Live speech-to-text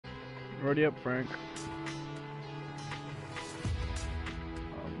Ready up, Frank.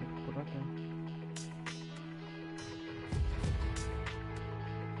 Put that in.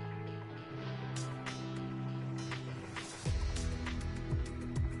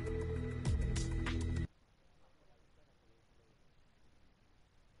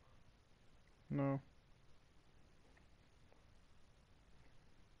 No.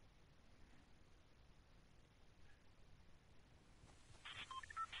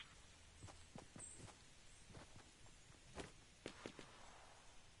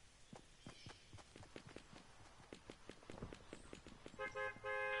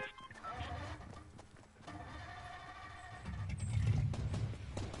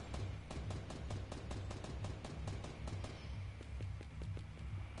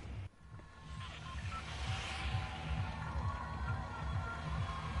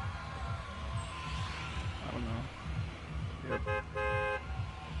 I don't know. Yep.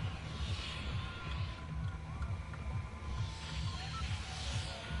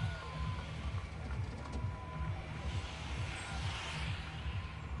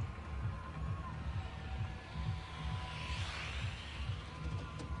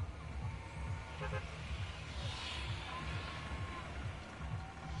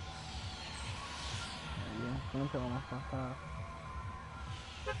 Frente vamos pasar.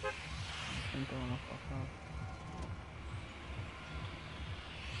 Frente vamos pasar.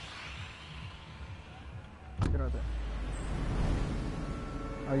 Tírate.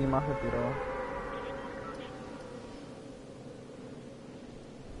 Alguien más se tiró.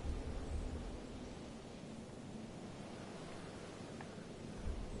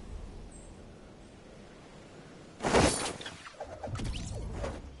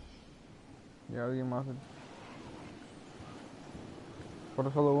 Y alguien más se...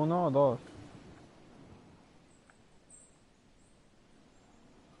 ¿Por solo uno o dos?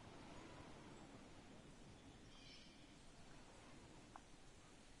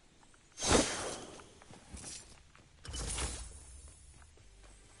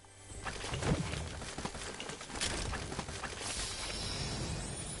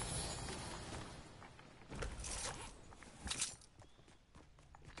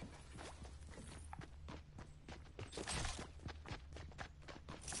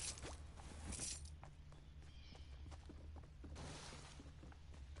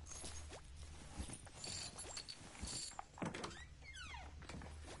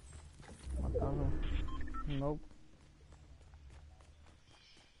 Nope.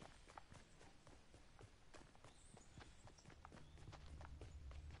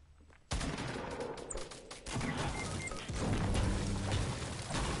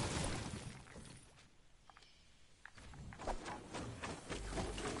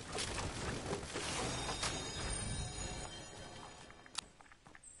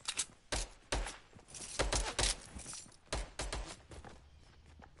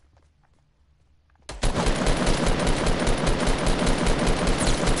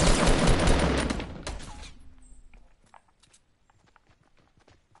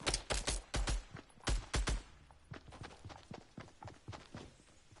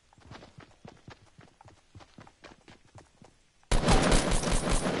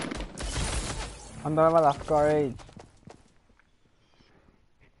 Andaba las Scar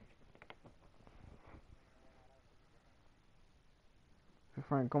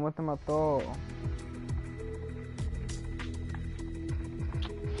Frank, ¿cómo te mató?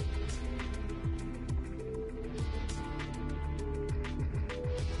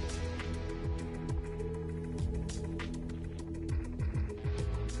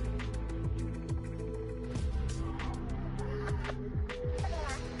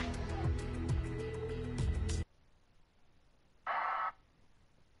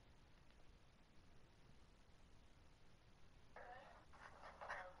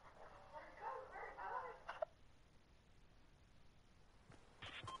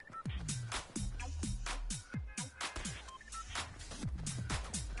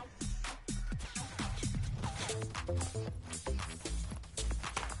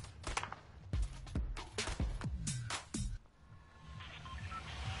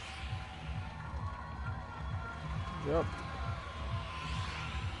 Yep.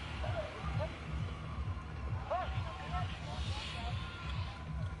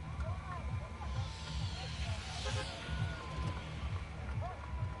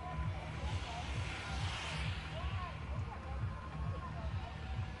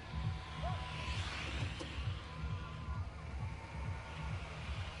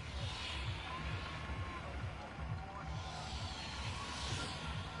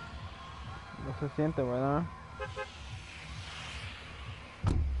 No se siente, ¿verdad?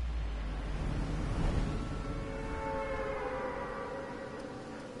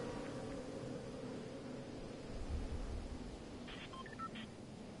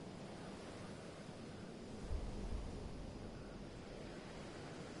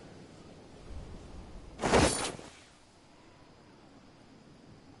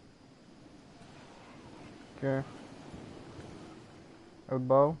 ¿Qué? ¿El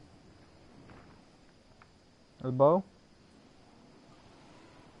bow? ¿El bow?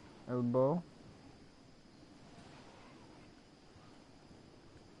 ¿El bow?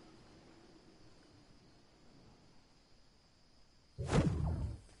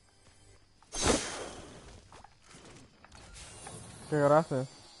 ¿Qué gracias?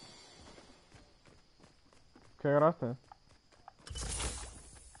 ¿Qué gracias?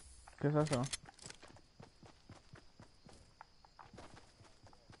 ¿Qué es eso?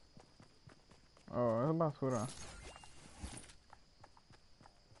 Oh, es basura.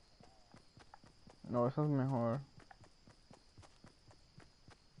 No, eso es mejor.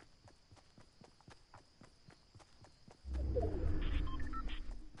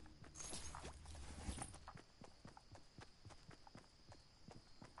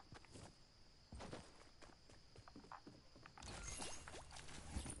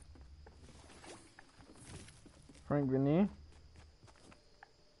 Frank, vení.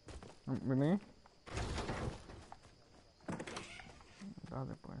 Vení.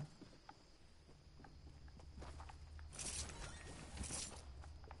 Dale, pues.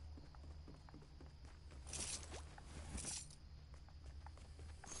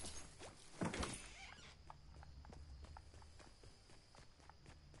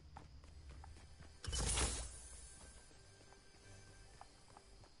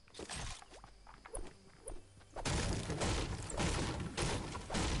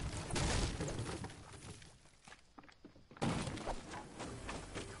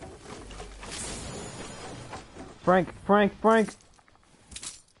 Frank!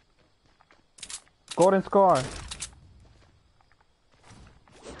 Golden scar!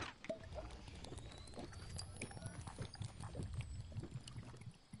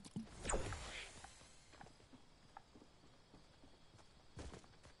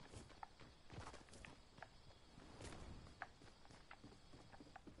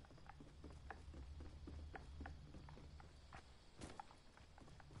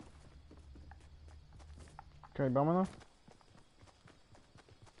 Ok, vámonos.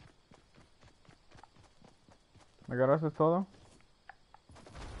 ¿Me agarraste todo?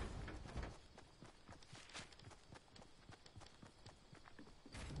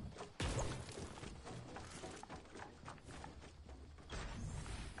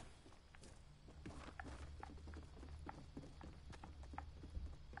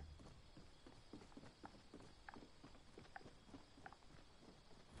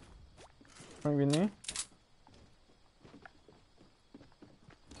 Frank, vení.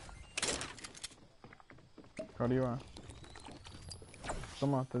 Arriba.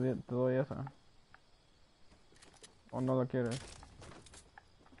 Toma, te doy esa. ¿O no la quieres?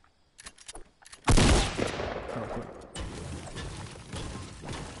 Ah, sí.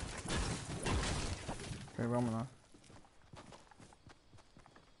 Ok, vámonos.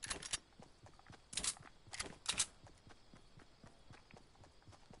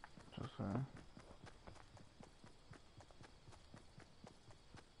 Yo sé.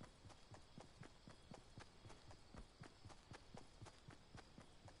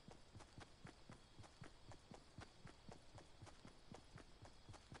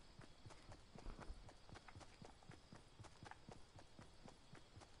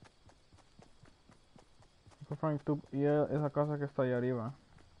 Frank, tú y esa casa que está ahí arriba.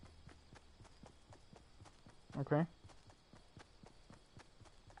 Ok.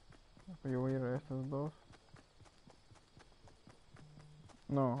 Yo voy a ir a estas dos.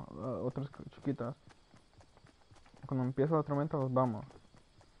 No, otras chiquitas. Cuando empieza la tormenta los vamos.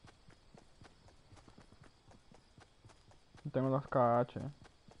 Tengo las KH.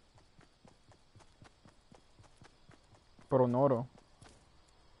 Pero en oro.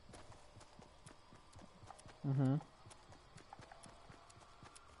 Mhm.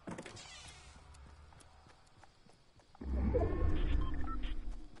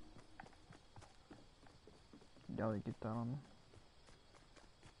 Ya le quitaron.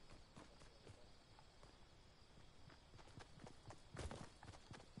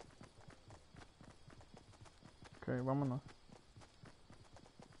 Ok, vámonos.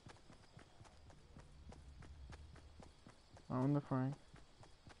 ¿A dónde, Frank?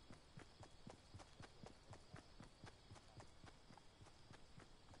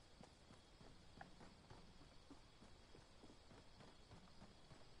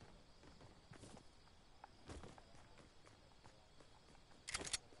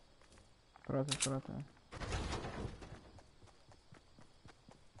 Espérate.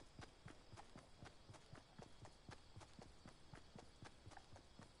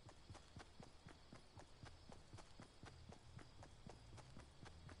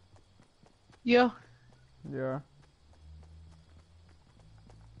 Yo, Yeah.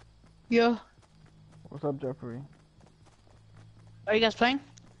 Yeah. What's up, Jeffrey? Are you guys playing?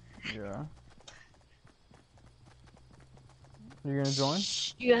 Yeah. You gonna join?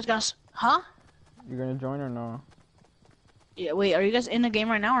 You guys got... Huh? You gonna join or no? Yeah, wait, are you guys in the game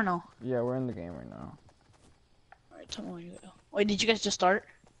right now or no? Yeah, we're in the game right now. Alright, tell me where you go. Wait, did you guys just start?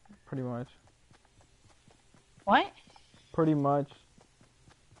 Pretty much. What? Pretty much.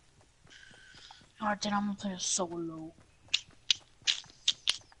 Alright, then I'm gonna play a solo.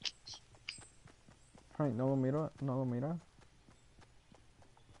 Hey, no lo miro, no lo mira.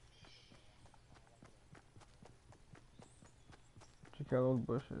 Chequea those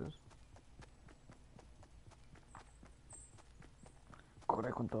bushes.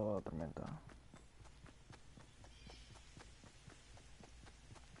 Corre con toda la tormenta.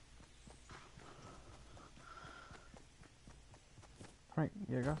 Frank,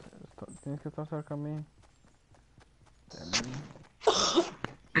 llegas, tienes que estar cerca a mí. De mí.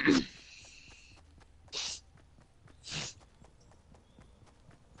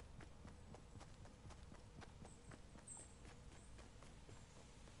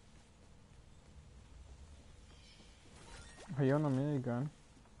 Hay una minigun.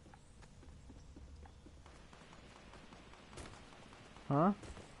 Huh?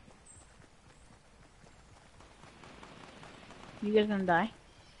 You guys gonna die?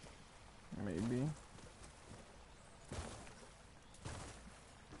 Maybe.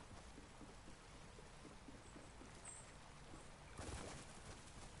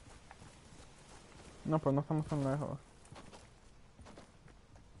 No, pues no estamos tan lejos.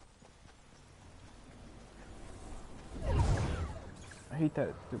 I hate that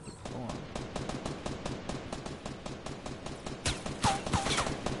stupid storm.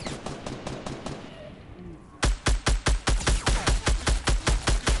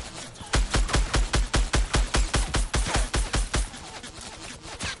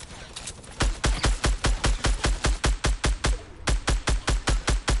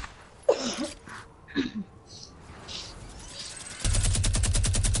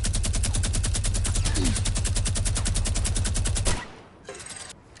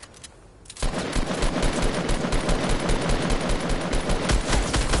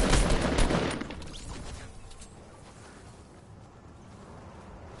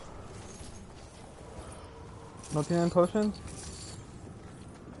 ¿No tienen potions?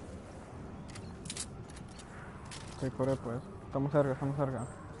 Ok, corre pues. Estamos cerca, estamos cerca.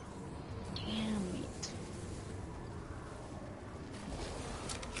 Damn it.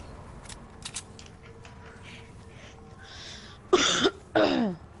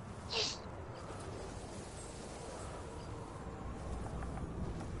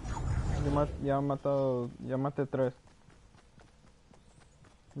 Ya he matado, ya maté 3.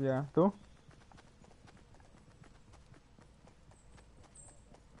 Ya, ¿tú?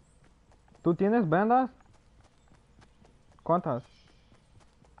 ¿Tú tienes vendas? ¿Cuántas?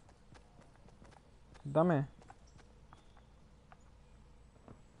 Dame.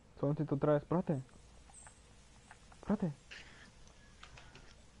 Solo necesito 3, espérate. Espérate.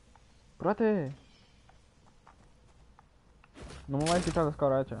 Espérate. No me voy a quitar la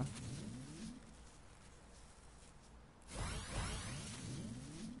escaracha.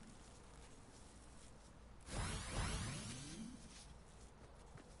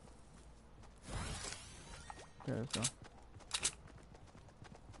 ¿Qué es eso?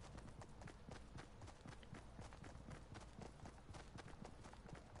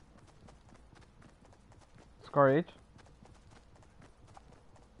 Scar H.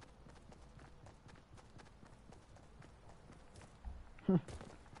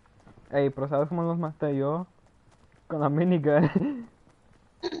 Ey, pero ¿sabes cómo los maté yo? Con la minigun.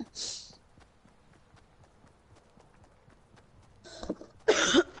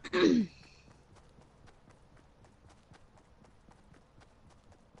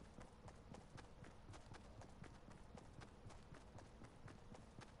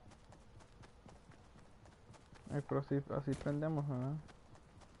 Ey, pero así prendemos, ¿verdad?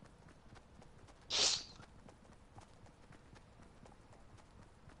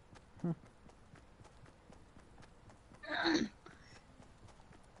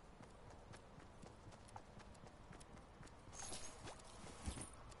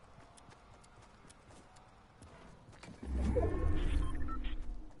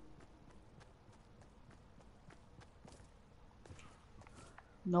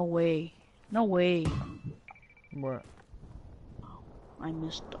 No way. No way. What? I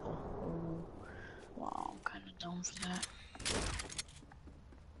missed the... Oh. Wow, I'm kinda dumb for that.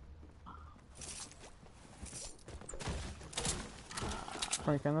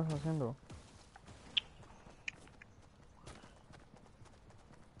 Frank, ¿qué andas haciendo?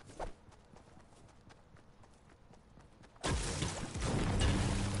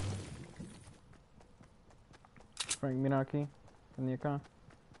 Frank, mira aquí. Vení acá.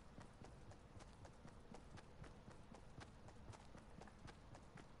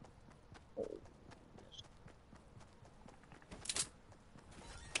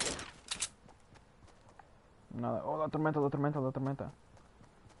 Nada. Oh, la tormenta, la tormenta, la tormenta.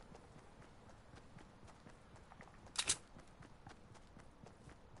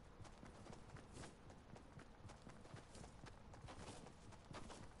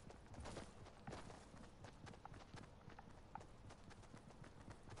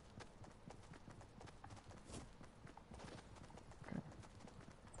 Okay.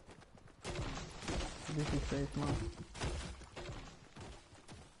 16 más.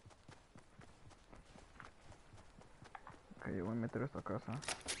 Ok, yo voy a meter esta casa.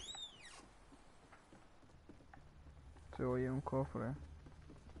 Se oye un cofre.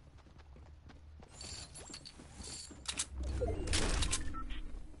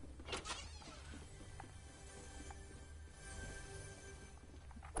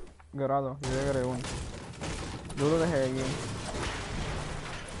 Garado, yo ya agarré uno. Yo lo dejé ahí.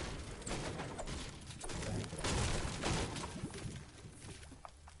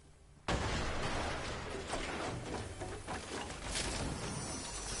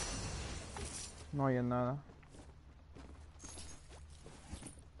 No hay nada.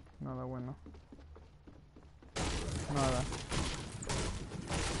 Nada bueno. Nada.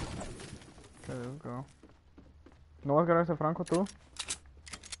 Okay, let's go. ¿No vas a agarrar ese franco tú?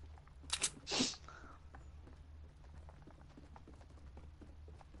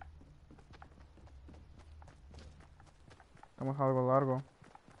 Estamos algo largo.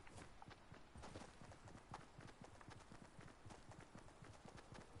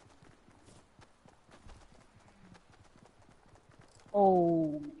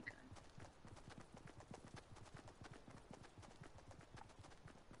 Oh my god.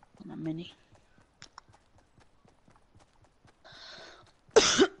 Una mini.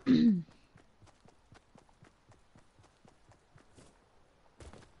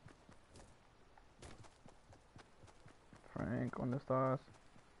 Frank, ¿dónde estás?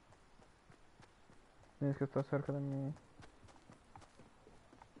 Tienes que estar cerca de mí.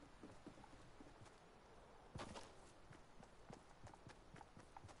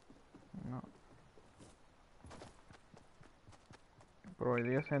 No. Pero hay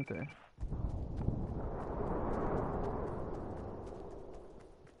 10 gente.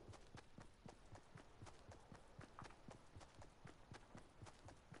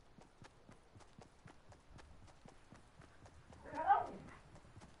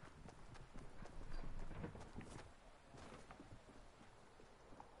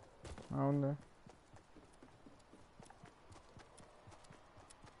 ¿A dónde?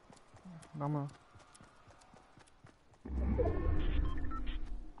 Vamos.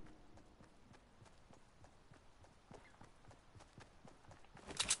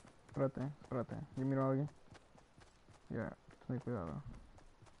 Espérate, espérate. Yo miro a alguien. Ya, ten cuidado.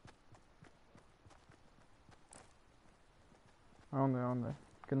 ¿A dónde? ¿A dónde?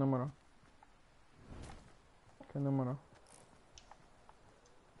 ¿Qué número? ¿Qué número?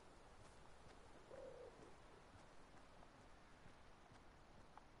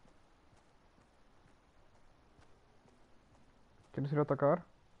 ¿Quieres ir a atacar?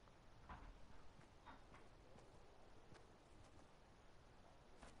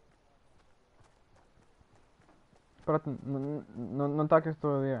 Espérate, no ataques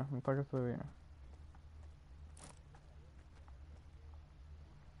todavía. No ataques todavía.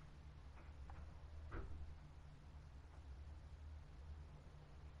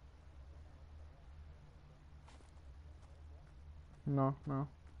 No, no.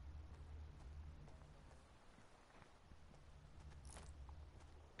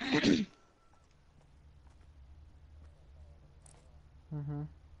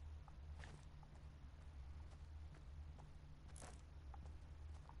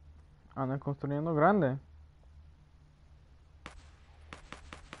 Andan construyendo grande.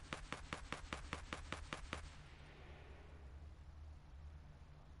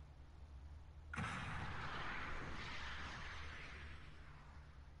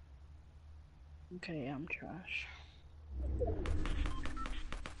 Okay, I'm trash.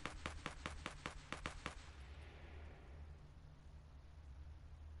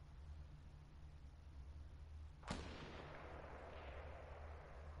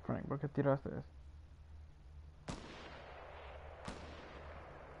 Frank, ¿por qué tiraste eso?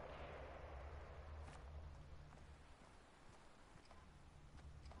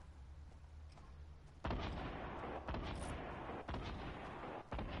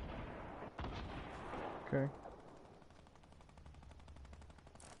 Okay.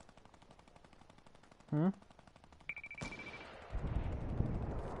 ¿Mm?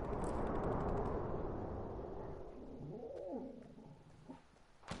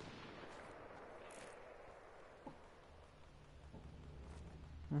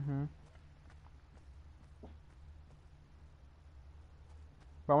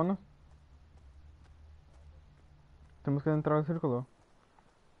 Vámonos. Tenemos que entrar al círculo.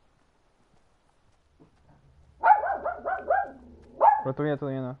 Pero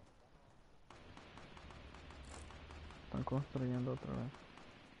todavía no. Están construyendo otra vez.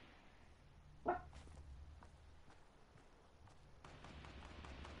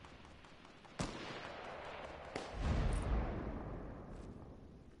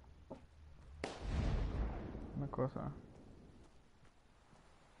 Una cosa.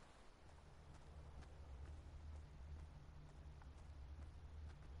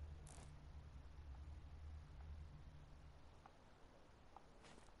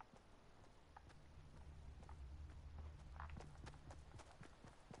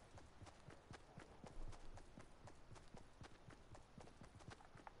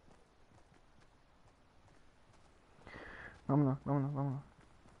 Vámonos.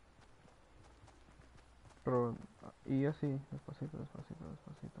 Pero, y así, despacito.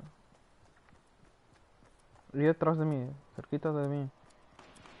 Y detrás de mí, cerquita de mí.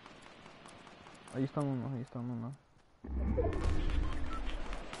 Ahí están unos.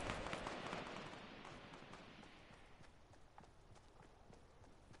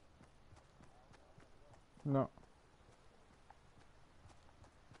 No.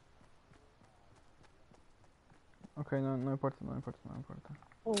 Ok, no importa.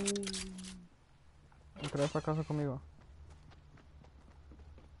 Oh. Entra a esta casa conmigo.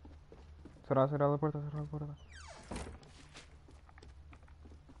 Cerra la puerta.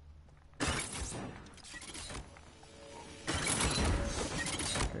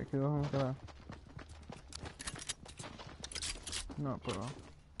 Ok, aquí vamos a quedar. No, pero...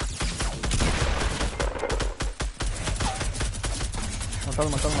 Matalo.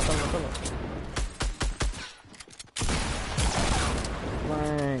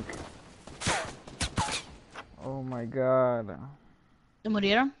 Blank. Oh my god. ¿Te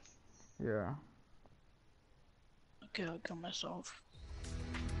murieron? Yeah. Okay, I'll kill myself.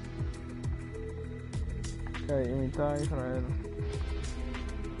 Okay, imita a Israel.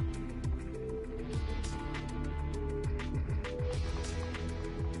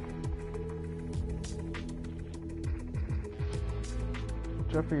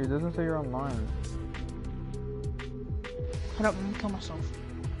 Jeffrey, it doesn't say you're online. Hold up, I'm gonna kill myself.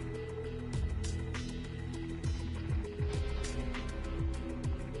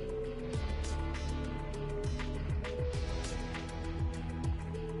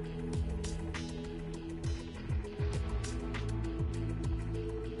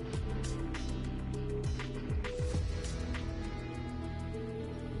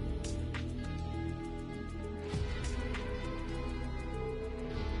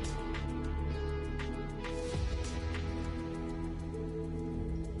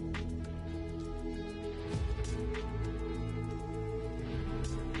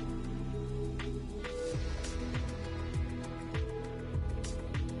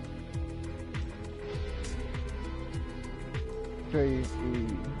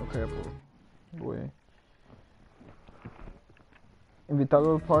 Ok, pues, güey.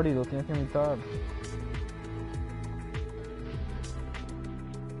 Invitado al party, lo tienes que invitar.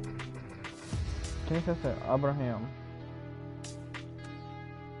 ¿Quién es ese? Abraham.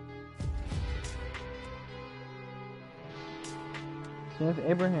 ¿Quién es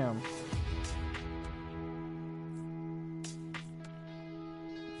Abraham?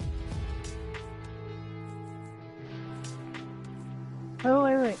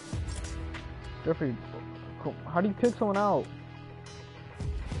 Wait. Jeffrey, how do you kick someone out?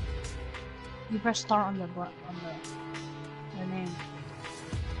 You press start on their name.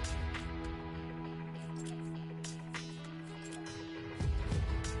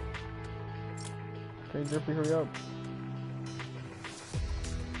 Okay, Jeffrey, hurry up.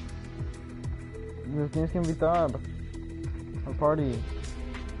 Nos tienes que invitar al party.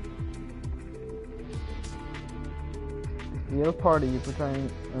 Y el party, you could try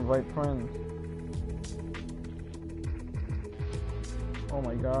and invite friends. Oh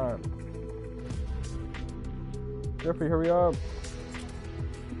my god. Jeffrey, hurry up.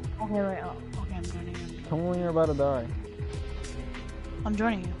 Okay, wait. Okay, I'm joining you. Tell me when you're about to die. I'm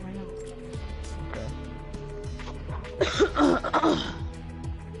joining you right now. Okay.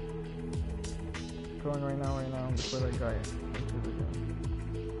 Going right now before that guy enters again.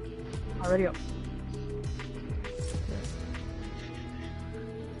 Already up. Okay.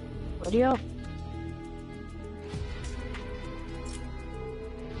 Ready up.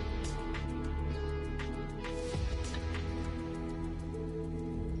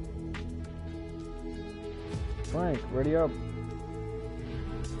 Frank, ready up.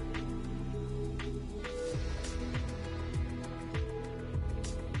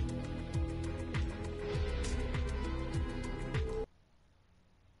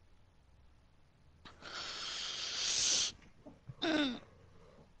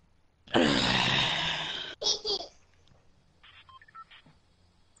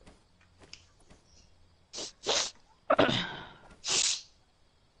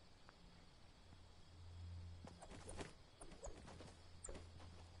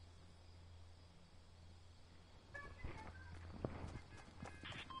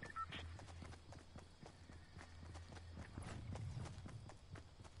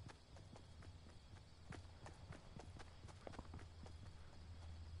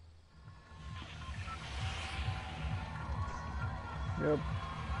 Yep.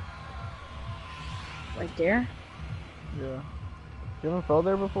 Right there? Yeah. You haven't fell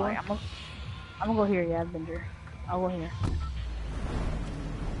there before? Alright, I'm gonna go here, yeah, Avenger. I'll go here.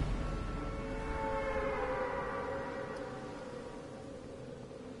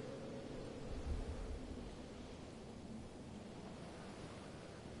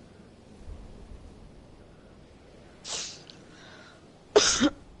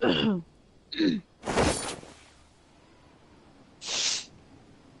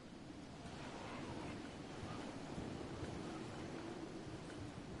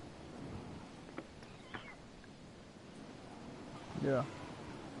 Yeah.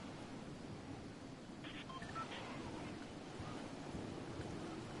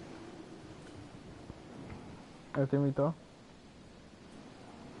 Este mito.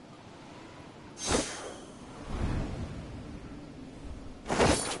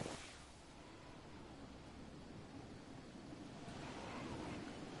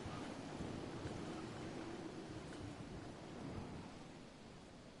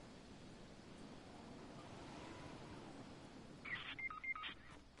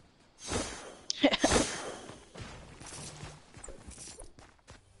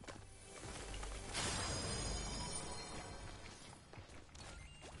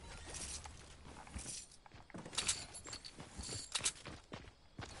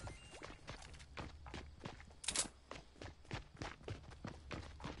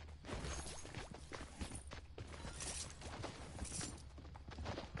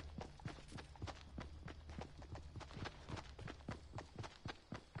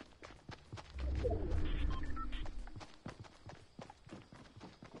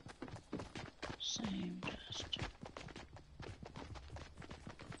 Same chest.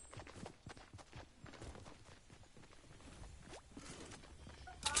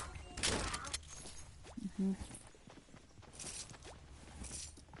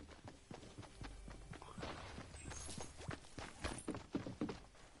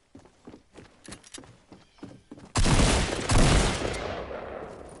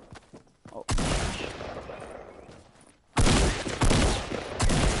 Oh.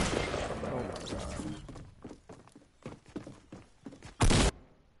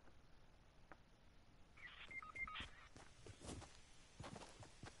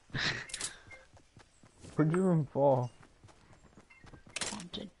 Where'd you even fall?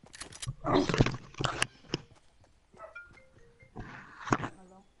 Haunted.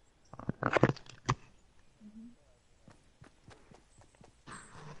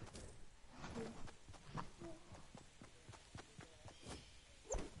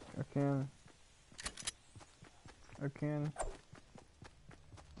 I can.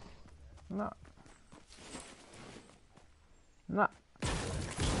 No. No.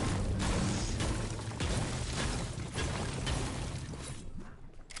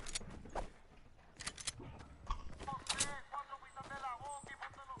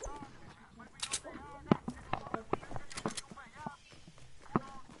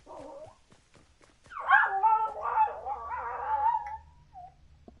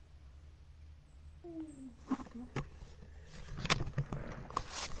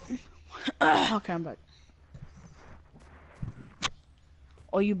 Okay, I'm back.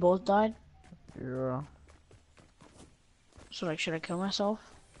 Oh, you both died? Yeah. So, like, should I kill myself?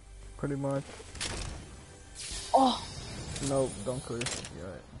 Pretty much. Oh! Nope, don't clear it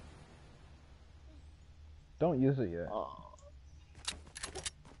yet. Don't use it yet. Oh.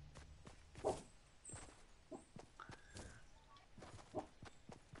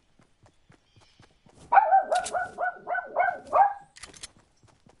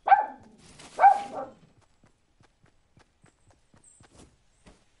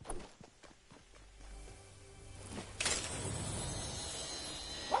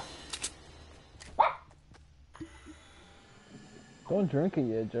 Don't drink it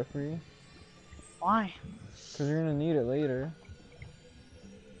yet, Jeffrey. Why? Because you're gonna need it later.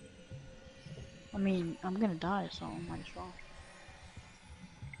 I mean, I'm gonna die, so I might as well.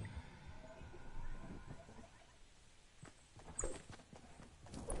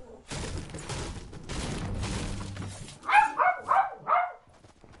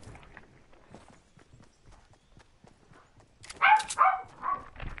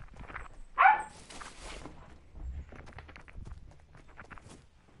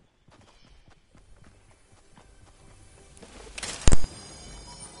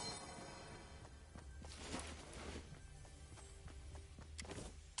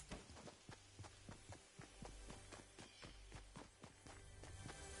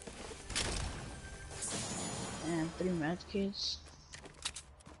 And 3 medkits.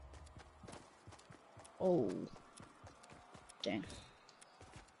 Oh. Dang.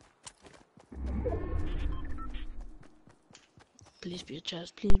 Please be a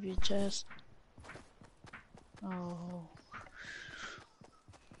chest. Please be a chest. Oh.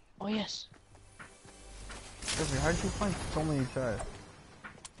 Oh yes. Jeffrey, how did you find so many chests?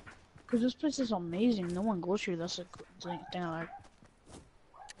 Cause this place is amazing. No one goes here. That's a good thing I like.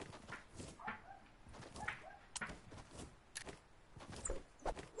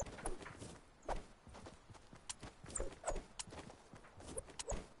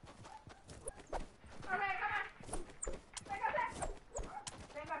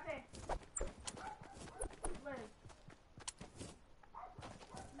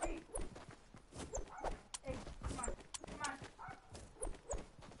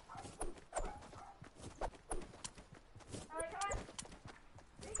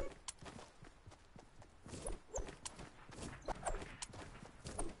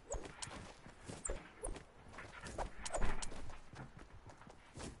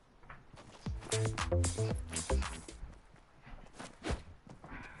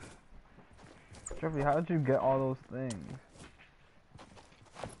 Jeffrey, how did you get all those things?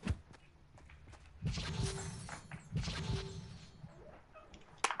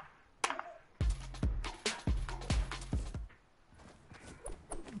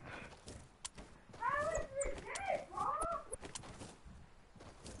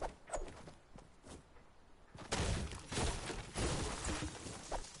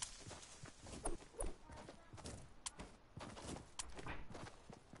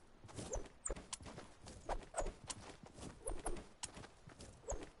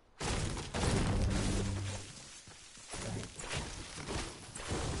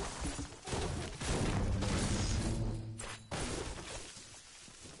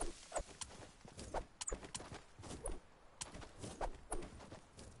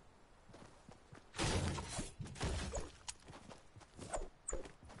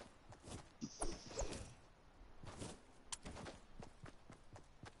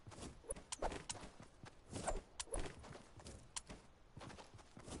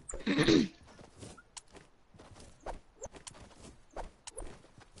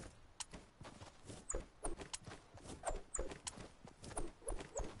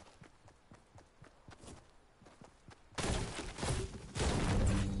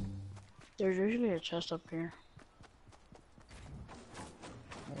 There's usually a chest up here.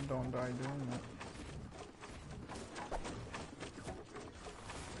 Well, don't die doing that.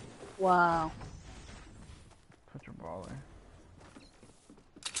 Wow. Put your ball there.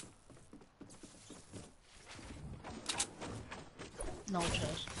 No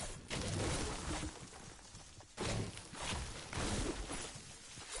chest.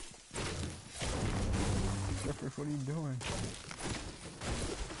 Jeffrey, what are you doing?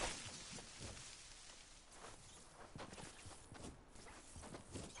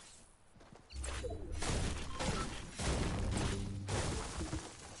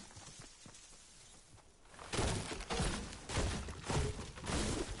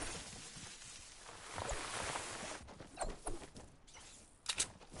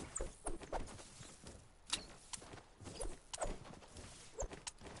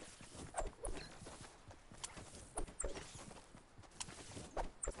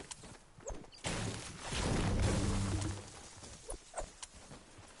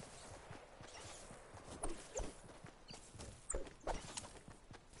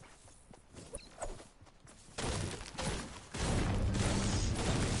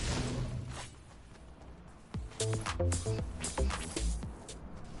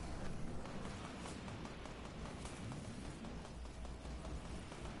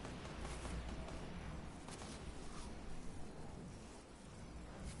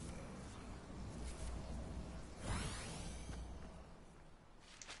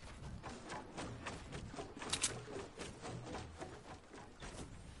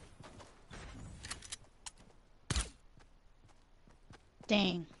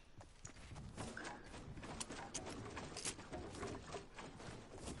 Dang.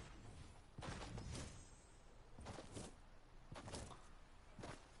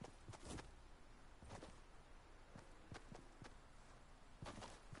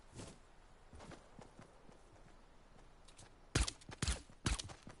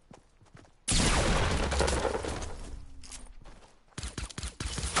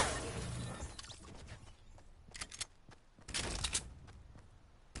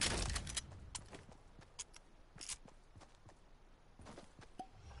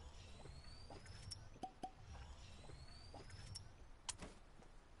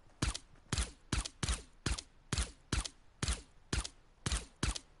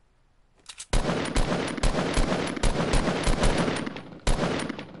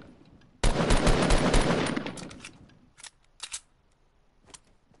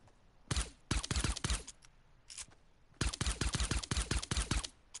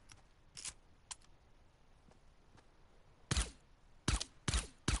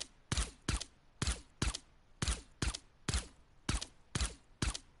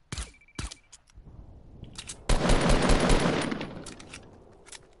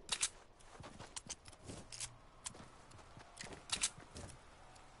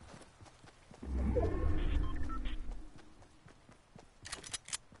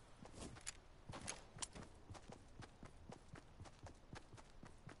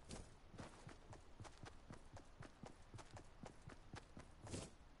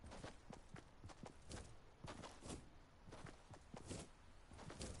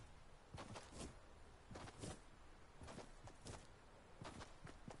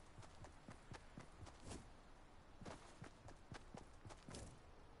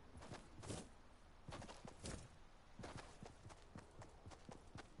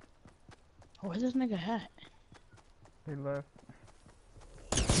 Where's this nigga at? He left.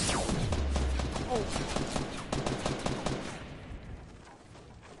 Oh.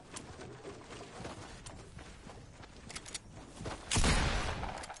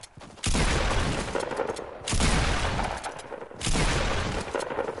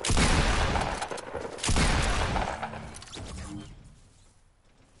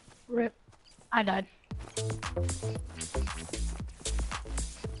 Rip. I died.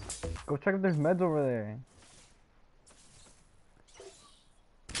 Go check if there's meds over there.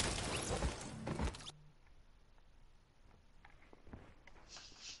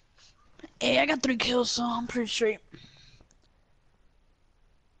 Hey, I got 3 kills, so I'm pretty straight.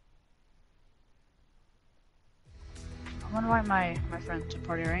 I'm gonna invite my friend to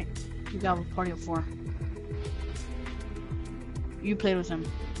party, right? You got a party of 4. You played with him.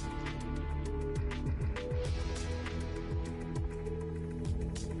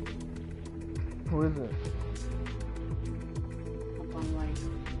 Who is it? I'm inviting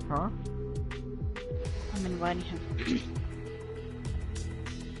him. Huh? I'm inviting him.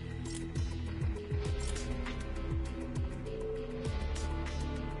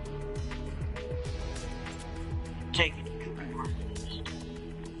 Take.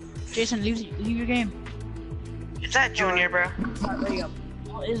 Jason, leave your game. Is that Junior, bro? Alright, there you go.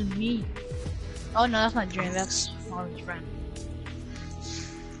 Oh, it's me. Oh no, that's not Junior. That's Marvin's friend.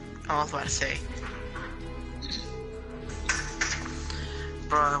 I was about to say.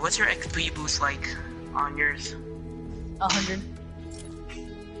 Bro, what's your XP boost like on yours? 100.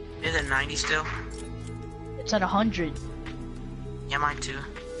 Is it 90 still? It's at 100. Yeah, mine too.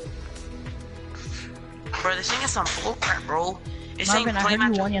 Bro, this thing is some bullcrap, bro. It's saying Marvin, I play heard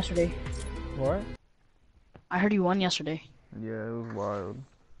match. you won yesterday. What? I heard you won yesterday. Yeah, it was wild.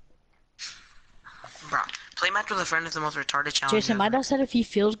 Bro, play match with a friend is the most retarded challenge. Jason, my ever. dad said if he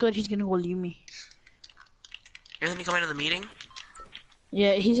feels good, he's gonna go leave me. You're gonna be coming to the meeting?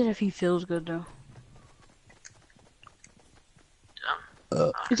 Yeah, he said if he feels good though.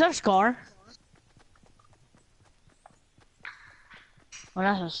 Is that a scar? Oh,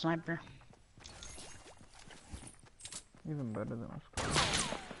 that's a sniper. Even better than a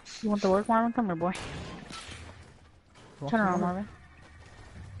scar. You want the work, Marvin? Come here, boy. Want Turn some around, more? Marvin.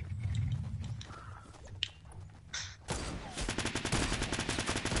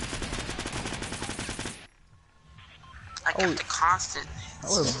 I got the constant. I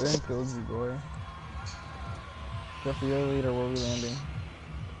would have been killed you, boy. Jeffrey, you're the leader. Where are we landing?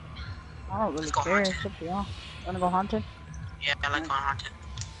 I don't really Let's go care. haunted. It's up to y'all. Wanna go haunted? Yeah, I like going haunted.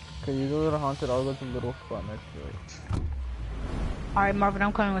 Okay, you go to the haunted. I'll go to the little spot next to it. Alright, Marvin,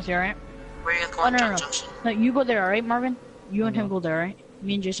 I'm coming with you, alright? Where are you guys Oh, going? no. Junction? No, you go there, alright, Marvin? You and him go there, alright?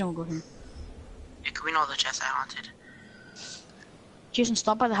 Me and Jason will go here. Yeah, 'cause we know the chest I haunted. Jason,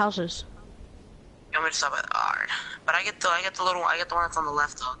 stop by the houses. You want me to stop at alright. But I get the one that's on the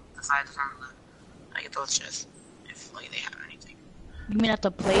left though. The side that's on the left. I get those chests. If like they have anything. You mean at the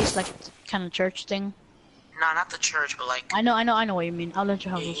place, like kind of church thing? No, not the church, but like I know what you mean. I'll let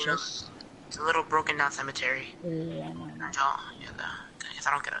you have yeah, those you know, chests. it's a little broken down cemetery. Yeah, I know. Yeah, I guess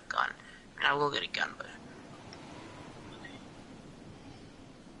I don't get a gun. I mean, I will get a gun, but I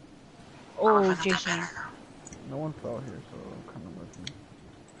don't know Oh, if I got that Jason. bad or not. No one fell here, so I'm kind of lucky.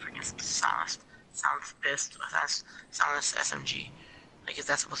 Freaking sounds pissed. Sounds SMG. Like, is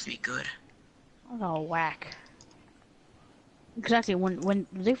that supposed to be good? Oh, whack. Exactly. When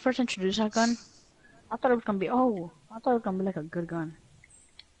they first introduced that gun, I thought it was gonna be like a good gun.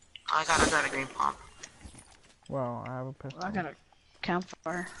 I got a green pump. Wow, I have a pistol. I got a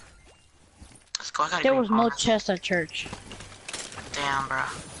campfire. Let's go. I got a There green was no pump. chest at church. Damn, bro.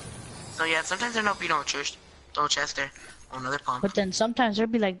 So yeah, sometimes there no be no church, no chest there. Oh, another pump. But then sometimes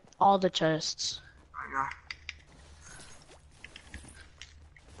there'd be like all the chests. I know.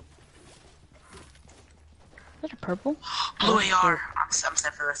 Is that a purple? Blue AR. I'm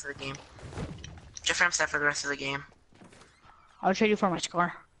set for the rest of the game. Jeffrey, I'm set for the rest of the game. I'll trade you for my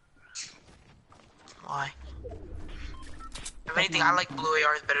scar. Why? If anything, I like blue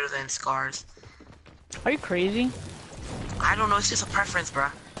ARs better than scars. Are you crazy? I don't know. It's just a preference, bro.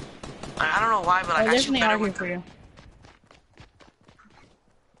 I don't know why, but like Oh, I there's shoot an better AR here with for you.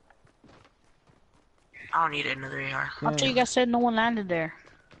 I don't need another AR. I thought you guys said no one landed there.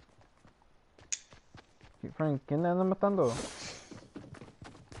 Frank, ¿quién le anda matando?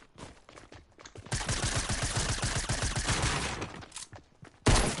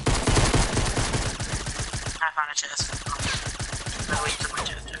 I found a chest. No, wait, took my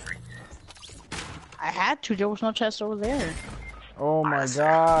chest, Jeffrey. I had to. There was no chest over there. Oh my Honestly.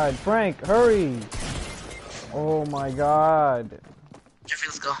 god. Frank, hurry! Oh my god. Jeffrey,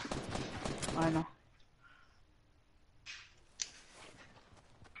 let's go. I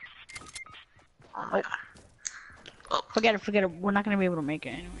Oh my god. Oh, Forget it, forget it. We're not gonna be able to make it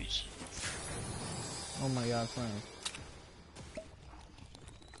anyways. Oh my god, friend.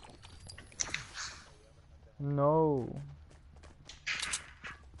 No.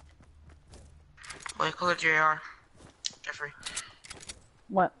 wait, call it your AR. Jeffrey.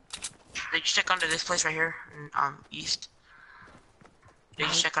 What? Did you check under this place right here? In, east? Did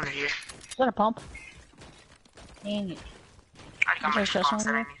you check under here? Is that a pump? Dang it. I already got Is my there a two chest pumps that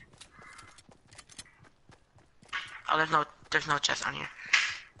over I there? need. Oh, there's no chest on here.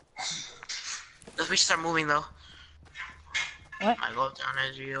 We should start moving though. What? I go down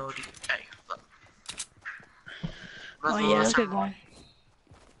as you okay, but Oh yeah, let's get going.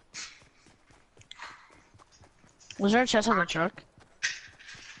 Was there a chest on the truck?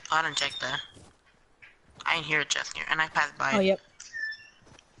 I didn't check that. I didn't hear a chest here, and I passed by. Oh it. yep.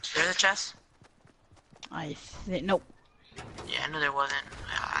 There's a chest? I think nope. Yeah, I knew there wasn't.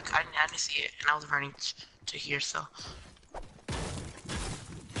 I didn't see it, and I was running to here, so.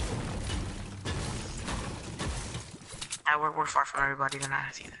 We're far from everybody, then I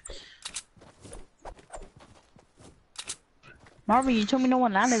see that. Marvin, you told me no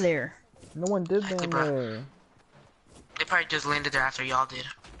one landed there. No one did Exactly, that bro. there. They probably just landed there after y'all did.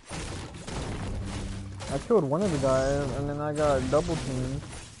 I killed one of the guys, and then I got double teamed.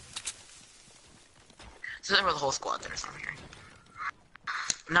 So there was a whole squad there, so I'm hearing.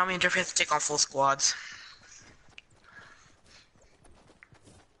 Now me and Jeffrey have to take on full squads.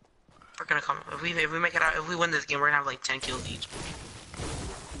 We're gonna come. If we make it out, if we win this game, we're gonna have like 10 kills each.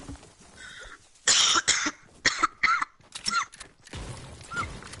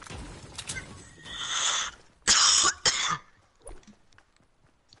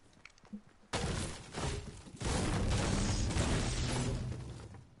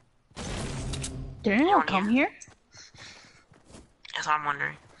 Did anyone come here? That's what I'm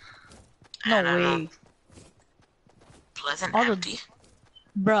wondering. No I don't know. way. Pleasant All the- empty.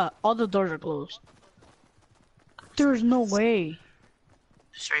 Bruh, all the doors are closed. There's no way.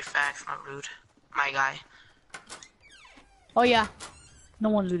 Straight facts, not rude. My guy. Oh yeah. No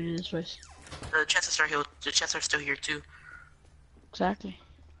one looted this place. The chests are here. The chests are still here too. Exactly.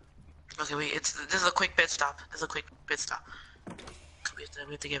 Okay, this is a quick pit stop. This is a quick pit stop. We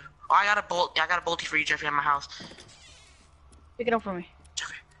have to give. Oh, I got a bolt. Yeah, I got a bolty for you, Jeffrey, at my house. Pick it up for me.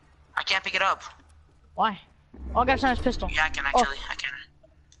 Jeffrey, I can't pick it up. Why? Oh, I got a silenced pistol. Yeah, I can actually. I can.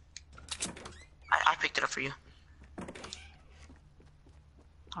 I picked it up for you.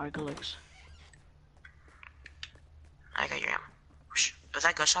 Alright, good looks. I got your ammo. Whoosh. Was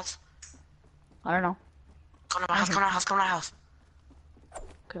that gunshots? I don't know. Come to my house. Come to my house. Come to my house.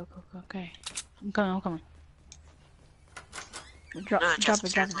 Okay. I'm coming. Drop No, it. Drop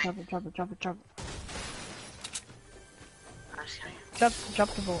the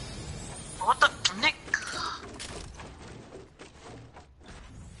bolt. What the Nick?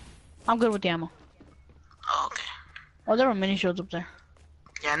 I'm good with the ammo. Oh, okay. Oh, there were mini shields up there.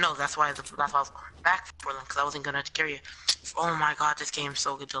 Yeah, no, that's why I was back for them, because I wasn't gonna carry it. Oh my god, this game's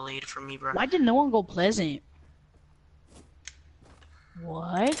so delayed for me, bro. Why did no one go Pleasant?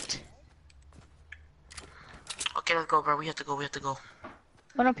 What? Okay, let's go, bro. We have to go.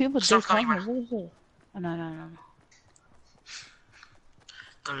 What are people Stop just coming coming, here? What is it? Oh, no.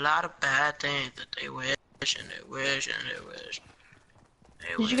 A lot of bad things that they wish and they wish and they wish.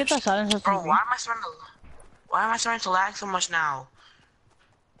 Did you get that silencer Bro, from me? why am I starting to lag so much now?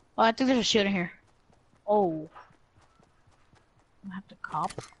 Oh, I think there's a shield in here. Oh. I have to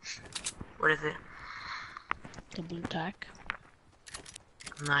cop What is it? the blue tack.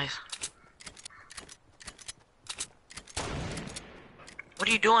 Nice. What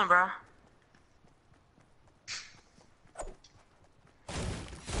are you doing, bro?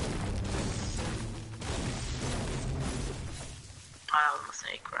 Oh, that was a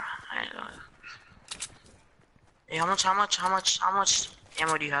mistake, bro. I didn't know. Hey, how much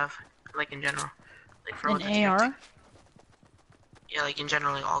ammo do you have? Like in general? Like for what An the AR? Yeah, like in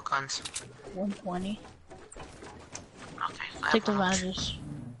general, like all guns. 120. Okay. So I Take the have one. advantages.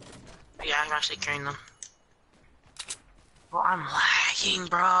 Yeah, I'm actually carrying them. Well, I'm lagging,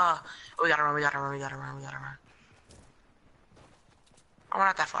 bro. Oh, we gotta run. Oh, we're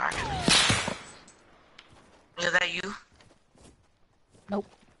not that far, actually. Is that you? Nope.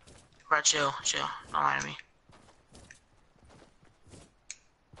 Bro, chill. Don't lie to me.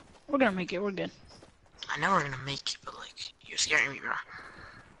 We're gonna make it, we're good. I know we're gonna make it, but like, you're scaring me, bro.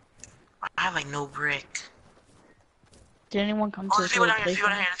 I have like no brick. Did anyone come Oh, to there's the people down here, place?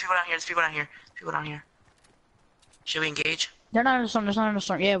 there's people down here. Should we engage? They're not in the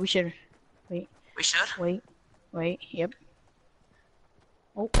storm, Yeah, we should. Wait, We should? yep.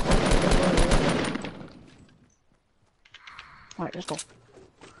 Oh. Alright, let's go.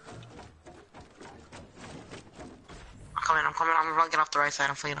 I'm coming. I'm flanking off the right side.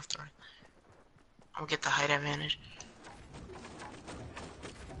 I'm flanking off the right. I'm gonna get the height advantage.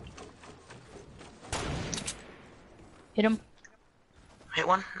 Hit him. Hit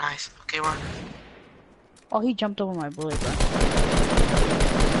one? Nice. Okay, we're on. Oh, he jumped over my bullet, bro.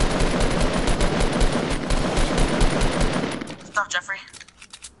 Stop, Jeffrey.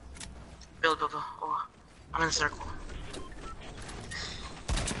 Build. Oh, I'm in the circle.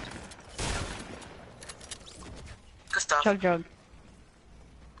 Good stuff. Jug.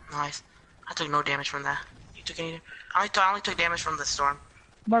 Nice. I took no damage from that. You took any? I only took damage from the storm.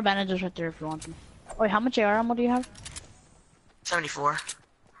 More bandages right there if you want them. Wait, how much AR ammo do you have? 74.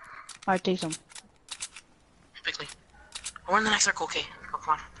 Alright, take some. Quickly. We're in the next circle. Okay. Oh,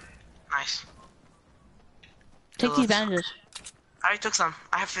 come on. Nice. Take these bandages. I already took some.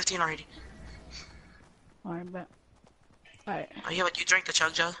 I have 15 already. Alright, bet. Alright. Oh, yeah, but you drank the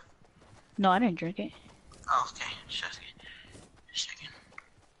chug jug? No, I didn't drink it. Oh, okay. Just checking.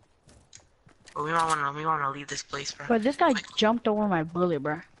 But we might wanna leave this place, bro. But this guy jumped over my bullet,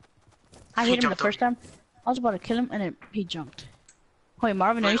 bro. I hit him the first time. I was about to kill him, and then he jumped. Wait,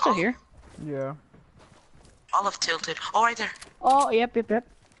 Marvin, are you still here? Yeah. All of tilted. Oh, right there. Oh, yep.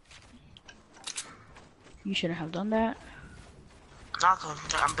 You shouldn't have done that. Knock him.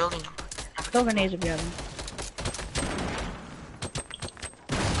 I'm building him. Throw grenades if you have them.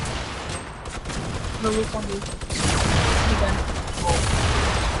 No roof on roof. You done.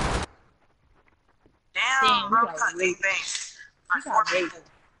 Damn, bro. we got raped. By 4 people.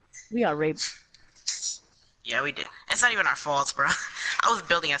 We got raped. Yeah, we did. It's not even our fault, bro. I was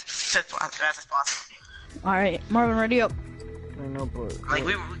building as fast as possible. Alright, Marvin, ready up. I know, but Like,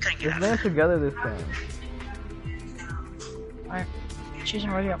 we couldn't get let's out. dance together this time. Alright.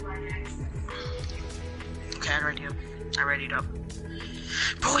 Jason, ready up. Okay, I readied up.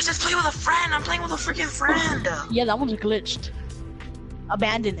 Bro, it's just playing with a friend. I'm playing with a freaking friend. Yeah, that one's glitched.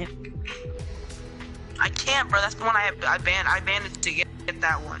 Abandon it. I can't, bro. That's the one I banned. I banned it to get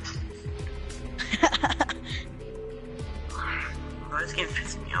that one. Bro, this game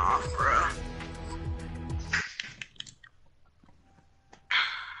pisses me off, bro.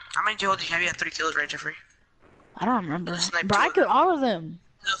 How many kills do you have? You had 3 kills, right, Jeffrey? I don't remember. Snipe Bro, I two. killed all of them.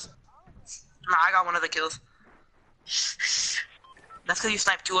 Nah, I got one of the kills. That's because you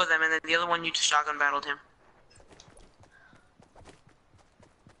sniped 2 of them, and then the other one you just shotgun battled him.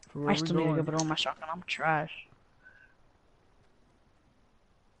 So where I are we still need to going? go put on my shotgun. I'm trash.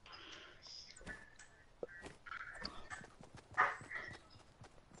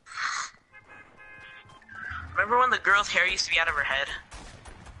 Remember when the girl's hair used to be out of her head?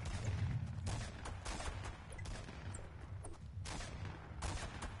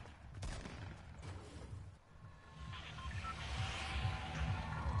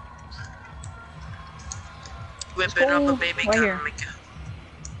 Whipping up a baby right gun. here.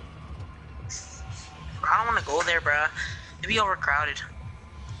 Bro, I don't want to go there, bro. It'd be overcrowded.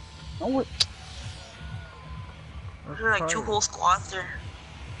 Oh, wait. There's like 2 whole squads there.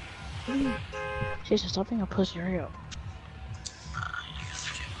 Jason, stop being a pussy. Hurry up.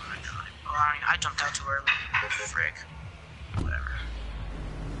 I jumped out too early. Frick. Whatever.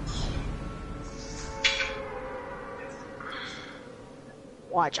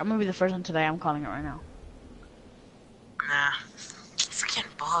 Watch, I'm gonna be the first one today. I'm calling it right now. Nah. Freaking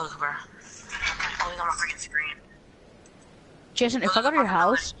bug, bro. Always on my freaking screen. Jason, if I go to your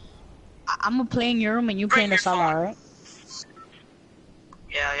house, I'm gonna play in your room and you play in the Bring your sala, phone. alright?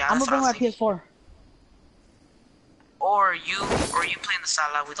 Yeah, I'm that's gonna what bring I was my thinking. PS4. Or you play in the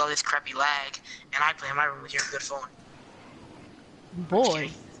sala with all this crappy lag, and I play in my room with your good phone.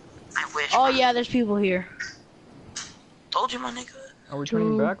 Boy. I wish. Oh bro. yeah, there's people here. Told you, my nigga. Are we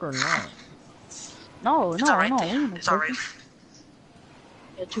turning back or not? No, It's no, alright no. then. It's alright.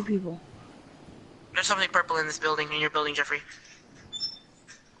 Yeah, 2 people. There's something purple in this building, in your building, Jeffrey.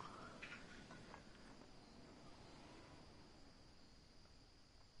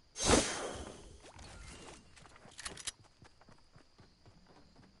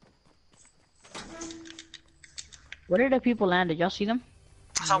 Where did the people land? Did y'all see them?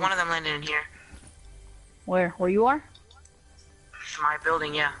 I saw one of them landing in here. Where? Where you are? My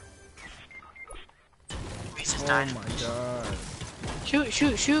building, yeah. We just Oh died. my god.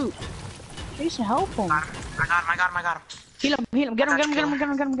 Shoot. Jason, help him. Got him. I got him. Heal him. Get him. Come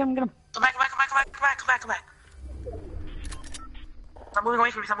back. Come back. Stop moving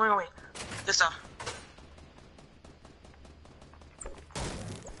away from me, This stuff.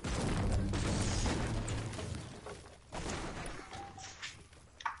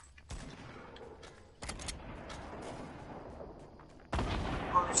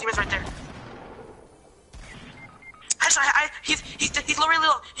 teammate's right there. Headshot. He's really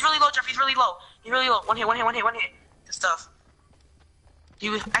low. He's really low, Jeff. He's really low. He's really low. One hit. Good stuff.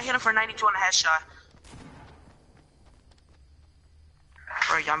 I hit him for 92 on a headshot.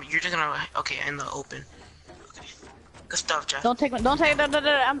 Bro, you're just gonna okay in the open. Okay. Good stuff, Jeff. Don't take. I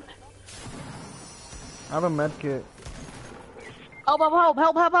have a med kit. Help! Come on,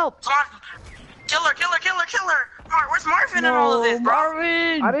 killer! Where's Marvin and all of this, bro?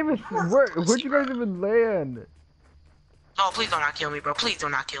 Marvin! I didn't even. Where'd you guys even land? Oh, please do not kill me, bro. Please do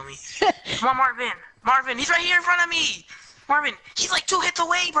not kill me. Come on, Marvin, he's right here in front of me. Marvin, he's like 2 hits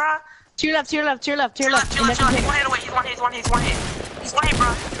away, bro. To your left. He's one hit away. He's one hit, bro.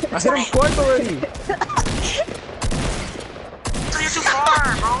 I hit him twice already. So you're too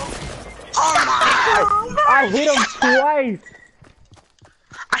far, bro. Oh my god. I hit him twice.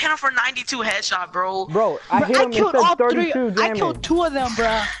 I hit him for 92 headshot, bro. Bro, I hit him and killed said all 32 three. damage. I killed 2 of them,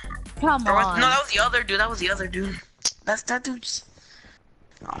 bro. Come on. No, that was the other dude. That's that dude's.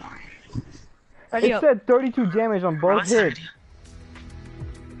 Oh my. Ready It up. said 32 damage on both hits.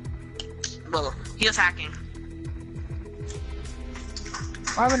 Well, he was hacking.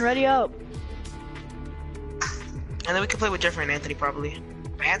 Marvin, ready up. And then we could play with Jeffrey and Anthony probably.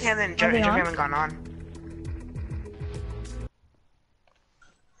 But Anthony and Jeffrey haven't gone on.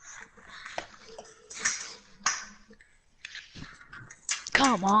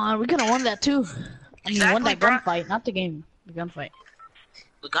 Come on, we could have won that too. I mean, won Exactly, that bro. gunfight, not the game. The gunfight.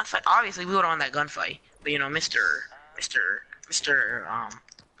 The gunfight, obviously we would have won that gunfight. But you know, Mr.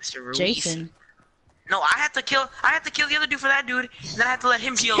 Ruiz. Jason. No, I had to kill the other dude for that dude, and then I had to let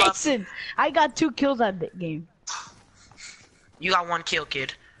him heal up. Jason! I got 2 kills that game. You got 1 kill,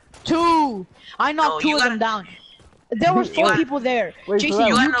 kid. 2! I knocked 2 of them down. There was 4 people there. Wait, so Jason, that-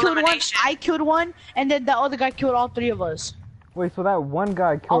 you You got an killed 1, elimination. I killed 1, and then the other guy killed all 3 of us. Wait, so that one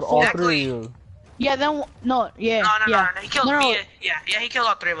guy killed all Exactly. 3 of you. Yeah, then, no, yeah, No, yeah. he killed me. Yeah, he killed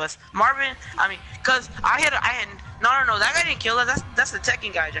all 3 of us. Marvin, I mean, cause I had, no, that guy didn't kill us. That's the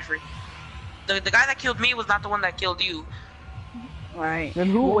Tekken guy, Jeffrey. The guy that killed me was not the one that killed you. Alright. Then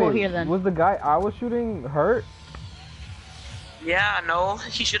who? We'll go Wait, here then. was the guy I was shooting hurt? Yeah, no,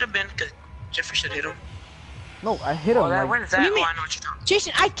 he should have been, cause Jeffrey should hit him. No, I hit him. Oh, like, when is that? You mean- Oh, I know what you're talking about.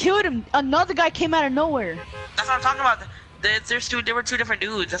 Jason, I killed him. Another guy came out of nowhere. That's what I'm talking about. There were 2 different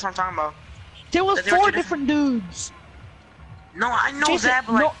dudes. That's what I'm talking about. There was There were 4 2 different dudes. No, I know Jason, that,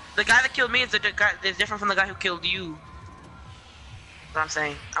 but like, no. the guy that killed me is is different from the guy who killed you. That's what I'm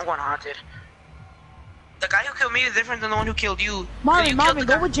saying. I'm going haunted. The guy who killed me is different than the one who killed you. Marvin, You Marvin, killed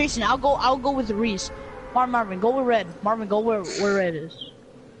the go guy- with Jason. I'll go with Reese. Marvin, go with Red. Marvin, go where Red is.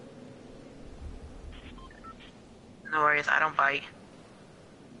 No worries, I don't bite.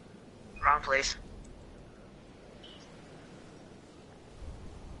 Wrong place.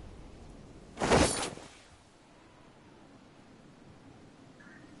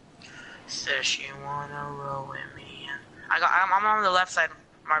 Says she wanna roll with me. I'm on the left side,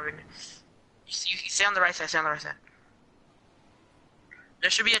 Marvin. You stay on the right side. Stay on the right side. There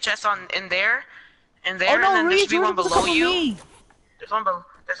should be a chest in there, Oh and no, then there Reese, should be you're one supposed to below come with you. me.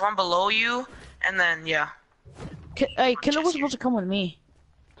 There's one below you, and then yeah. Hey, Killer was supposed to come with me.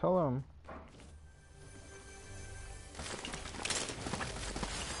 Tell him.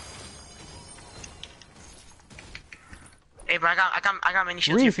 Hey, bro, I got many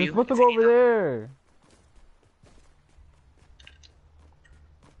shields here Reese, for you're you. supposed to if go you need over them. there.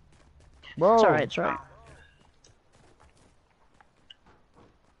 Bro. It's alright, it's alright.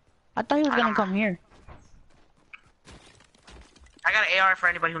 I thought he was gonna come here. I got an AR for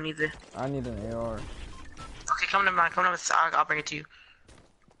anybody who needs it. I need an AR. Okay, come to mine. I'll bring it to you.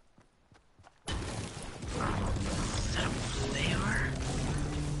 Is that a blue AR?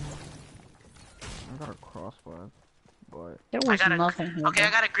 I got a crossbow, but There I was got nothing here. Okay,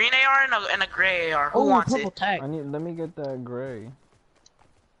 I got a green AR and a gray AR. Who Oh, wants purple it? tag. let me get that gray.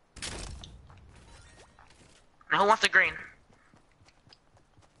 Now, who wants the green?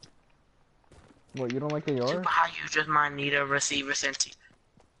 What, you don't like AR? Super high, you just might need a receiver senti.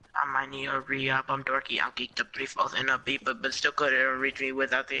 I might need a re-up. I'm dorky. I'm geeked up 3 falls and a beat, but still could reach me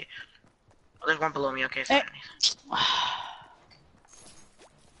without the. Oh, there's one below me. Okay, so Hey.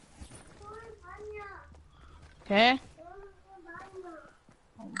 Okay.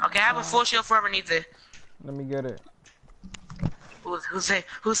 Okay, I have a full shield for whoever needs it. Let me get it. Who's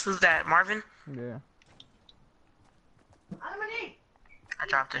that? Marvin? Yeah. I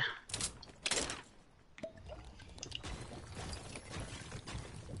dropped it.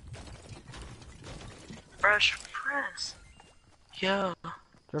 Fresh Prince. Yo.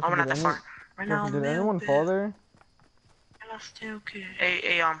 Jeffrey, Oh, we're not did that far. Right now, Jeffrey, did anyone fall there? I still care.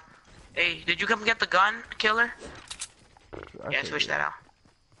 Hey, did you come get the gun, killer? Yeah, switch that out.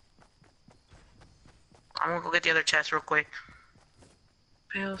 I'm gonna go get the other chest real quick.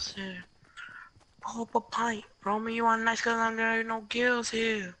 Pills here. Pull up a pint. Roll me you want nice cause I'm there no gills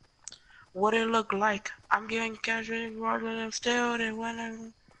here. What it look like? I'm getting cash rather than still there when I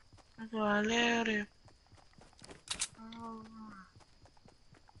live there.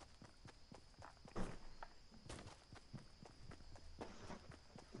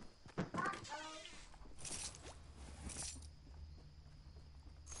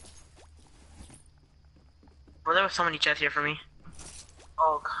 Well, there was so many chests here for me.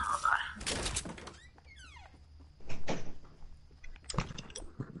 Oh god.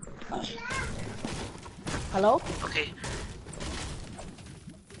 Hello? Okay.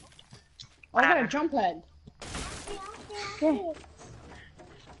 Oh, I got a jump pad. Yeah.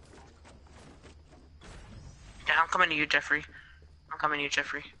 Yeah, I'm coming to you, Jeffrey. I'm coming to you,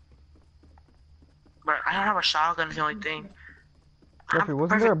 Jeffrey. But I don't have a shotgun, is the only thing. Jeffrey,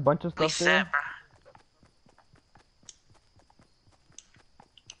 wasn't there a bunch of stuff there? Set, bro.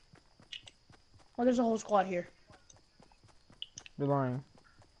 Oh, there's a whole squad here. You're lying.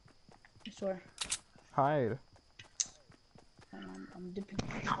 I swear. Hide. I'm dipping.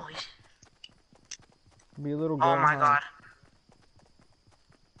 Holy. Be a little girl. Oh my god.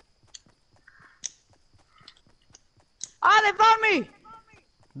 Ah, they found me!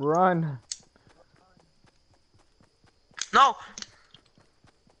 Run. No!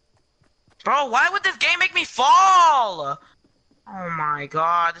 Bro, why would this game make me fall? Oh my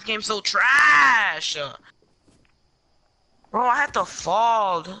god, this game's so trash! Bro, I had to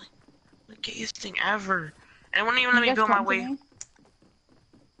fall. The gayest thing ever. And it wouldn't even let me build my way.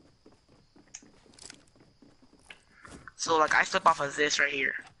 So, like, I slip off of this right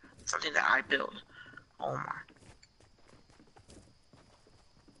here. Something that I built. Oh my.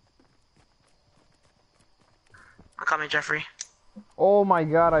 I'm coming, Jeffrey. Oh my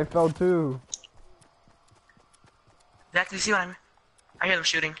god, I fell too. Exactly, see what I mean? I hear them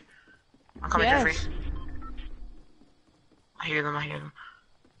shooting. I'm coming, Yes. Jeffrey. I hear them, I hear them.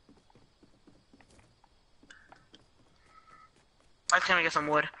 I was gonna get some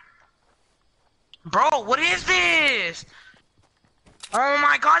wood. Bro, what is this? Oh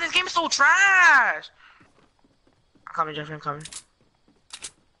my god, this game's so trash! I'm coming, Jeffrey, I'm coming.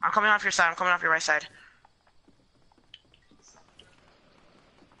 I'm coming off your side, I'm coming off your right side.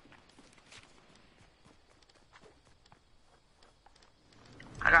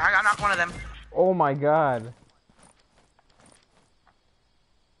 I knocked one of them. Oh my god.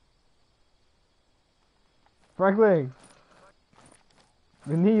 Franklin.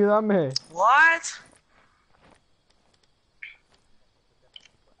 Vení, dame. What?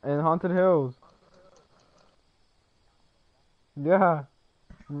 In Haunted Hills. Yeah.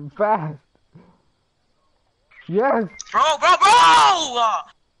 Fast. Yes. Bro!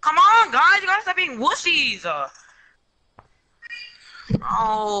 Come on, guys! You gotta stop being wussies!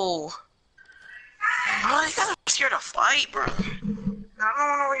 Oh. Bro, you guys are scared to fight, bro. I don't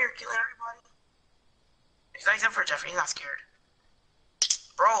want over here killing everybody. Except for Jeffrey, he's not scared.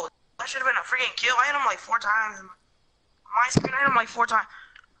 Bro, that should have been a freaking kill. I hit him like 4 times. On my screen, I hit him like 4 times.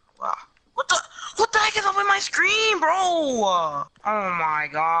 Wow. What the heck is up with my screen, bro? Oh my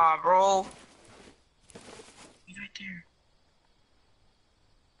god, bro. He's right there.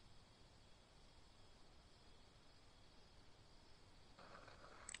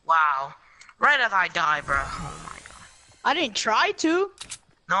 Wow. Right as I die, bro. Oh my god. I didn't try to.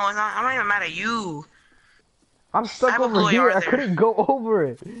 No, it's not. I'm not even mad at you. I'm stuck have a over blue here. AR I there. couldn't go over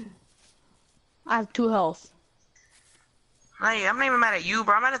it. I have 2 health. Hey, I'm not even mad at you,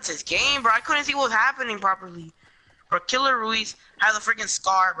 bro. I'm mad at this game, bro. I couldn't see what was happening properly. Bro, Killer Ruiz has a freaking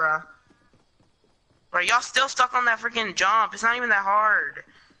scar, bro. Bro, y'all still stuck on that freaking jump. It's not even that hard.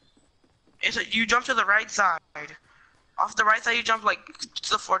 You jump to the right side. Off the right side, you jump like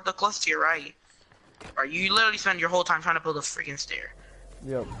to the closest to your right. Or you literally spend your whole time trying to build a freaking stair.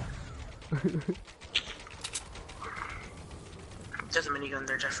 Yep. There's a minigun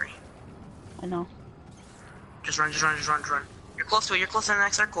there, Jeffrey. I know. Just run. You're close to it. You're close to the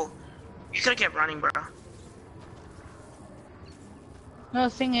next circle. You could've kept running, bro. No, the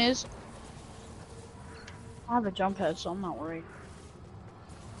thing is, I have a jump head, so I'm not worried.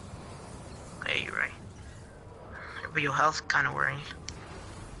 Okay, you're right. But your health's kind of worrying.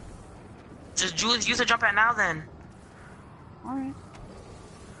 Just use the jump pad now, then. Alright.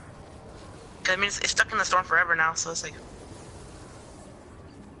 Cause I mean, it's stuck in the storm forever now, so it's like.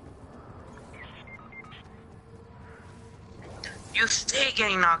 You stay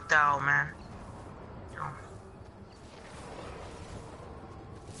getting knocked out, man.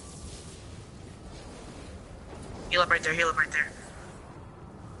 Heal up right there, heal up right there.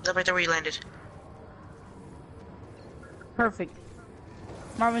 Heal up right there where you landed. Perfect.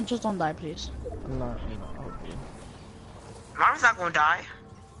 Marvin, just don't die, please. I'm not, hopefully. Marvin's not gonna die.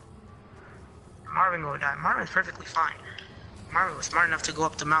 Marvin gonna die. Marvin's perfectly fine. Marvin was smart enough to go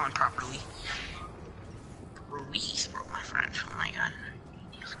up the mountain properly. Ruiz, bro, my friend. Oh my god.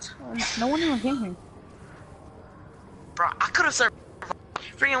 No one even came here. Bro, I could have survived.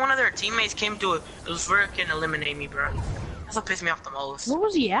 Freaking one of their teammates came to it. It was freaking eliminate me, bro. That's what pissed me off the most. Where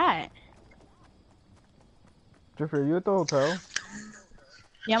was he at? Jeffrey, are you at the hotel?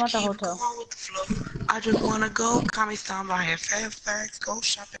 Yeah, I'm at the Keep hotel. going with the flow. I just wanna go. Kami stand by here. Fairfax, go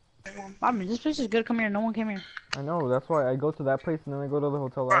shopping. Marvin, this place is good. Come here. No one came here. I know, that's why I go to that place and then I go to the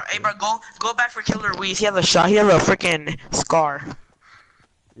hotel Bro, after. hey, bro, go back for Killer Ruiz. He has a shot. He has a freaking scar.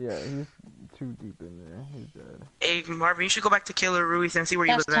 Yeah, he's too deep in there. He's dead. Hey, Marvin, you should go back to Killer Ruiz and see where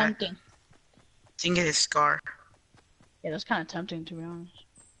he That's was at. tempting. So you can get his scar. Yeah, that's kind of tempting, to be honest.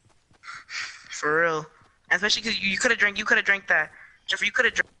 For real. Especially because you could have drank that. Jeffrey, you could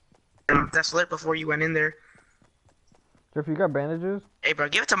have drank that slurp before you went in there. Jeffrey, you got bandages? Hey, bro,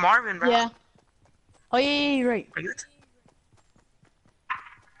 give it to Marvin, bro. Yeah. Oh, yeah, you're right. Bro, give it to-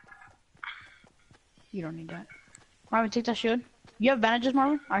 You don't need that. Marvin, take that shield. You have bandages,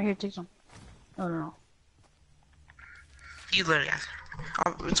 Marvin? Alright, here, take some. No. You literally asked.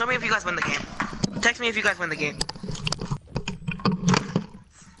 Tell me if you guys win the game. Text me if you guys win the game.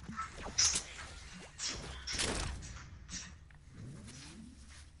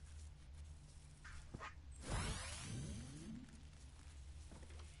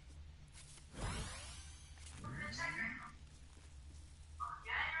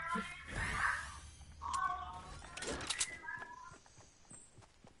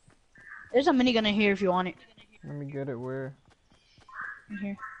 There's a minigun in here if you want it. Let me get it where? In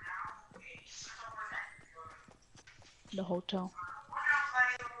here. The hotel.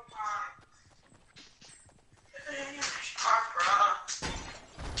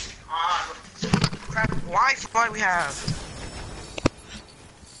 Why we have?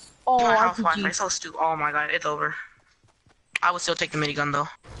 Oh, House RPG. Wi-Fi so stupid. Oh my god, it's over. I would still take the minigun though.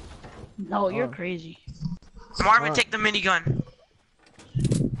 No, you're Oh. crazy. Marvin, Oh. take the minigun.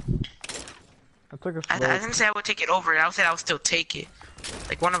 I took a I smoke. didn't say I would take it over. I said I would still take it.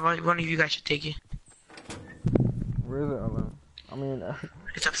 Like one of you guys should take it. Where is it, Alan? I mean,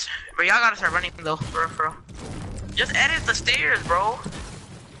 It's upstairs. But y'all gotta start running though, for real. Just edit the stairs, bro.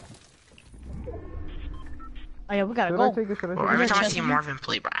 Oh yeah, we gotta should go. I take it? Should I Bro, take every it? time I chest see in here? Marvin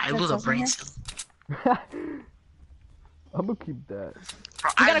play, bro, I Is there lose a chest in brain here? cell. I'm gonna keep that.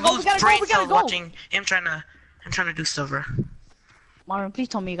 Bro, We I gotta go, lose we gotta go, brain we gotta cells go. watching him trying to do stuff, bro. Marvin, please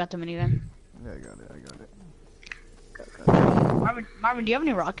tell me you got the minigun. Yeah, I got it. Marvin, do you have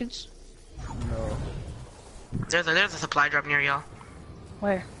any rockets? No. There's a supply drop near y'all.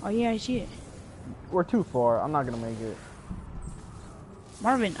 Where? Oh yeah, I see it. We're too far. I'm not gonna make it.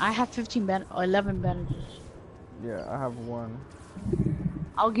 Marvin, I have 11 bandages. Yeah, I have one.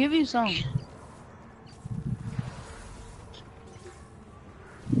 I'll give you some.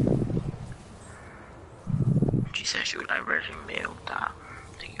 She said she was like Virgin Male Dog.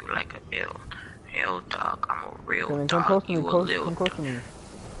 Think you like a ill dog. I'm a real Come dog. close to me. You a Come little close to me.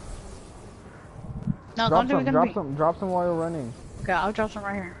 No, Drop come to me, some. come Drop to me. some. Drop some while you're running. Okay, I'll drop some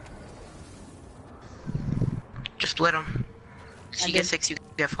right here. Just split them. I You get did. 6, you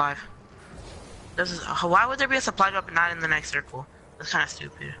get 5. This is why would there be a supply drop and not in the next circle? That's kind of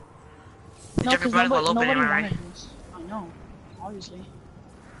stupid. No, because Everybody will nobody open it, right? wanted this. I know, obviously.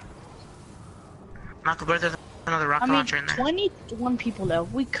 Michael, but there's another rocket I mean, launcher in there. 21 people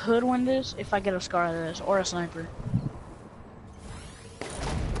left. We could win this if I get a scar out of this or a sniper.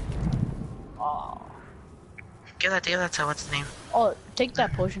 Oh, Give that to what's his name? oh, take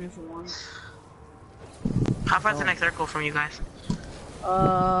that potion if you want. How far's the next circle from you guys?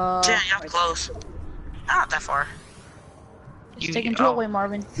 Yeah, Yeah, y'all close. Not that far. It's taking two away,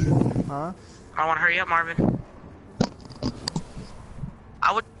 Marvin. Huh? I want to hurry up, Marvin.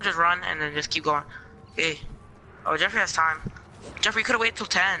 I would just run and then just keep going. Okay. Oh, Jeffrey has time. Jeffrey could have waited till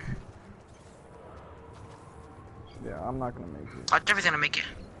 10. Yeah, I'm not gonna make it. Oh, Jeffrey's gonna make it.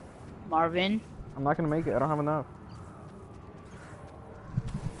 Marvin. I'm not gonna make it. I don't have enough.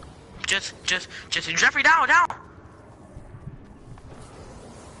 Just Jeffrey, down.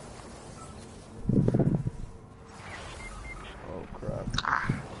 Oh crap.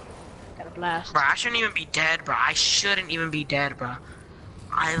 Ah, Got a blast. bro, I shouldn't even be dead, bro. I shouldn't even be dead, bro.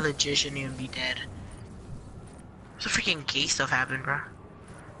 I legit shouldn't even be dead. Some freaking gay stuff happened, bro.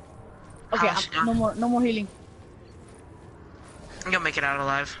 Okay, How's- no more healing. You'll make it out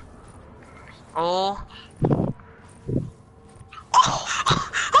alive. Oh.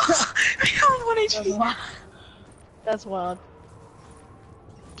 That's wild. That's wild.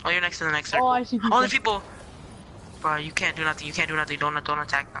 Oh, you're next to the next circle. Oh, I see people. Oh, there's people. Bro, you can't do nothing. You can't do nothing. Don't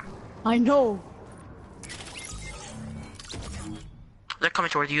attack them. I know. They're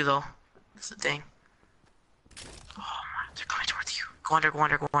coming towards you though. That's the thing. Oh my, they're coming towards you. Go under, go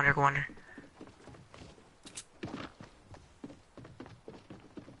under, go under, go under.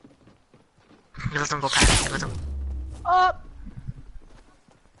 You let them go past. You let them. Up.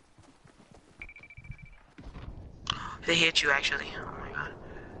 They hit you actually. Oh my god.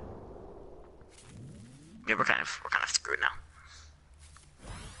 Yeah, we're kind of screwed now.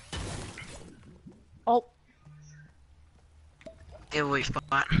 Oh. Giveaway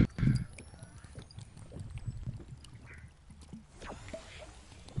spot.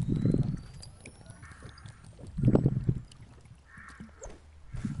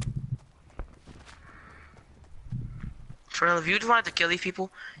 For real, if you just wanted to kill these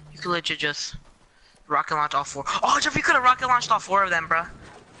people, you could legit just rocket launch all 4. Oh, Jeff, you could have rocket launched all 4 of them, bruh.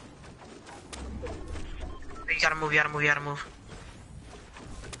 You gotta move, you gotta move, you gotta move.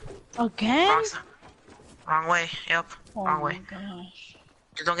 Again? Wrong way, yep. Oh Wrong my way. gosh.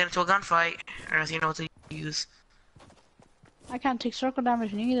 Just don't get into a gunfight, or else you know what to use. I can't take circle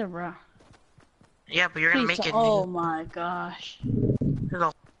damage neither, bro. Yeah, but you're gonna Please, make it. oh my gosh. There's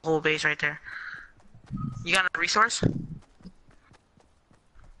a whole base right there. You got a resource?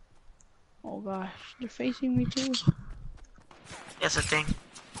 Oh gosh, they're facing me too. That's the thing.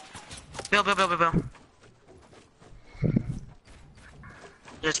 Build.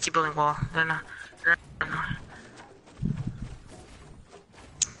 Just keep building wall. They're not.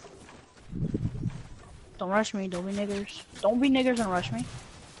 Don't rush me, don't be niggers. Don't be niggers and rush me.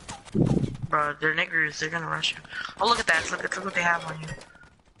 Bro, they're niggers. They're gonna rush you. Oh, look at that. Look what they have on you.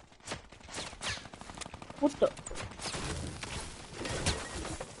 What the?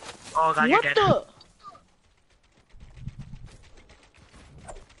 Oh god, you're What dead. the?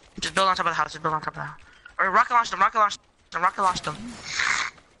 Just build on top of the house. Just build on top of the house. Or rocket launch them. Rocket launch them. Rocket launch them.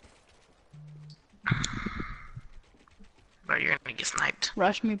 Bro, you're gonna get sniped.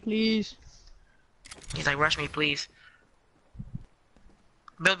 Rush me, please. He's like, rush me, please.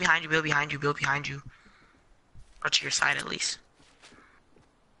 Build behind you. Build behind you. Build behind you. Or to your side at least.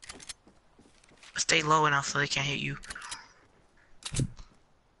 Stay low enough so they can't hit you. I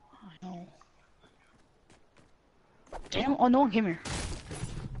know. Damn! Oh, no one came here.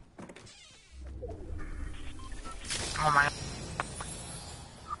 Oh my.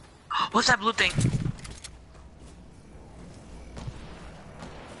 What's that blue thing?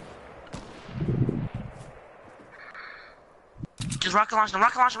 Just rocket launch them,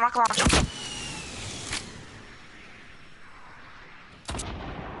 rocket launch them, rocket launch them.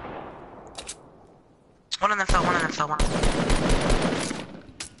 One of them fell, one of them fell, one.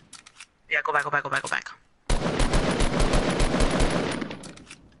 Yeah, go back.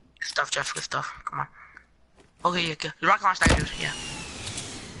 Good stuff, Jeff, good stuff. Come on. Okay, yeah, good. Rocket launch that dude, yeah.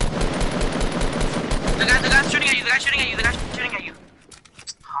 The guy's shooting at you, the guy's shooting at you.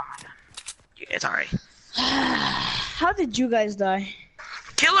 Oh my god. Yeah, it's alright. How did you guys die?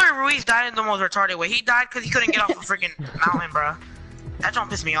 Killer Ruiz died in the most retarded way. He died because he couldn't get off a freaking mountain, bro. That don't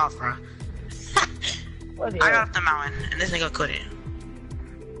piss me off, bro. I got off the mountain, and this nigga couldn't.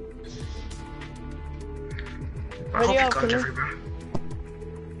 Bro, I hope you come, Jeffrey, bro.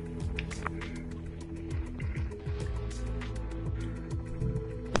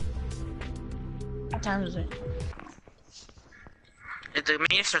 What time is it? The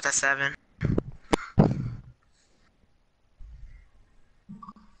meeting starts at 7.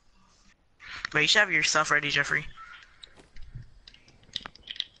 But you should have your stuff ready, Jeffrey.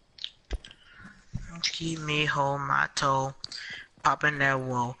 Keep me hold my toe, popping that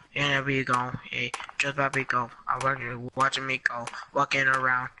wall, and there we go. Hey, just about to go. I'm watching me go, walking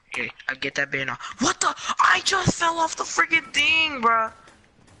around. Hey, I get that bin on. What the? I just fell off the freaking thing, bro.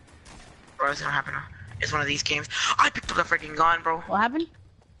 Bro, it's gonna happen. It's one of these games. I picked up the freaking gun, bro. What happened?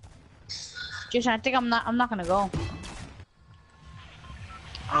 Jason, I think I'm not gonna go.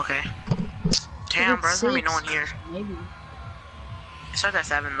 Okay. Damn, bro, there's gonna be no one here. Maybe. It starts at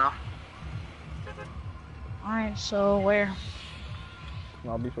 7 though. Alright, so where?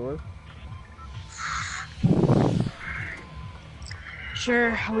 I'll be sure.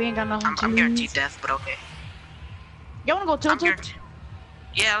 Sure, we ain't got nothing to I'm lose. guaranteed death, but okay. You wanna go tilted?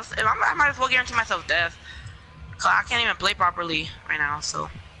 Yeah, I might as well guarantee myself death. Cause I can't even play properly right now, so.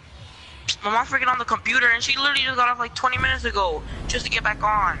 My mom's freaking on the computer and she literally just got off like 20 minutes ago just to get back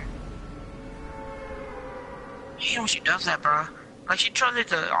on. I hate when she does that, bro. Like she does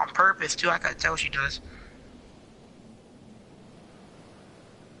it on purpose too, I can tell she does.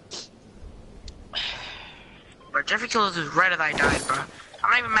 bro. Jeffrey killed us right as I died, bro. I'm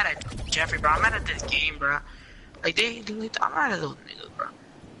not even mad at Jeffrey, bro. I'm mad at this game, bro. Like, I'm mad at those niggas, bro.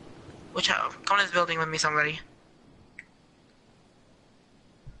 Come to this building with me, somebody.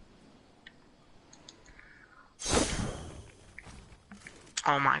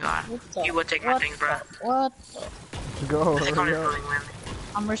 Oh my god. You would take my things, bro. What? Go. Come to this building with me.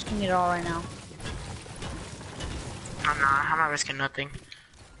 I'm risking it all right now. I'm not risking nothing.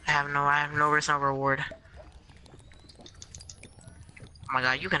 I have no risk, no reward. Oh my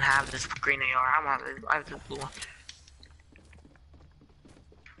god, you can have this green AR. I have this blue one.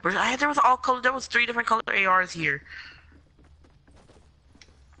 There was all color. There was 3 different color ARs here.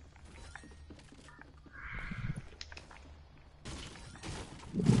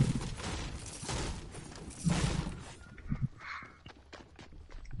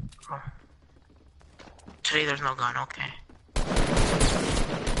 Oh. Today there's no gun. Okay.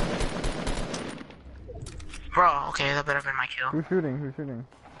 Bro, okay, that better have been my kill. Who's shooting? Who's shooting?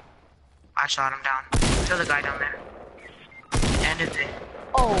 I shot him down. There's a guy down there. And it's it.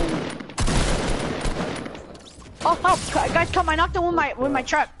 Oh. Oh, help! Guys, come! I knocked him with my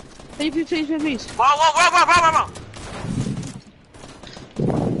trap. Please. Whoa!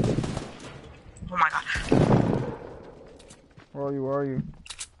 Oh my god. Where are you?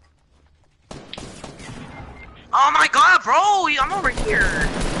 Oh my god, bro! I'm over here.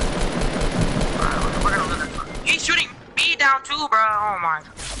 We're gonna lose this one. He's shooting me down too, bro. Oh my.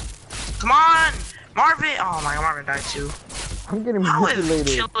 Come on! Marvin! Oh my god, Marvin died too. I'm getting How is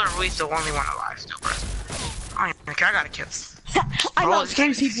manipulated. Killer Ruiz the only one alive still, bro? I don't even care, I gotta kill. I Bro, knocked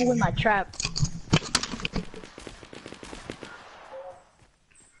 3 people with my trap.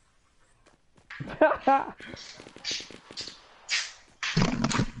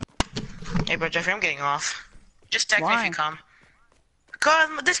 Hey, bro, Jeffrey, I'm getting off. Just text me Why? if you come. Cause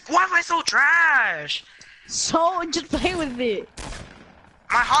this Wi-Fi's so trash. So, just play with it.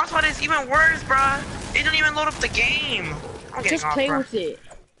 My hotspot is even worse, bro. It doesn't even load up the game. I'm getting Just off, play bro. with it.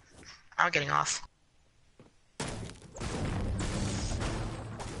 I'm getting off.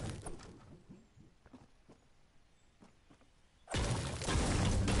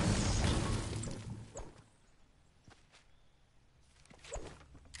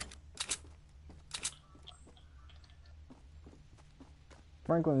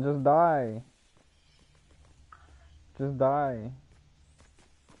 Franklin, just die. Just die.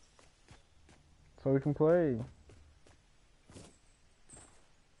 So we can play.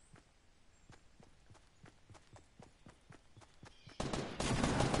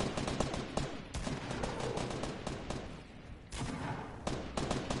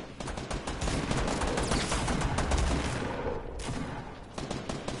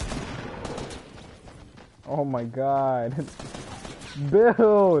 Oh my god.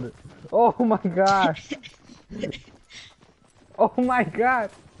 Build! Oh my gosh! Oh my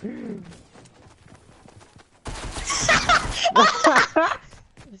god!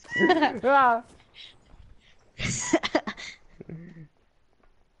 Ah.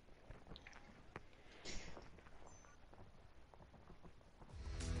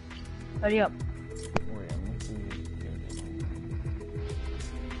 Hurry up. Wait, let me see.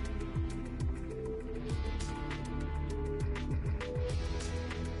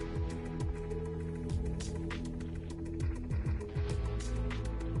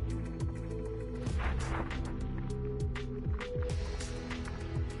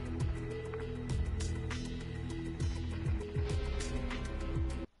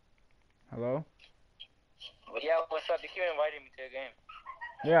 Hello? Yeah, what's up? You keep inviting me to a game.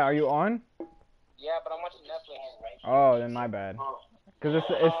 Yeah, are you on? Yeah, but I'm watching Netflix. Oh, then my bad. Cause it's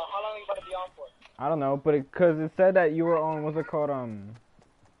How long are you about to be on for? I don't know, but cause it said that you were on, what's it called,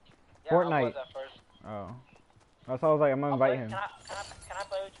 Yeah, Fortnite. I was at first. Oh. That's why I was like, I'm gonna invite him. Can I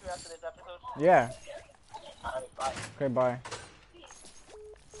play with you after this episode? Yeah. Alright, bye. Okay, bye.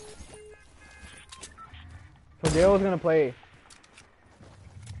 So Dale's gonna play.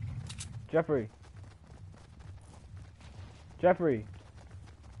 Jeffrey. Jeffrey.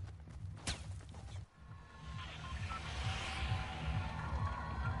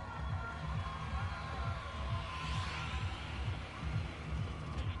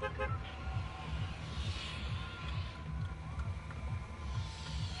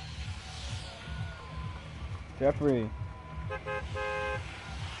 Jeffrey.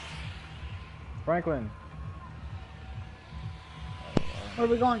 Franklin. Where are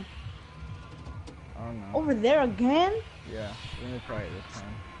we going? I don't know. Over there again? Yeah, we're gonna try it this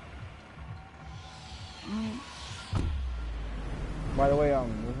time. By the way,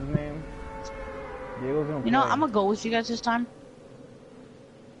 what's his name? Diego's gonna play. You know, I'm gonna go with you guys this time.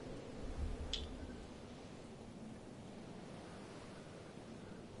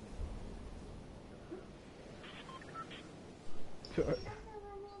 Do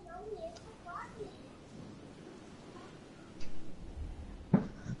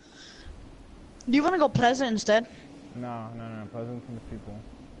you want to go Pleasant instead? No. Pleasant's in the people.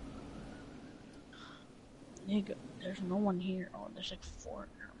 Nigga, there's no one here. Oh, there's like 4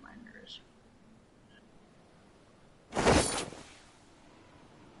 reminders.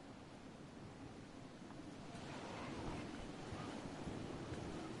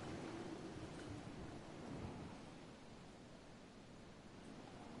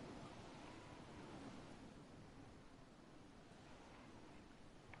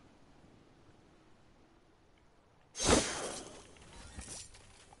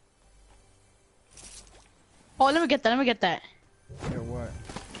 Oh, let me get that. Let me get that. Yeah, what?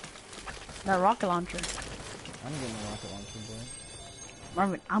 That rocket launcher. I'm getting a rocket launcher, boy.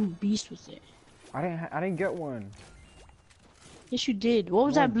 Marvin, I'm a beast with it. I didn't get one. Yes, you did. What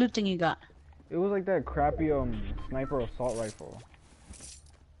was that blue thing you got? It was like that crappy sniper assault rifle.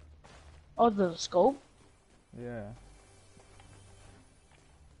 Oh, the scope? Yeah.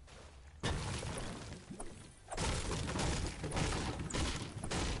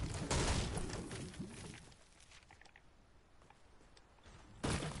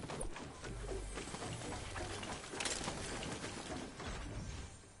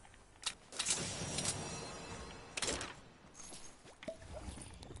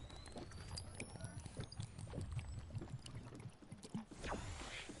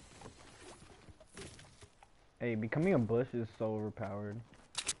 Hey, becoming a bush is so overpowered.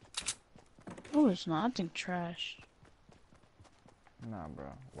 Oh, it's not. I think trash. Nah, bro.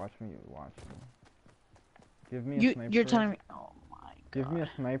 Watch me. Give me a sniper. You're telling me. Oh my god. Give me a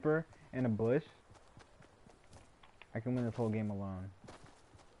sniper and a bush. I can win this whole game alone.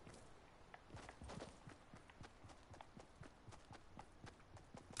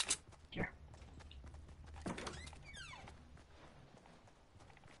 Here.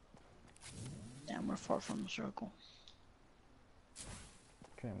 Damn, we're far from the circle.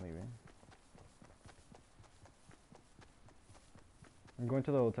 Okay, I'm leaving. I'm going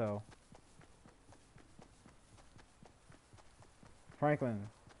to the hotel. Franklin.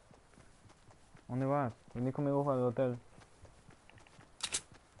 ¿Dónde vas? Vení conmigo para el hotel.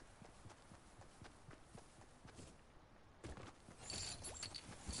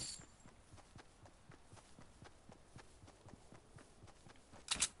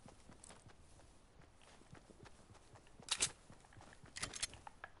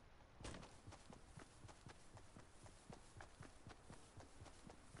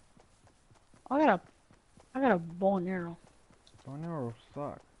 I got a bow and arrow. Don't arrows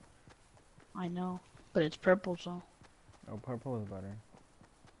suck. I know, but it's purple, so. Oh, purple is better.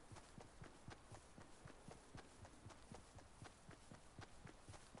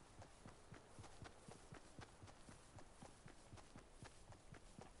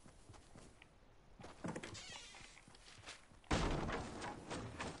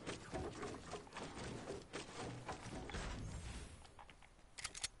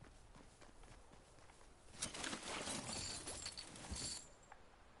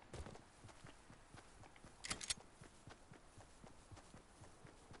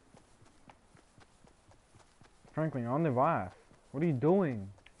 Franklin, you're on the vas. What are you doing?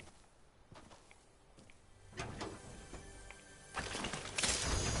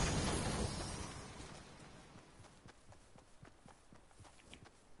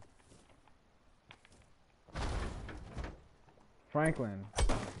 Franklin.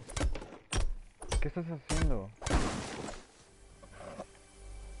 ¿Qué estás haciendo?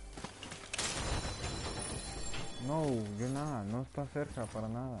 No, you're not. No está cerca para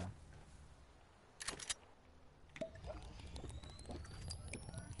nada.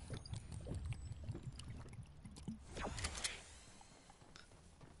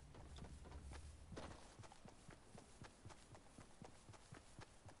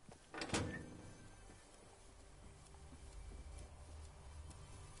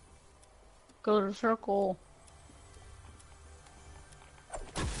 Go to the circle.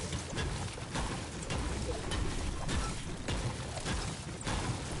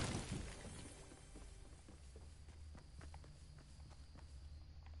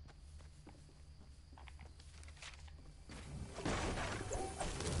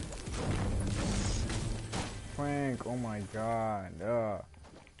 Frank, oh my god.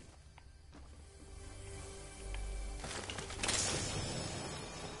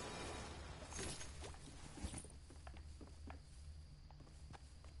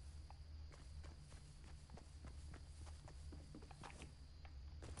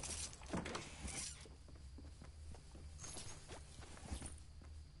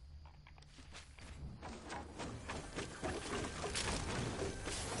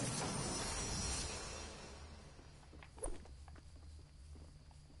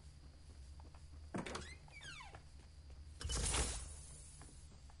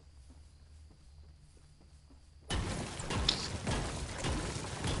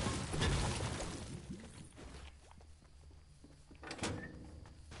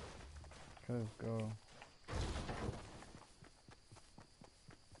 Let's go.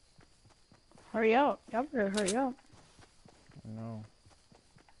 Hurry up. You better hurry up. No.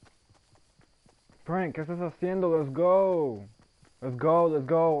 Frank, ¿qué estás haciendo? Let's go. Let's go, let's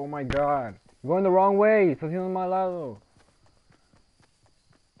go. Oh my god. You're going the wrong way. Estás haciendo mal lado.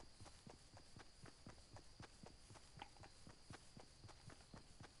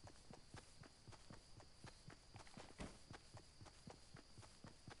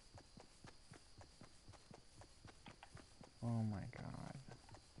 Oh my god.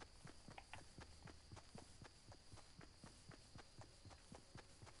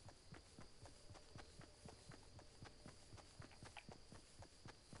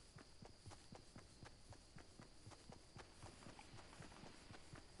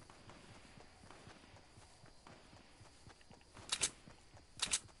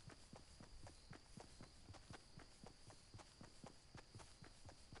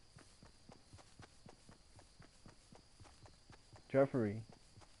 Jeffrey,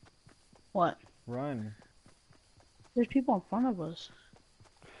 What? run. There's people in front of us.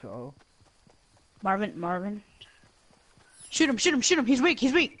 So? Marvin. Shoot him. He's weak.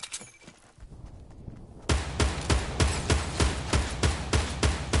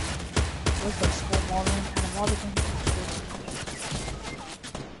 Where's the skull, Marvin? And Marvin.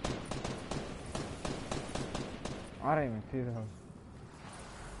 I didn't even see those.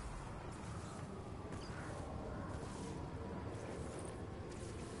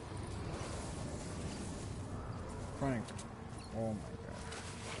 Frank. Oh my god.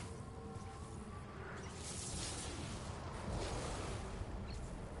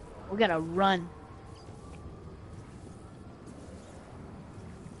 We gotta run.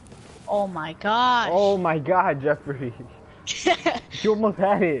 Oh my gosh. Oh my god, Jeffrey. You almost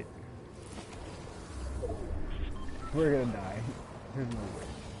had it. We're gonna die. There's no way.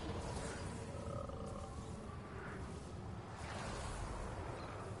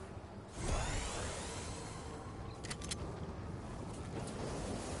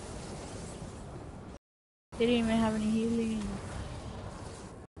 They didn't even have any healing.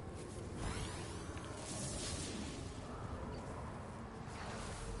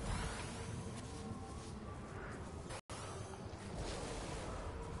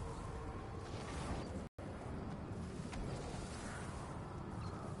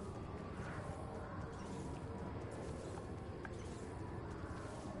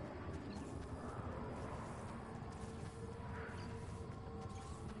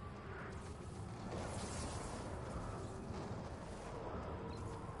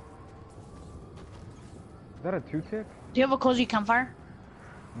 Is that a 2-tick? Do you have a cozy campfire?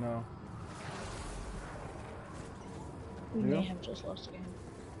 No. We You may do? have just lost again.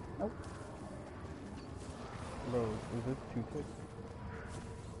 Nope. Bro, is this 2-tick?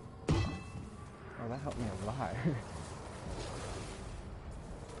 Oh, that helped me a lot.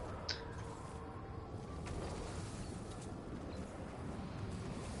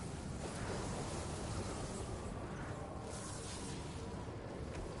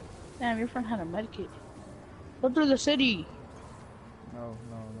 Damn, your friend had a medkit. Go through the city. No.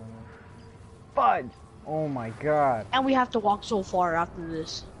 Fudge! Oh my god. And we have to walk so far after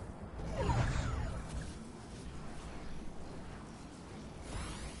this.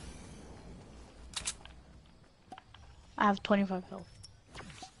 I have 25 health.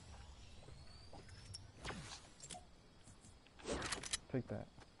 Take that.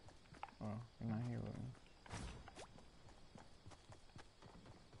 Oh, you're not here with me.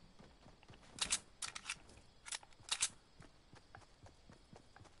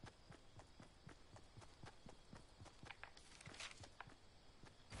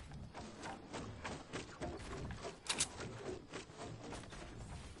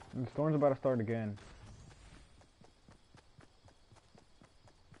 The storm's about to start again.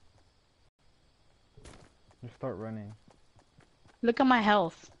 Just start running. Look at my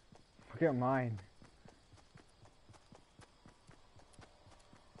health. Look at mine.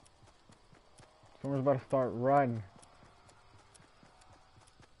 Storm's about to start. Run.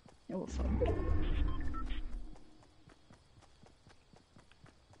 Yeah, we're fucked.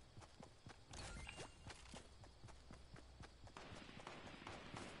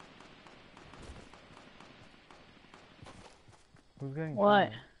 Who's getting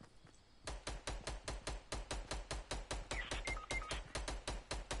What? killed?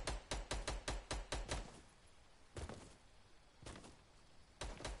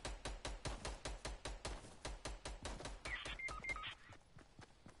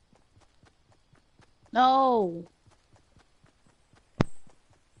 No.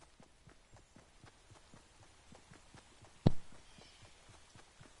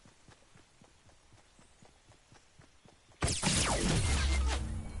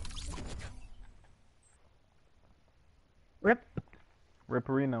 Rip.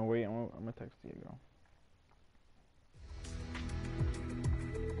 Ripperino, wait, I'm gonna text Diego.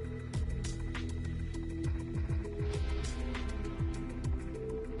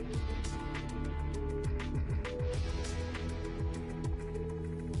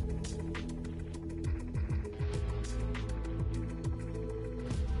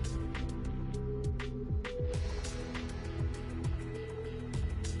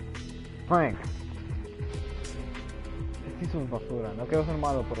 Frank. Este hizo basura, no quiero ser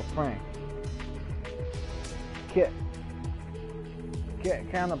malo, pero Frank.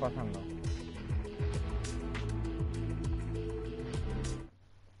 ¿Qué anda pasando?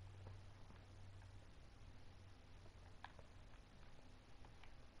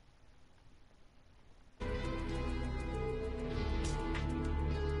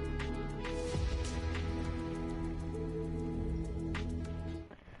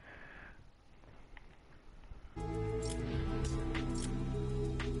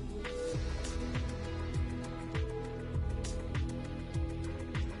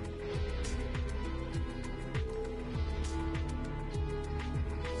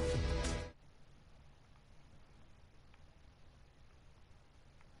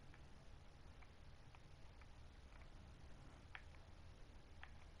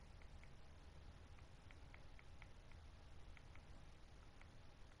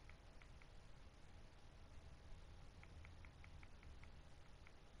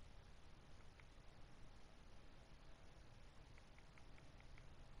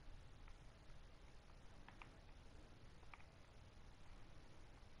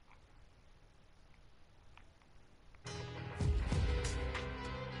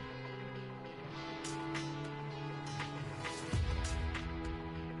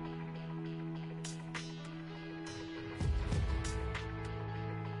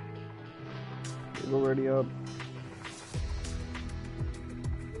 Go ready up.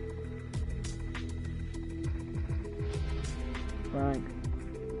 Frank.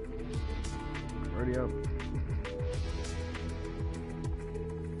 Ready up.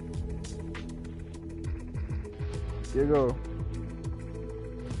 Diego.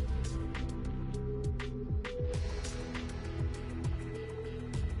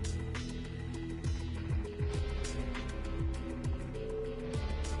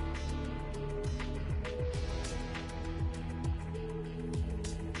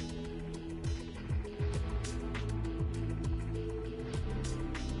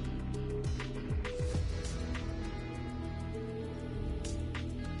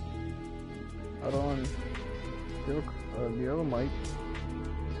 Aaron, do you have a mic?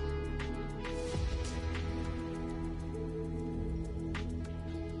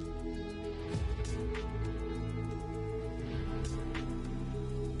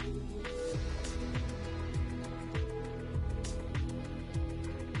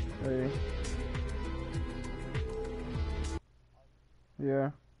 Hey.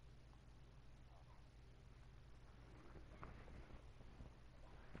 Yeah.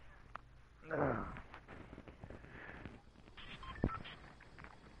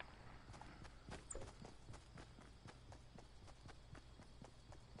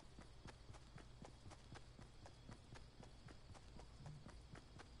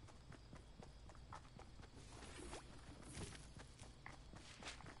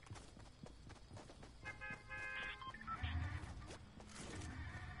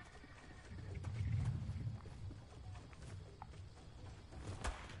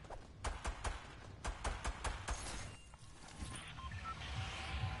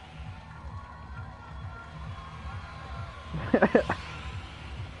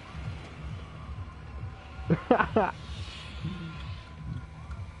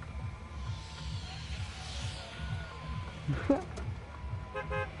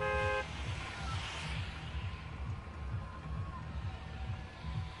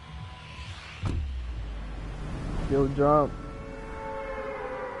 Yo, jump.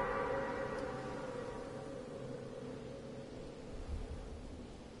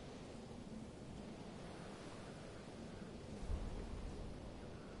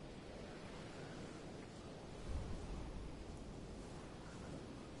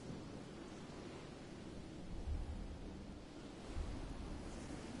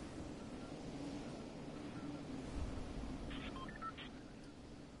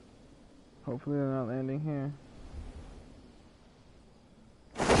 Hopefully they're not landing here.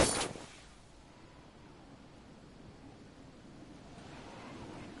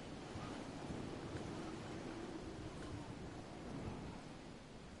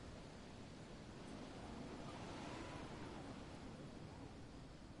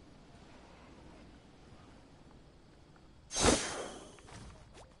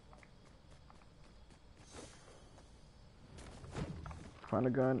 Find a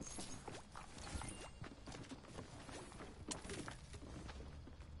gun.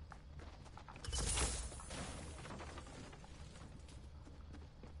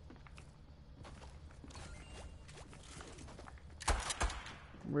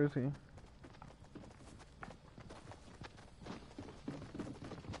 Where is he?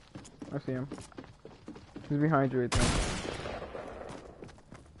 I see him. He's behind you right there.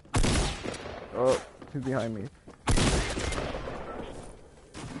 Oh, he's behind me.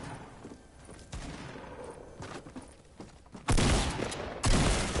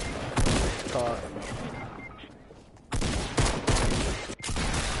 Caught.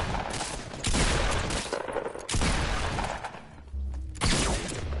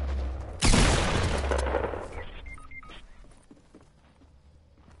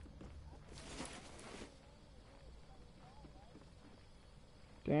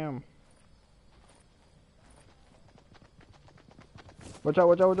 Damn. Watch out,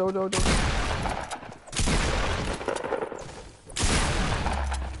 watch out, watch out, watch out, watch out.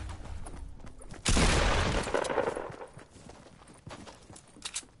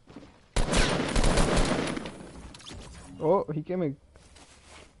 Oh, he came in.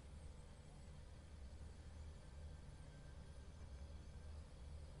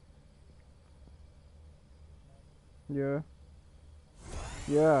 Yeah.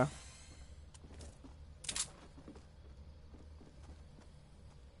 Yeah.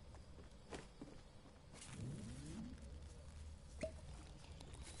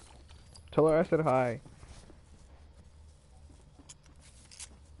 Tell her I said hi.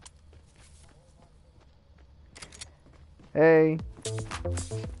 Hey.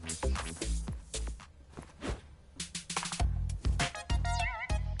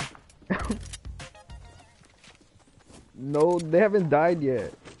 No, they haven't died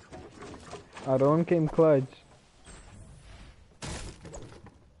yet. Aaron came clutch.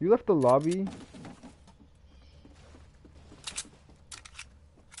 You left the lobby?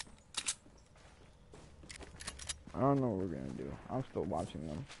 I don't know what we're gonna do. I'm still watching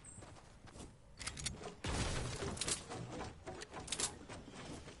them.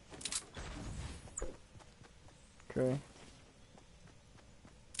 Okay.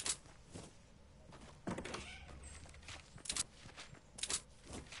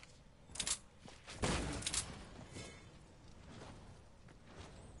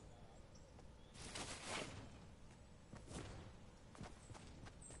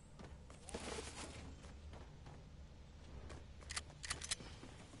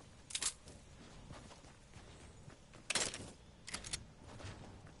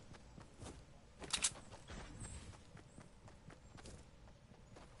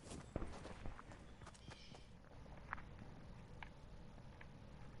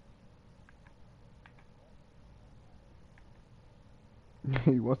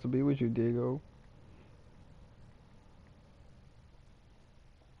 He wants to be with you, Diego.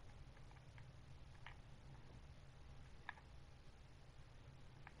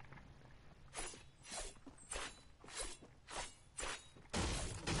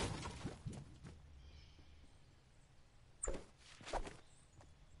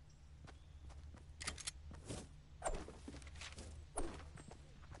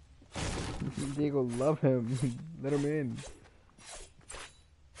 Diego, love him. Let him in.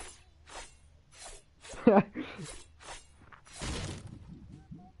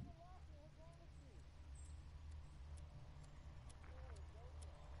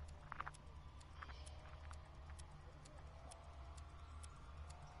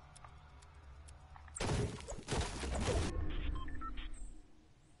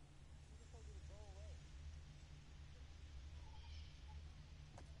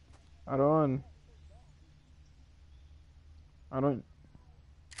 I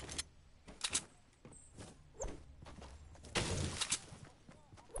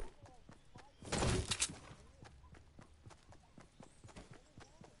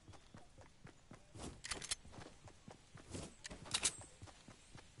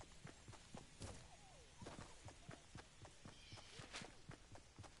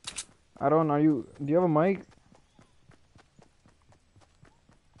don't. Are you? Do you have a mic?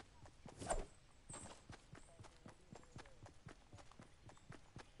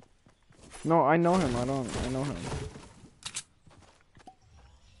 No, I know him. I know him.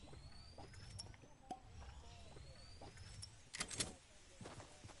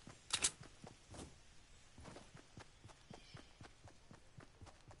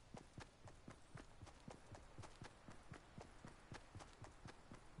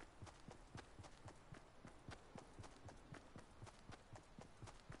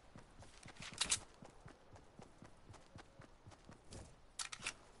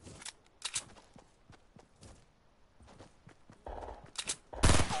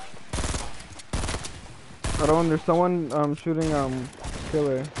 I don't. There's someone shooting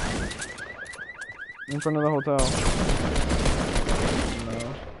killer in front of the hotel.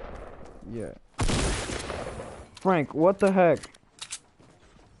 No. Yeah. Frank, what the heck?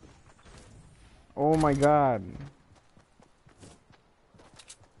 Oh my god.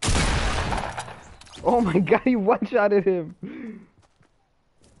 Oh my god, he one-shotted him.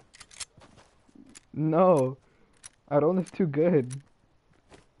 No. I don't is too good.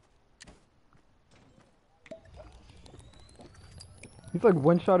 He's like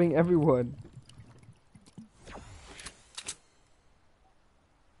one-shotting everyone.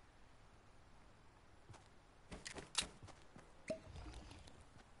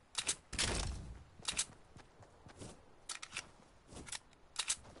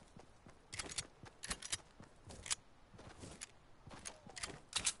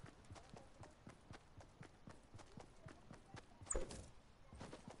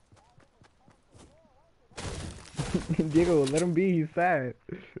 Diego, let him be, he's sad.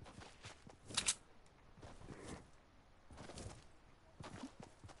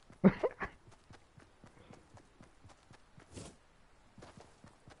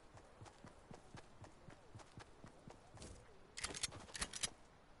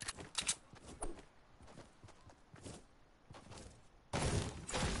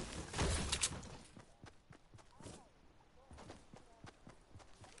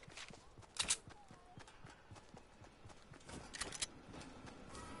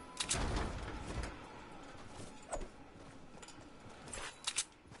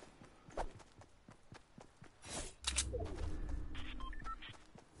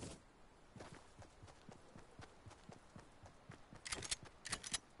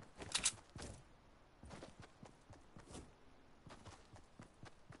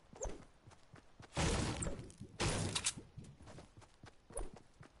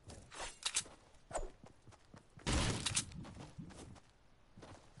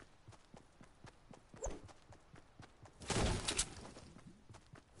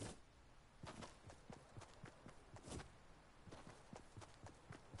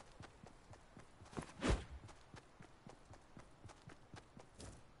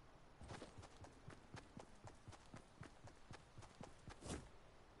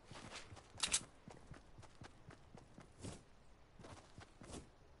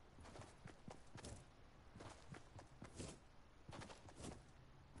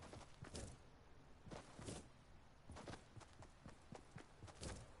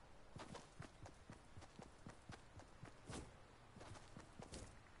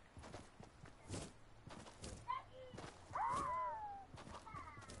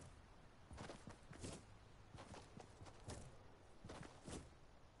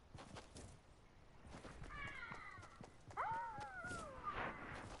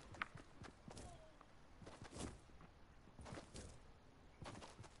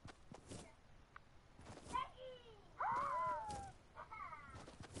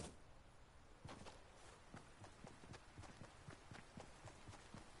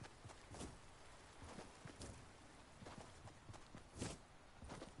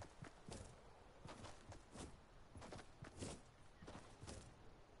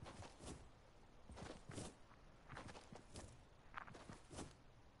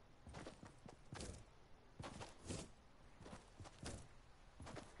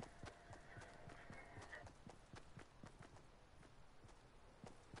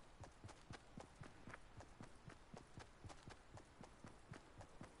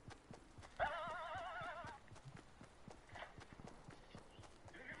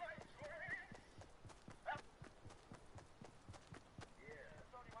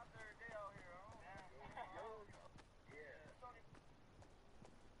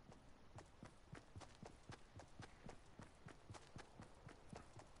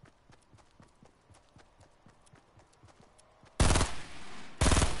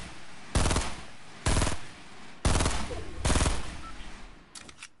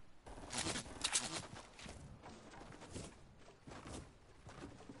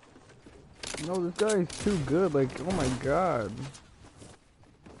 No, this guy is too good. Like, oh my god.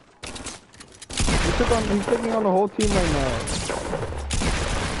 He's taking on the whole team right now.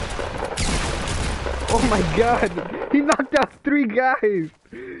 Oh my god. He knocked out 3 guys.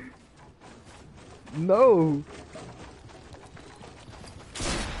 No.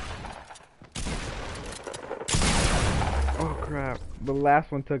 Oh crap. The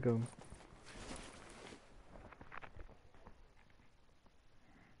last one took him.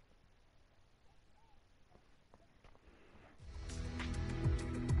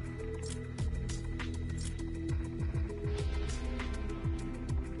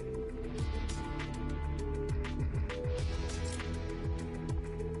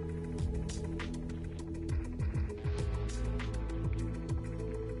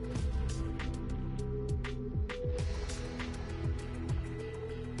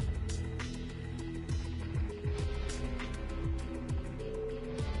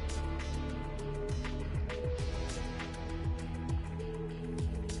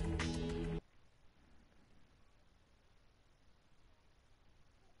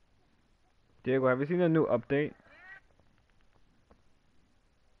 Diego, have you seen the new update?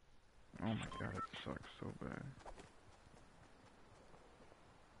 Oh my god, it sucks so bad.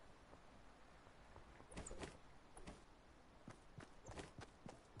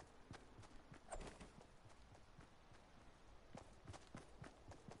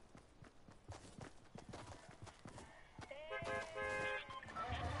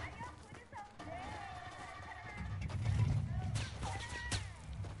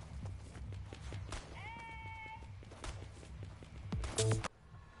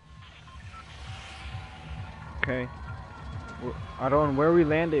 Okay. I don't. Where are we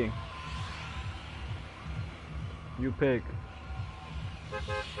landing? You pick.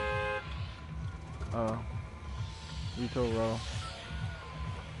 Retail row.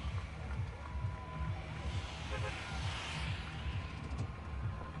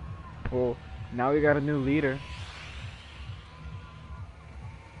 Well, now we got a new leader.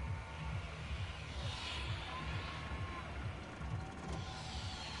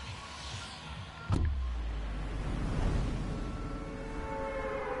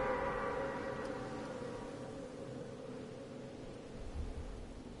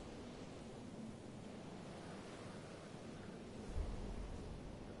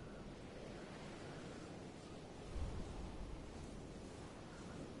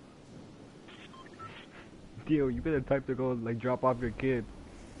 Dio, you better type to go like drop off your kid.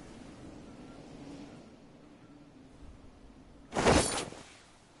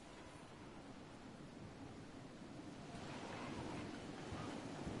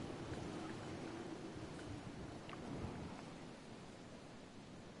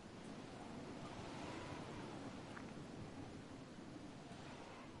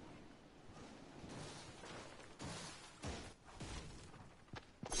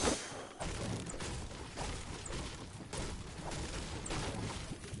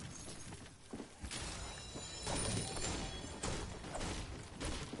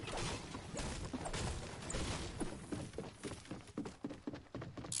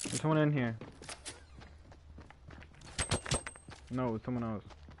 There's someone in here. No, it's someone else.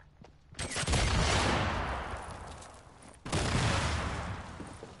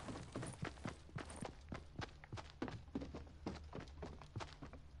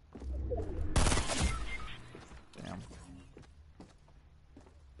 Damn.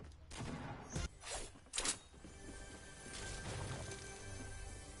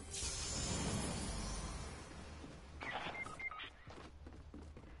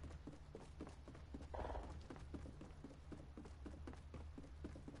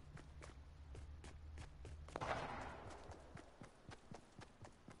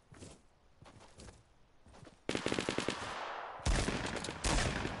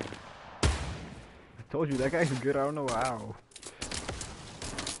 I told you that guy's good. I don't know how.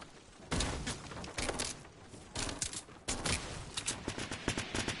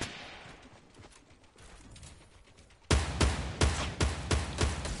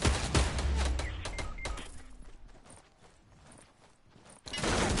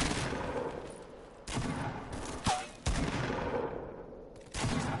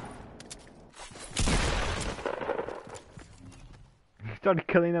 Started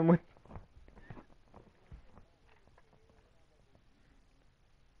killing them with.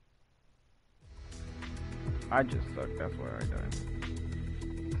 I just suck, that's why I died.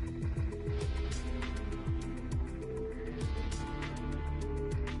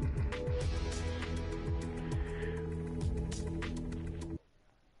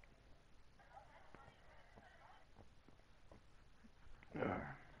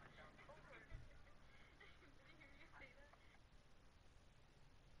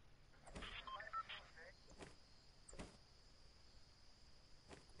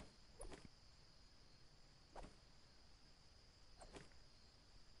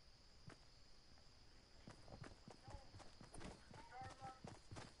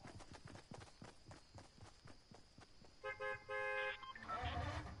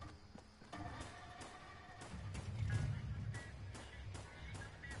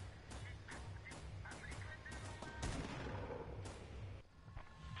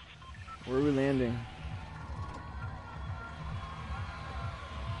 Where are we landing?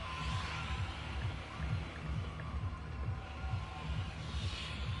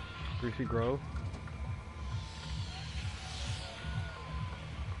 Greasy Grove?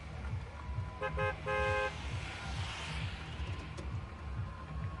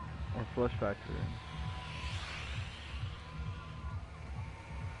 Or Flush Factory?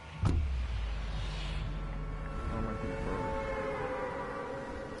 Oh my God.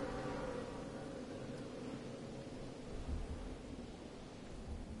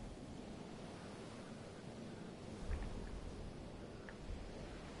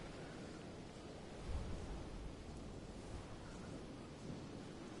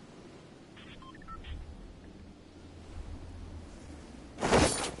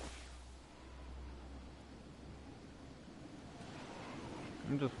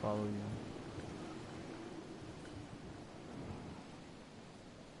 I'm just follow you.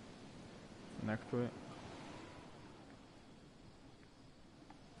 Next to it.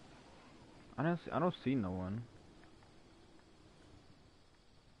 I don't see no one.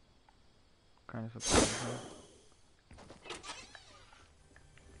 Kind of surprised.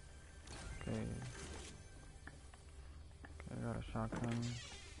 Okay. Okay, I got a shotgun.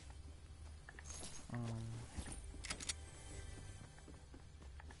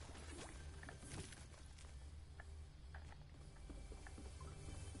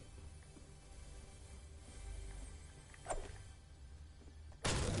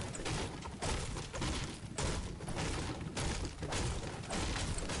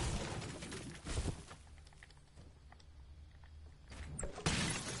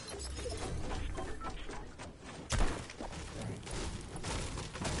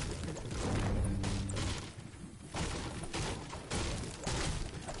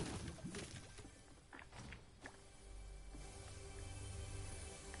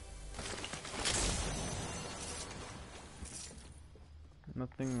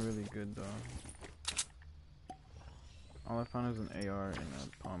 Nothing really good though. All I found is an AR and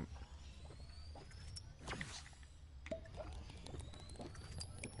a pump.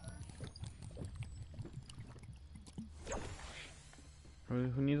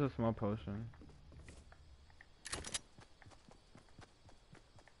 Who needs a small potion?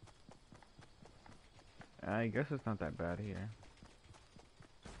 I guess it's not that bad here.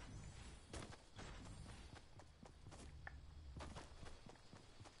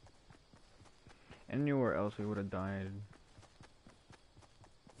 Anywhere else we would have died.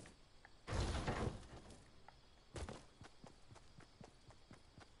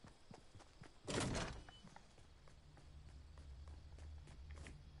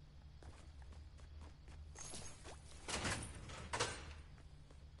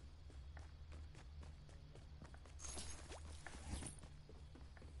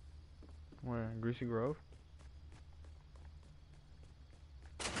 Where? Greasy Grove?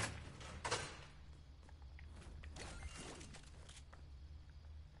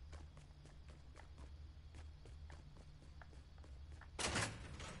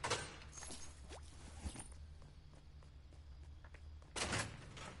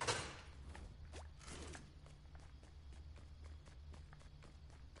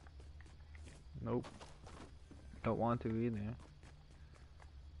 Nope. Don't want to either.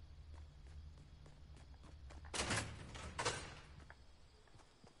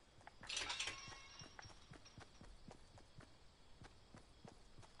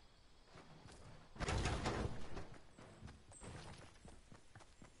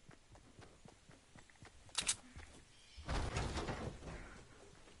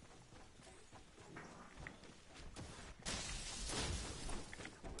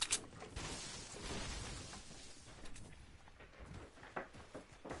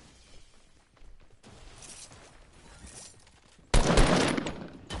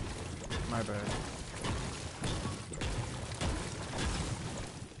 My bad.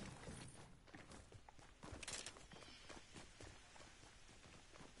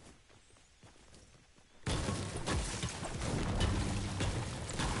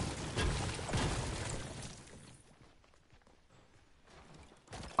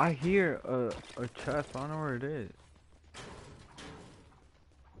 I hear a chest. I don't know where it is.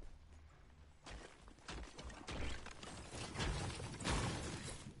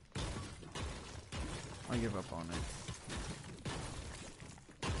 I give up on it.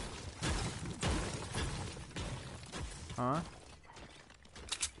 Huh?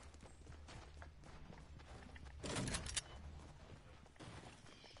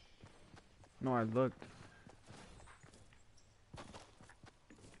 No, I looked.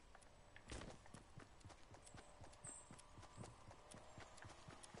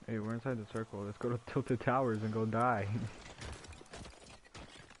 Hey, we're inside the circle. Let's go to Tilted Towers and go die.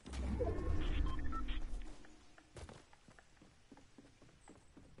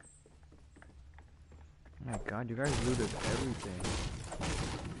 My god, you guys looted everything.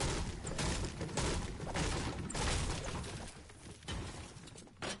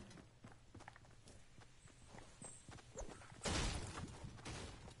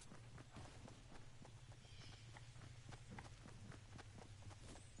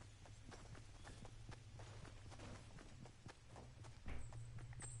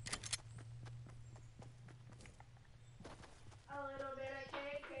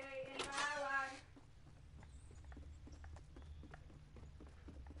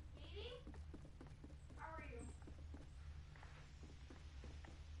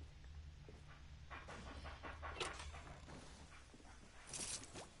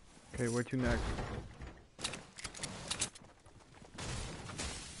 Okay, where to next?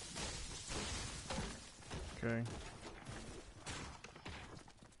 Okay.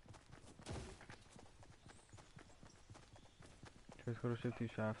 Let's go to shifty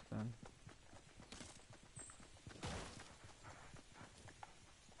shafts then.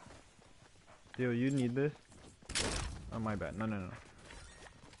 Yo, you need this? Oh, my bad. No, no, no.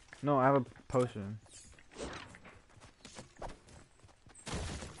 No, I have a potion.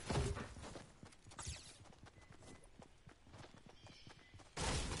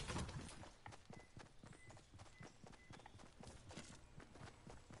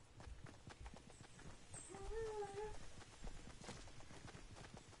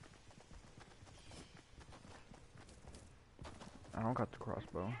 I don't got the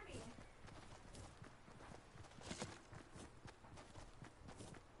crossbow.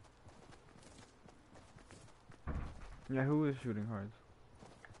 Yeah, who is shooting hearts?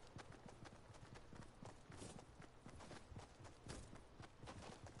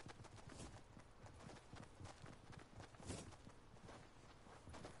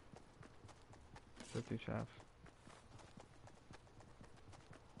 Shifty shafts.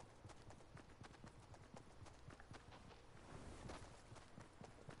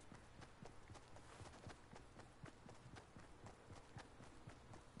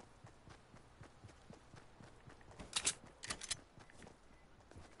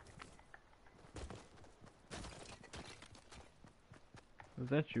 Is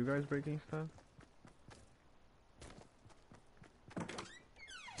that you guys breaking stuff?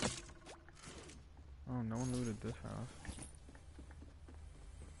 Oh, no one looted this house.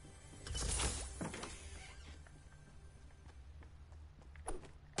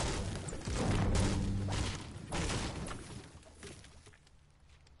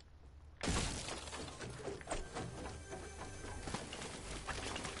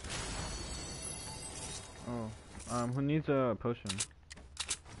 Oh, who needs a potion?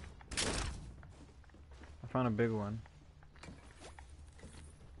 I found a big one.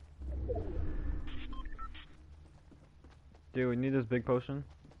 Dude, we need this big potion.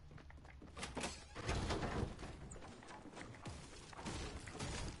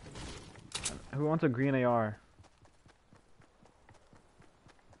 Who wants a green AR?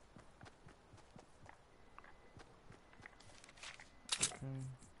 Okay.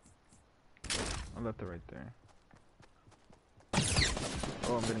 I left it right there.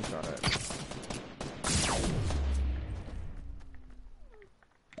 Oh, I'm getting shot at.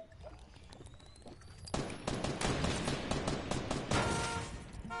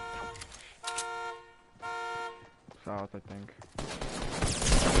 South, I think.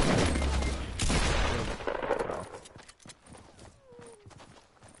 South.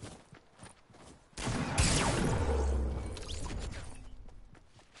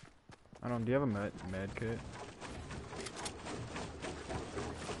 I don't. Do you have a med kit?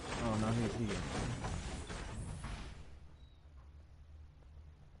 Oh no,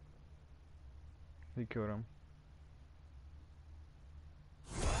 he killed him.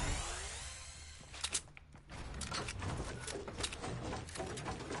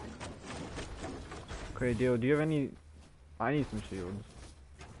 Okay, deal. Do you have any? I need some shields.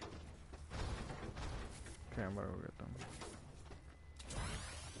 Okay, I'm about to go get them.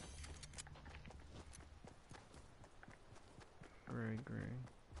 Gray.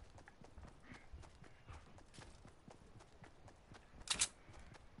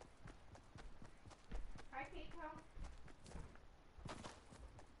 Hi, Pico.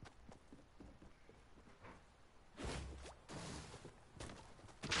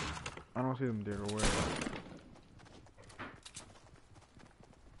 I don't see them, dear. Where?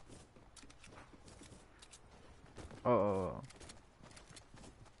 Oh.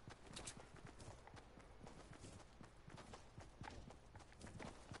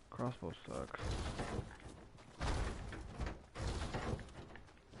 Crossbow sucks.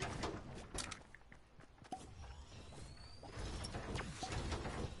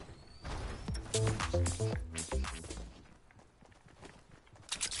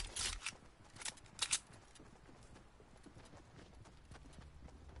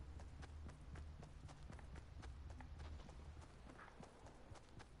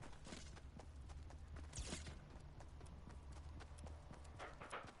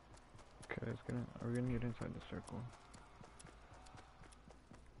 Okay, are we gonna get inside the circle?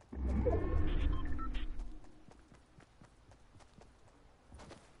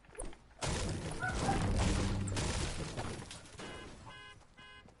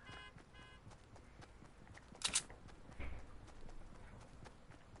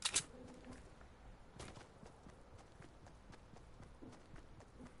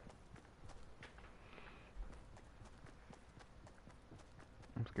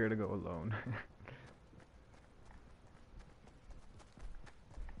 scared to go alone.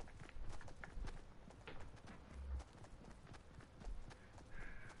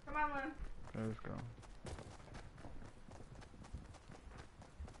 Come on, Lynn. Let's go.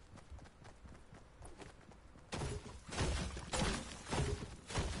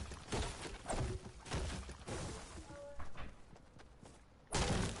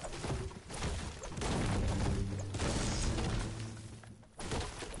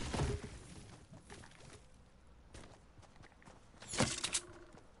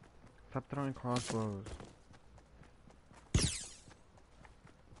 Stop throwing crossbows.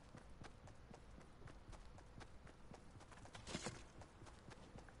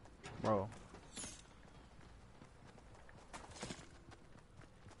 Bro.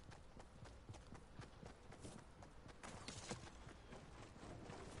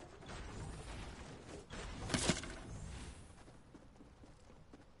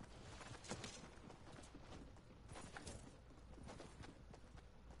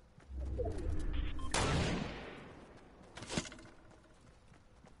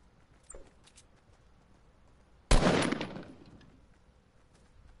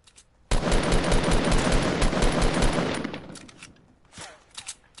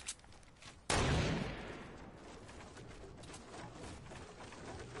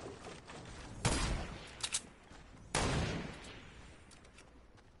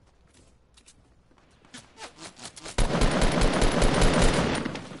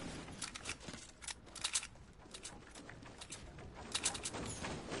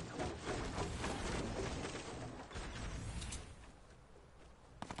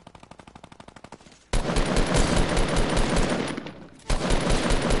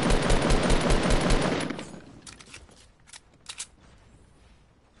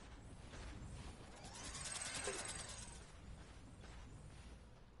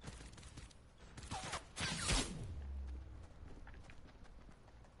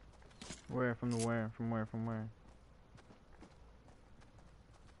 Where? From the where? From where? From where?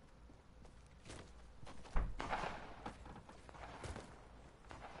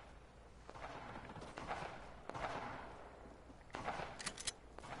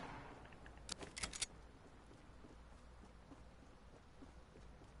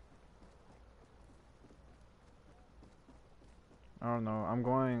 I don't know. I'm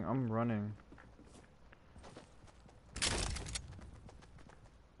running.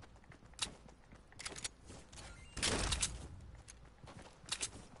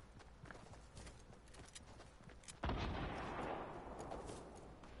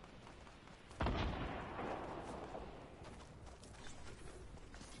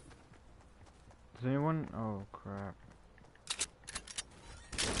 Does anyone? Oh crap.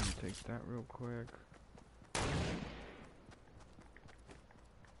 Let me take that real quick.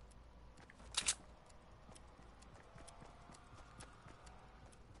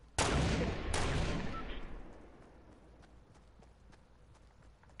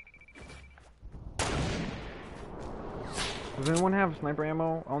 Does anyone have sniper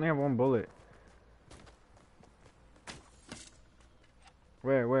ammo? I only have one bullet.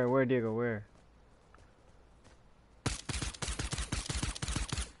 Where, Diego, where?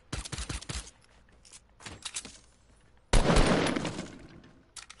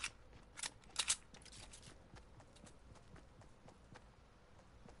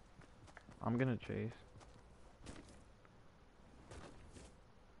 I'm gonna chase.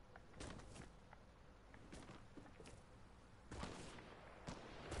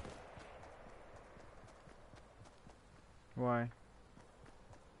 Why?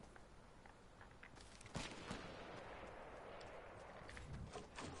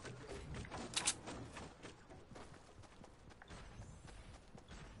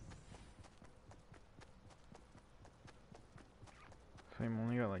 Same,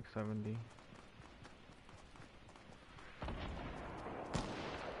 only got like 70.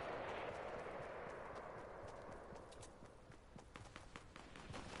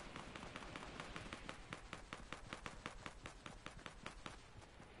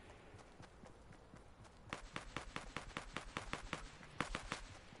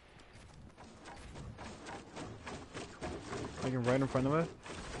 Like right in front of us?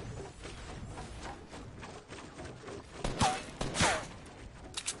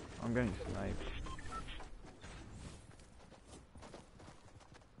 I'm getting sniped.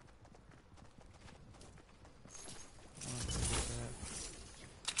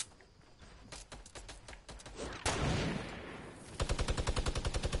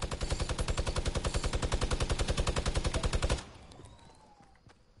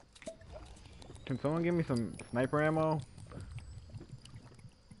 Can someone give me some sniper ammo?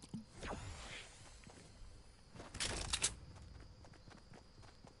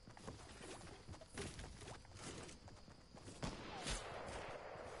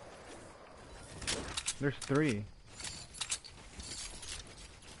 There's 3.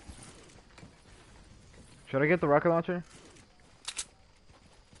 Should I get the rocket launcher?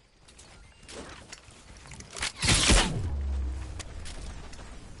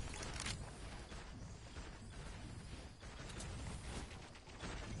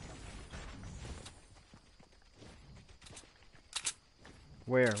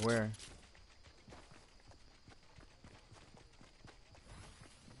 Where?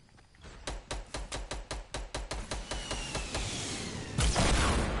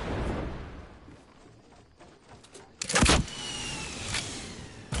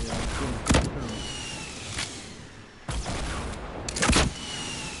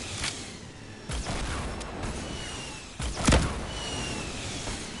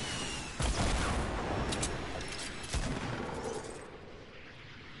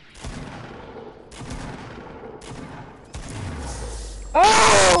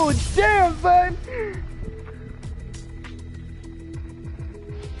 Oh, damn, son!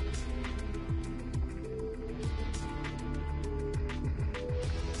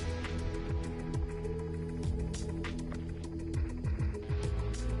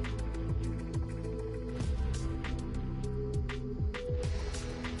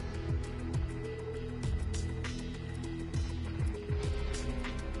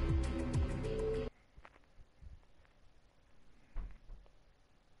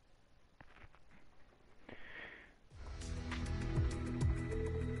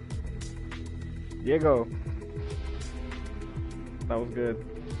 Diego. That was good.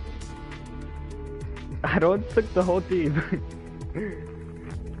 I don't took the whole team.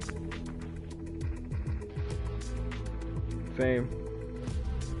 Same.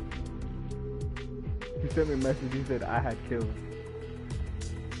 He sent me a message, he said I had kills.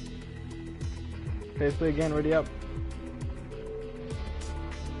 Okay, let's play again, ready up.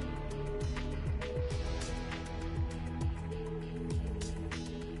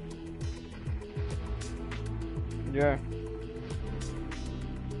 Yeah.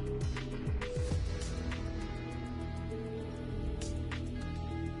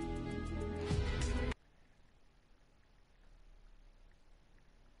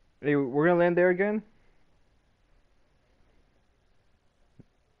 Hey, we're gonna land there again?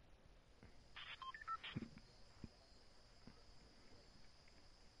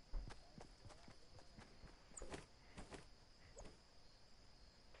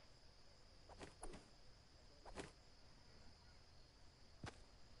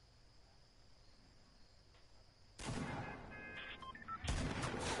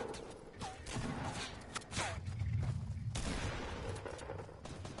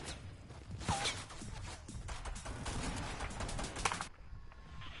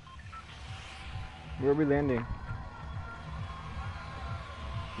 Where are we landing?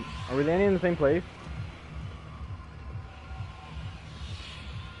 Are we landing in the same place?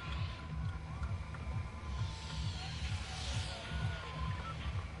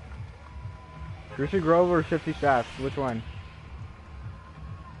 Greasy Grove or Shifty Shaft? Which one?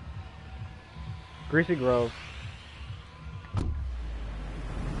 Greasy Grove.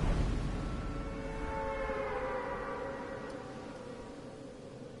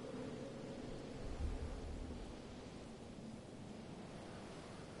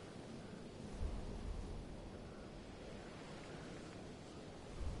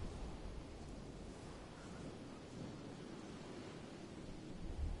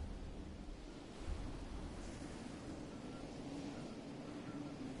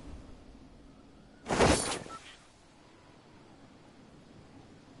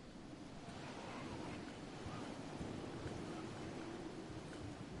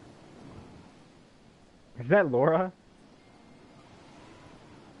 Is that Laura?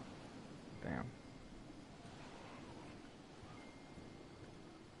 Damn.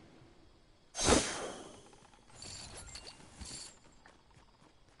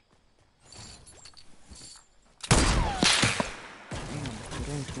 Damn, I'm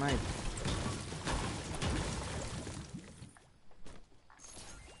getting sniped.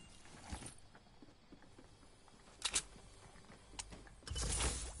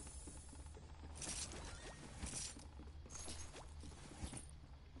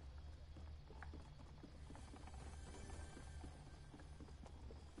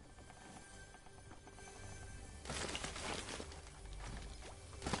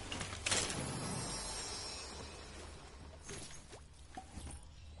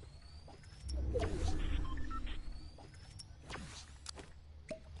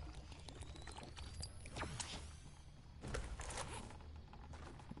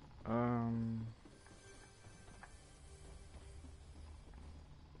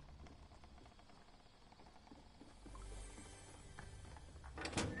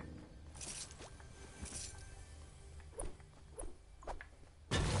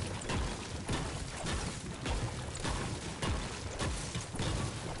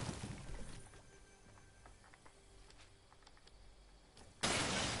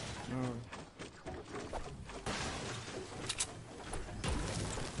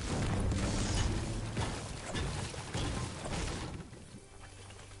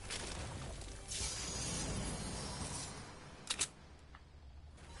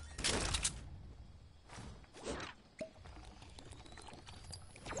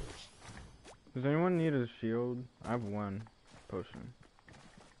 Does anyone need a shield? I have one potion.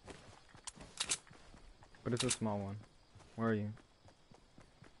 But it's a small one. Where are you?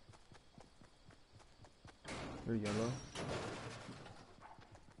 You're yellow?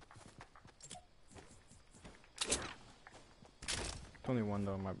 It's only one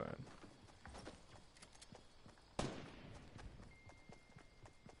though, my bad.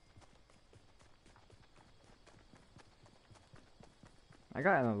 I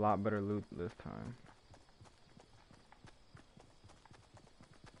got a lot better loot this time.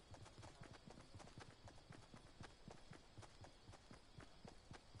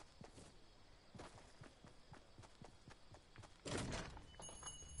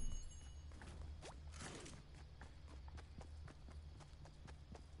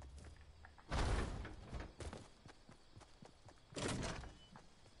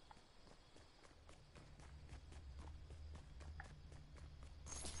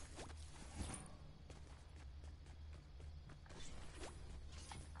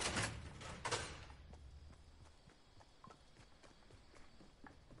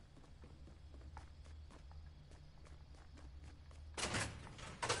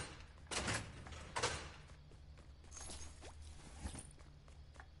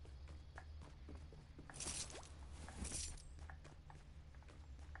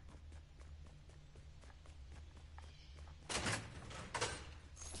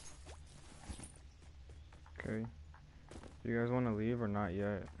 Okay. Do you guys want to leave or not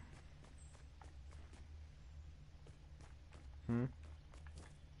yet? Hmm?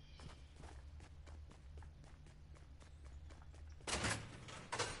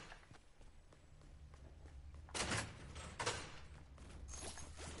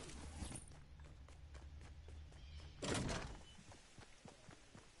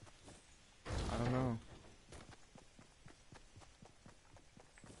 I don't know.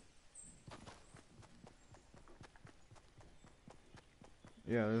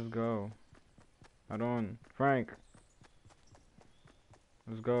 Yeah, let's go. I don't... Frank!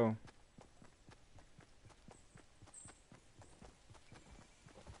 Let's go.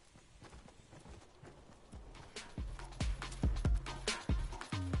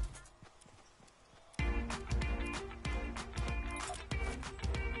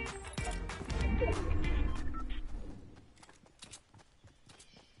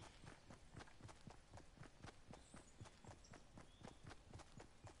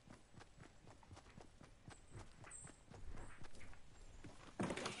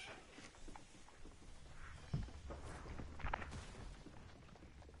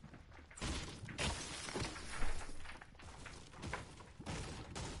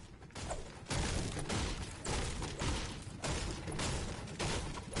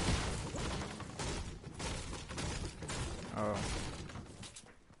 Oh.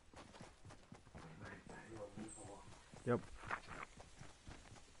 Yep.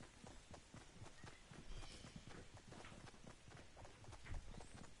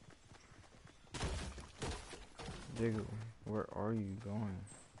 Diggle, where are you going?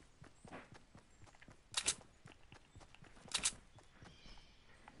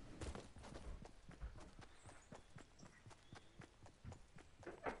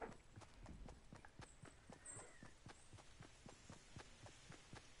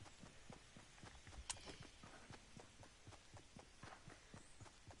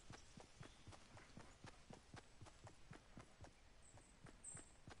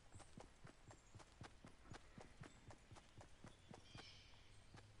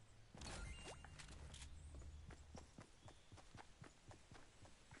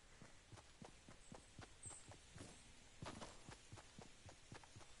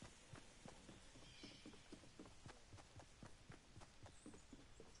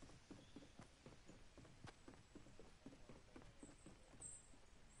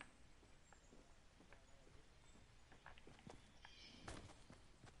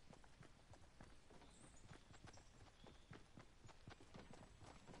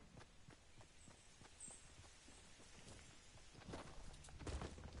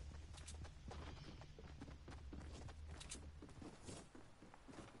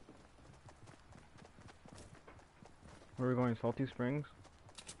 Where are we going? Salty Springs?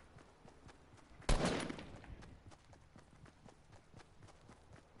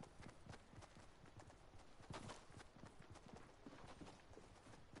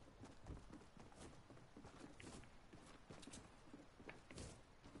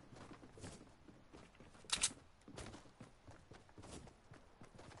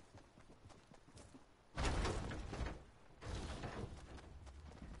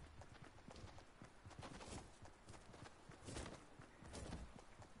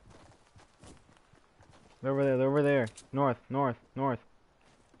 They're over there. They're over there. North, north, north.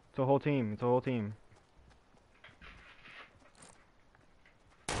 It's a whole team. It's a whole team.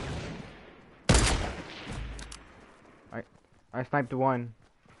 I sniped one.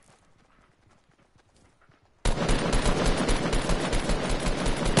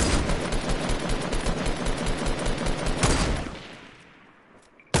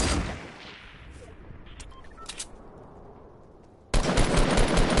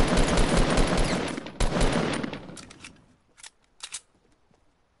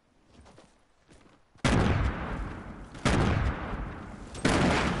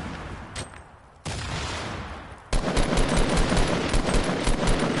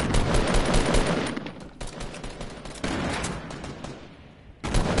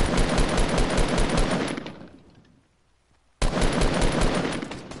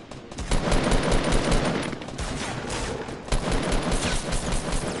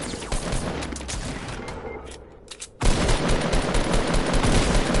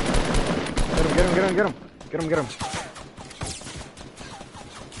 Get him. Get him.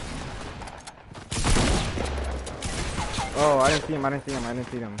 Oh, I didn't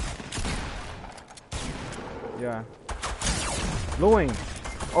see him. Yeah. Lewing.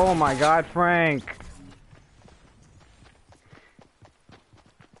 Oh my god, Frank.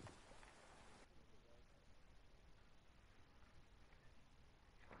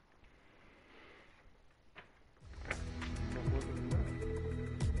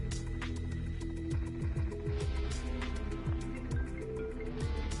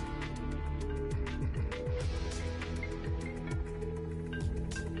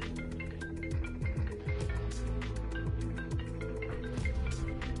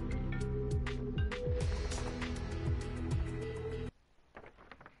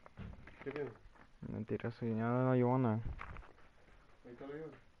 Mentira, si ya la Joana.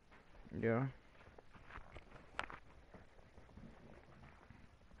 Yeah.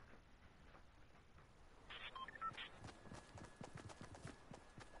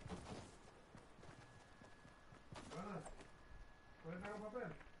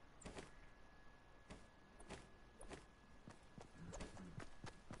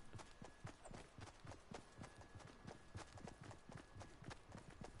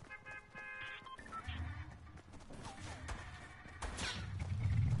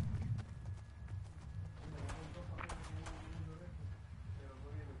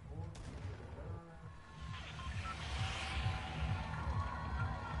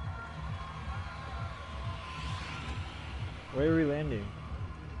 Where are we landing?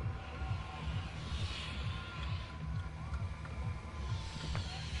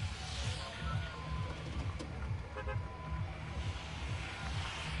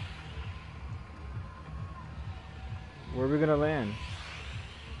 Where are we gonna land?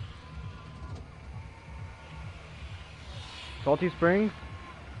 Salty Springs?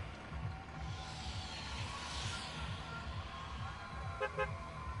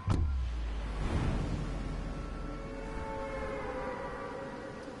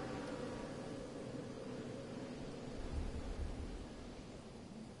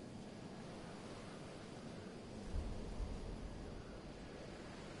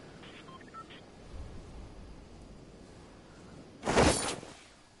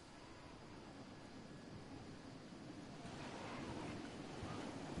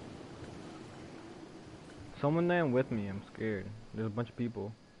 Someone land with me, I'm scared. There's a bunch of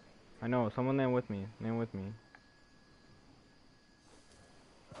people. I know, someone land with me. Land with me.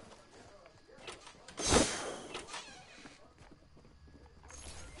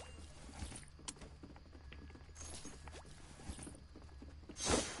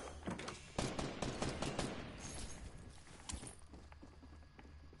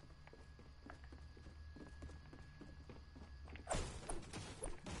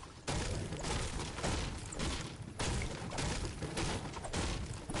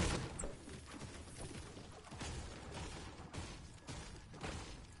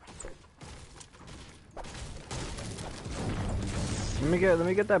 Let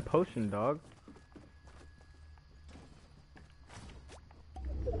me get that potion, dog.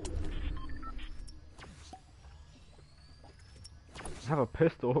 I have a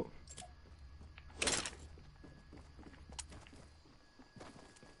pistol.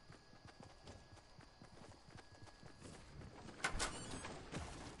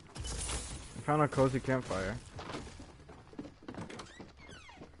 I found a cozy campfire.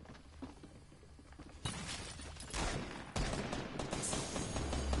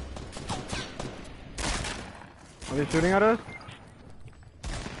 Are they shooting at us?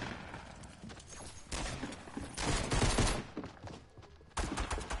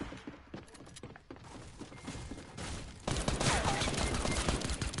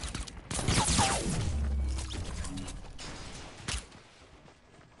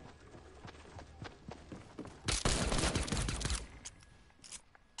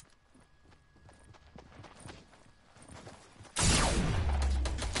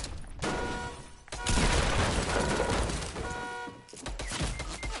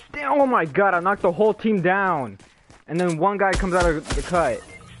 Oh my god, I knocked the whole team down. And then one guy comes out of the cut.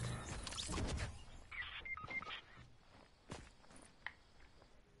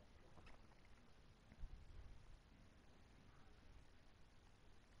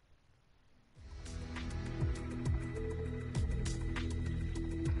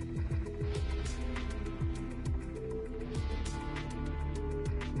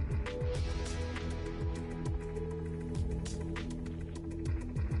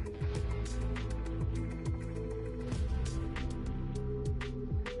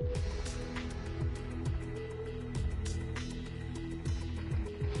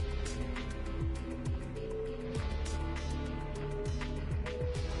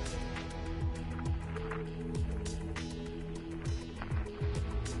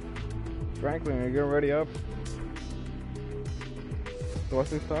 Franklin, are you getting ready up? So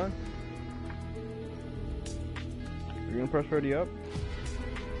what's this time? You're gonna press ready up?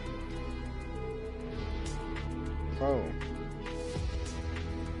 Oh.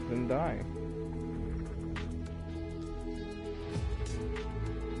 Then die.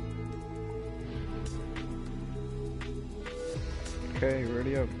 Okay,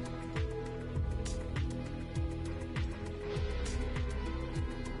 ready up.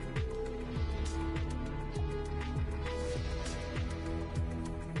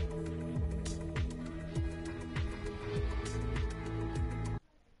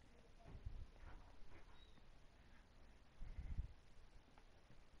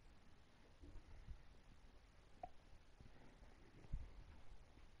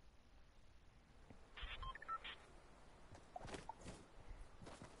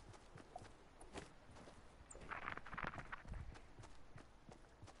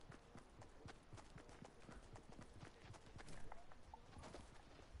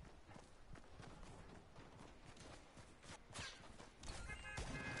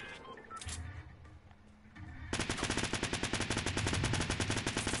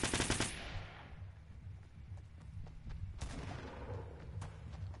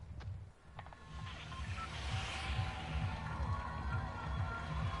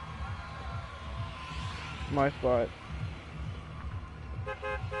 My spot.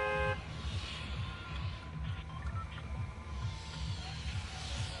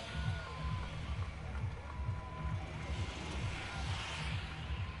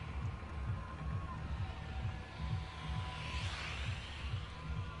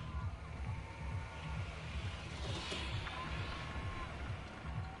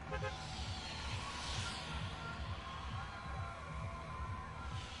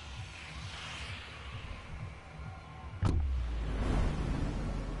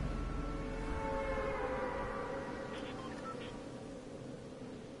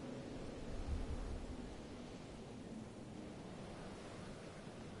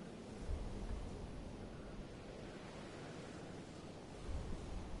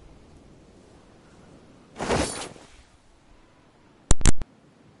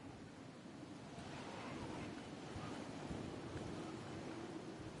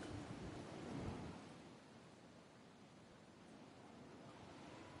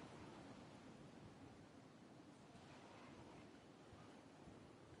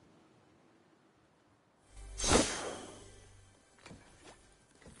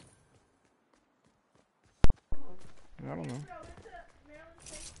 I don't know.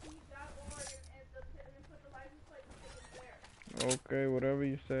 Okay, whatever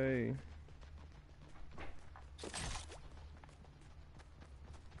you say.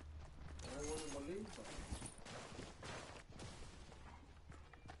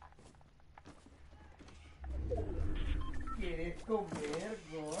 ¿Quieres comer,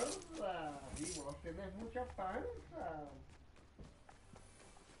 gorda? Y vos tenés mucha panza.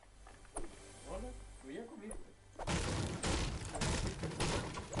 Hola, tú ya comiste.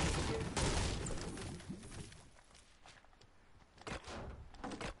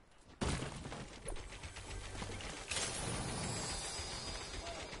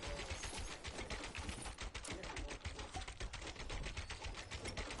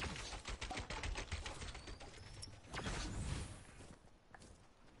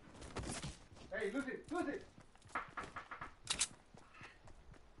 Hey, Lucy, Lucy!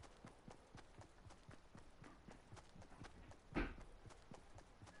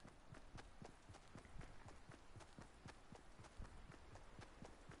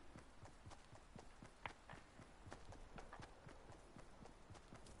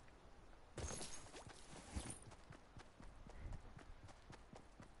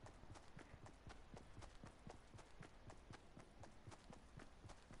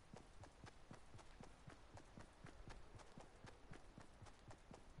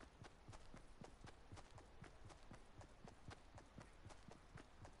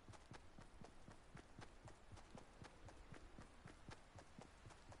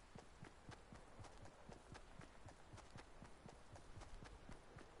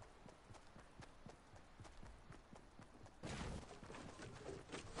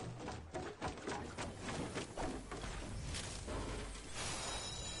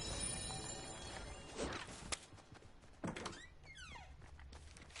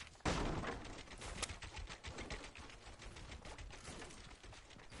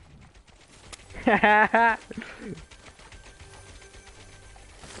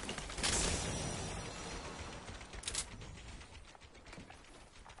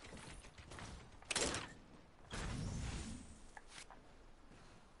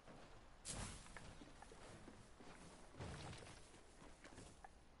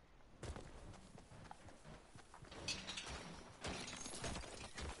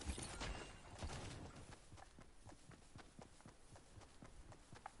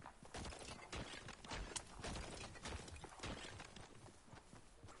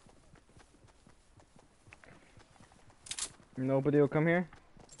 Nobody will come here.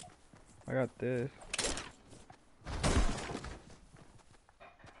 I got this.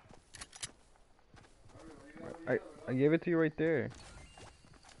 I gave it to you right there.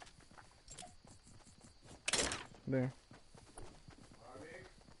 There.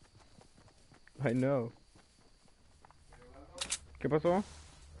 I know. ¿Qué pasó?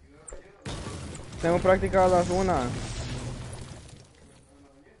 Tengo práctica a las 1.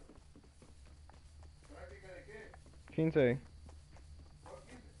 ¿15?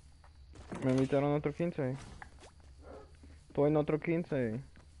 Me invitaron a otro 15. Estoy en otro 15.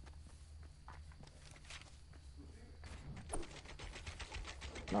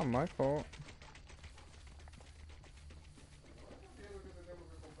 Not my fault.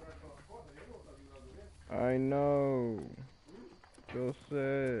 I know. Yo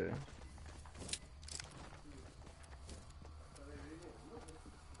sé.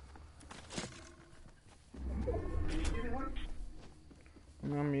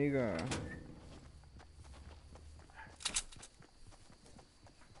 Una amiga.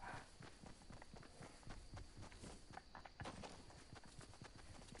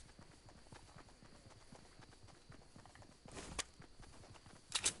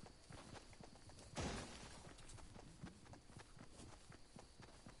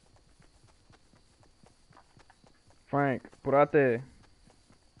 Frank, apúrate.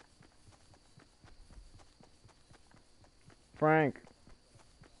 Frank.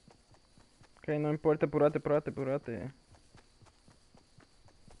 Ok, no importa, apúrate.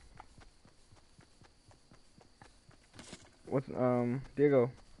 What's,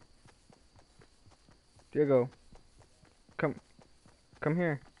 Diego. Come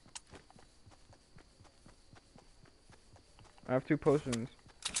here. I have 2 potions.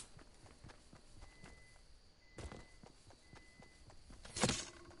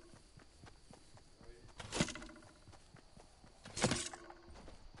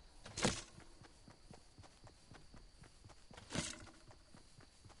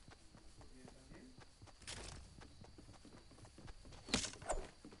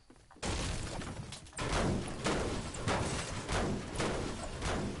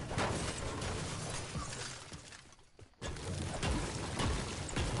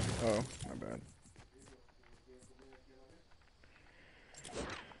 Oh, my bad.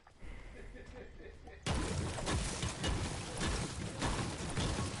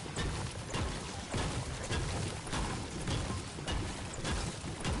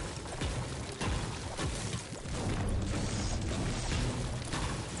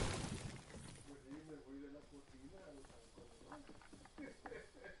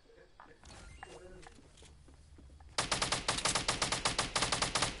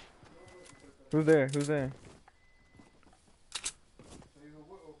 Who's there?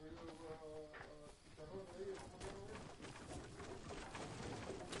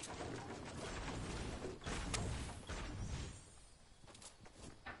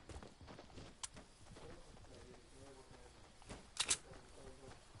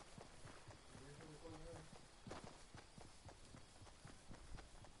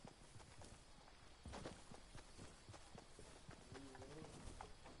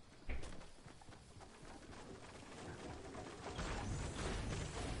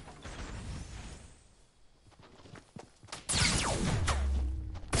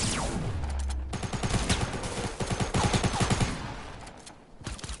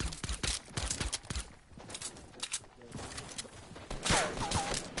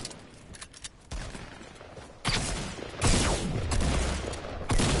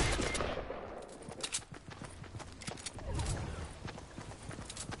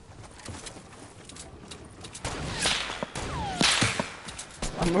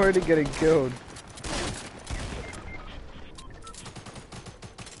 I'm already getting killed.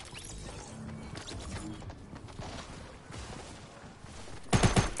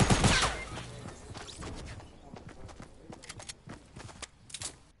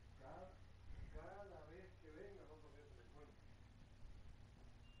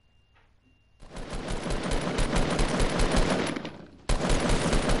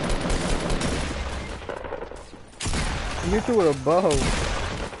 You two with a bow.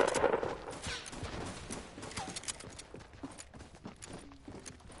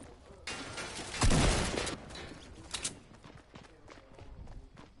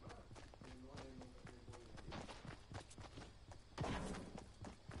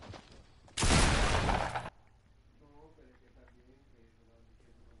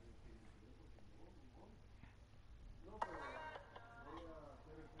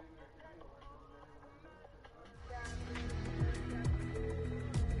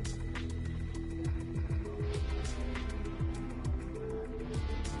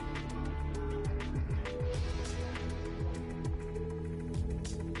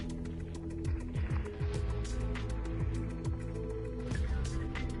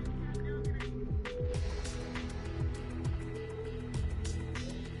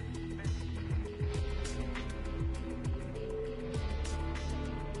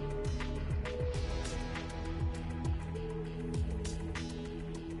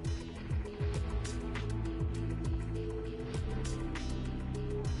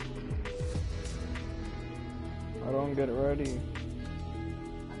 I don't get ready.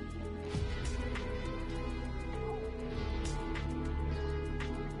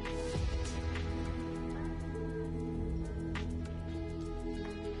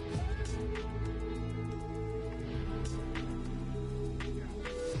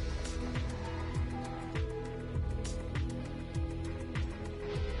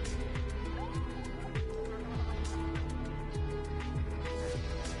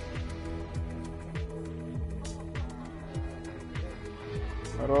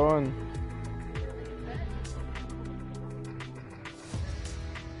 Ron.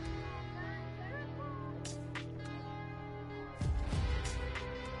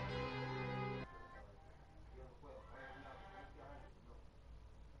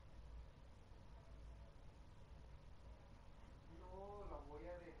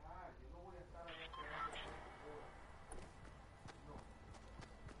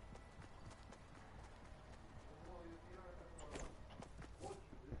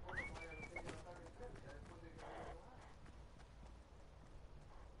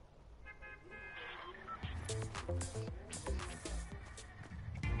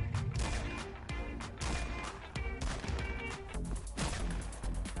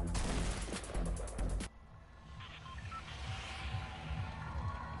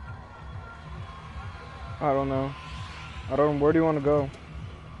 I don't know. Where do you want to go?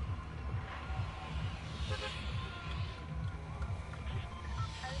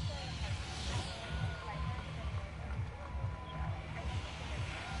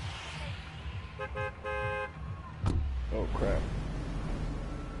 Oh crap.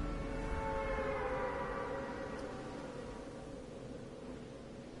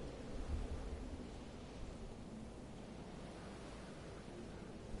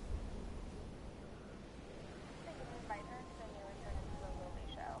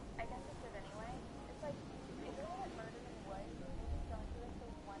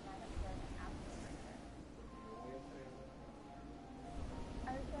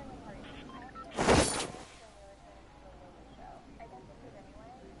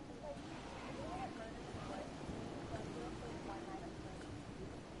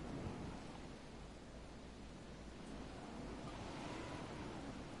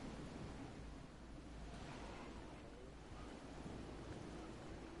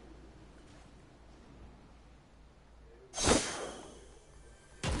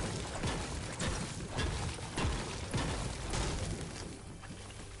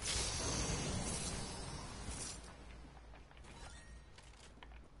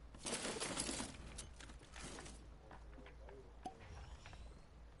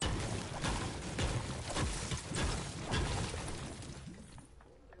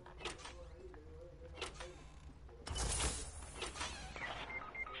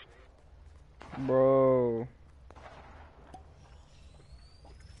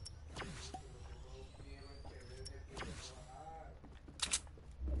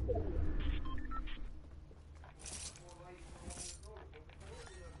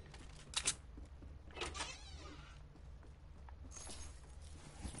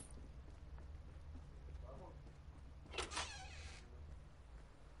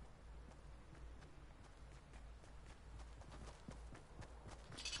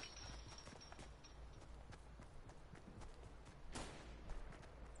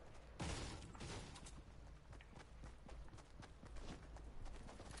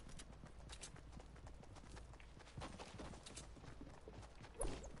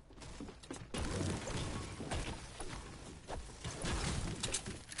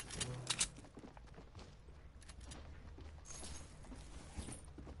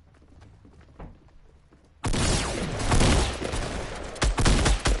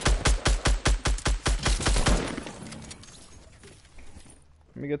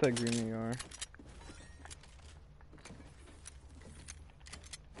 Let me get that green AR.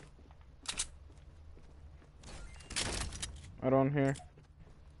 I don't hear.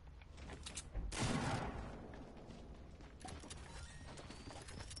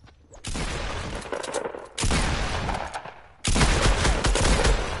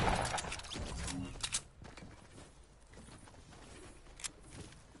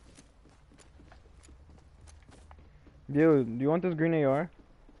 Yo, do you want this green AR?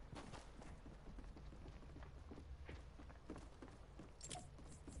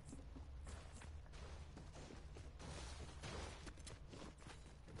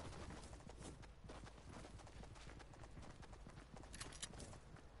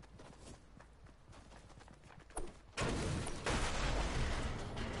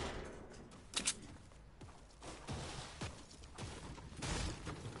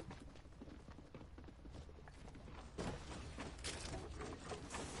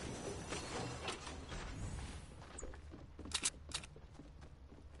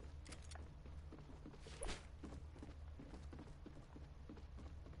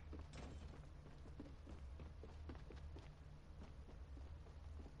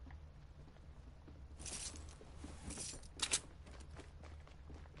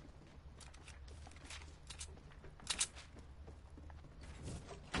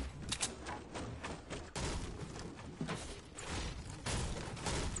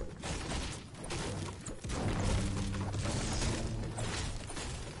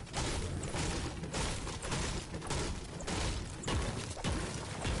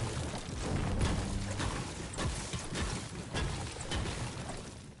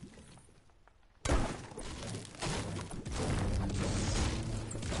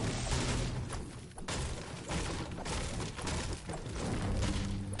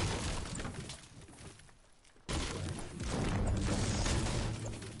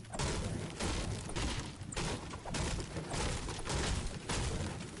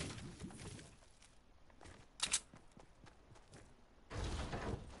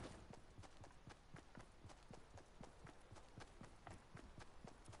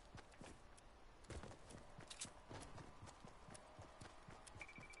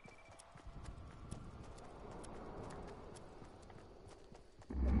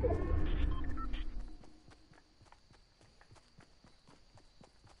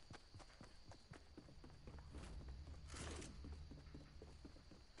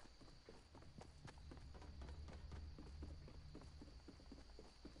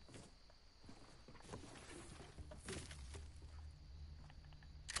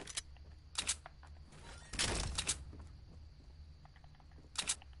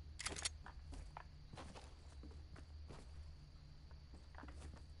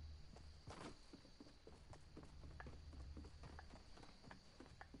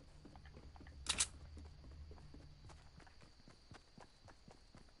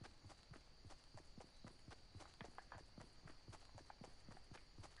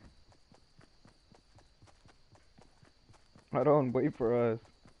 I don't wait for us.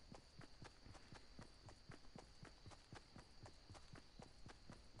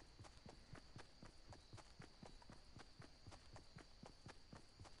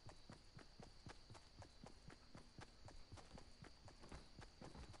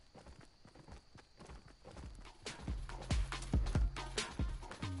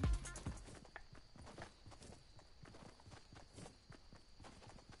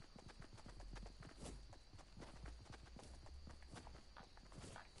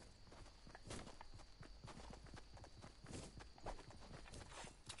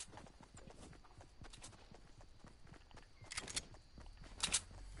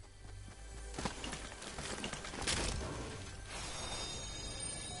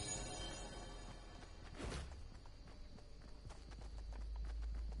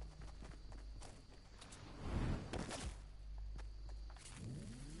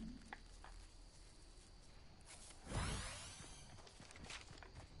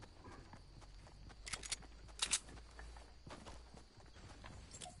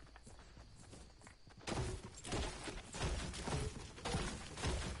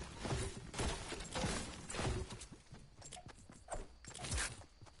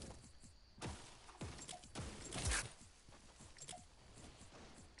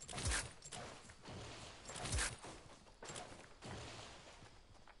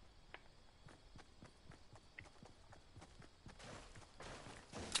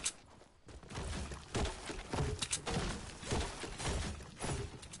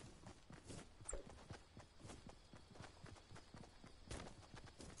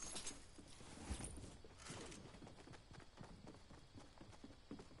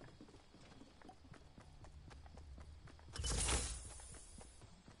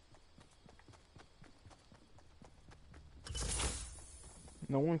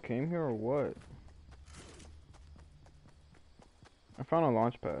 No one came here or what? I found a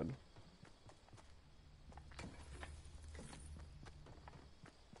launch pad.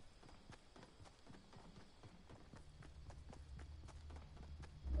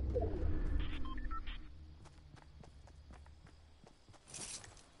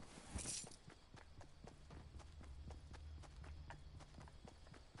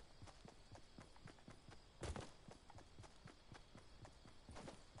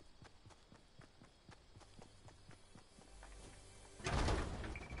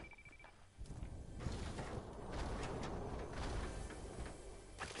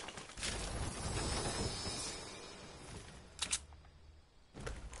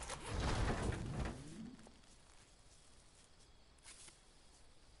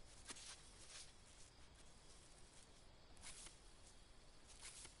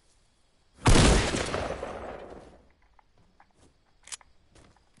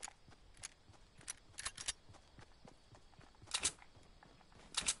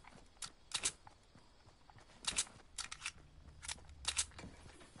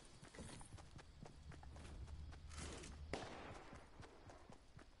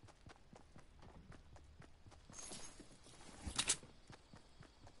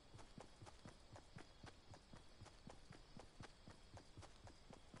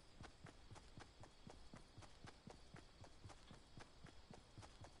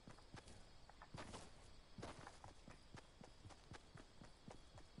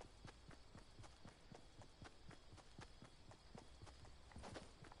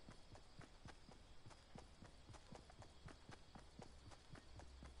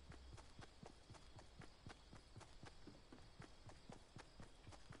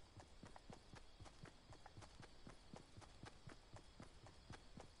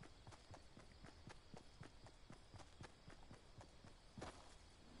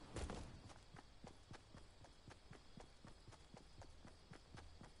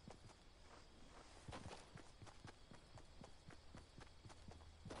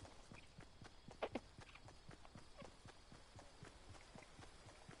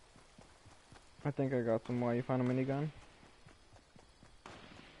 I think I got some. Why, you found a minigun?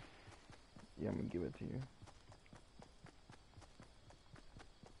 Yeah, I'm gonna give it to you.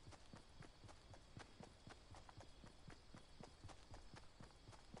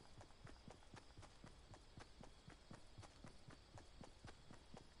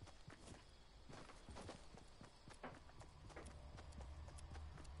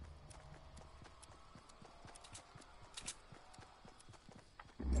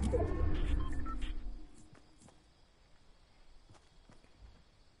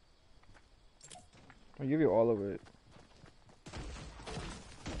 I'll give you all of it.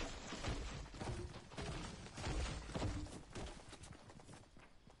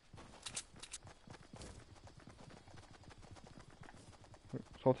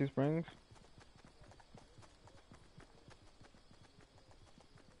 Salty Springs?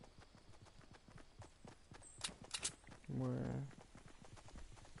 Where?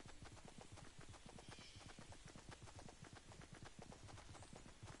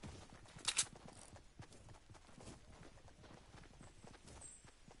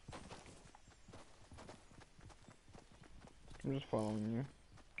 I'm just following you.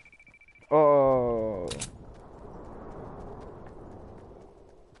 Oh.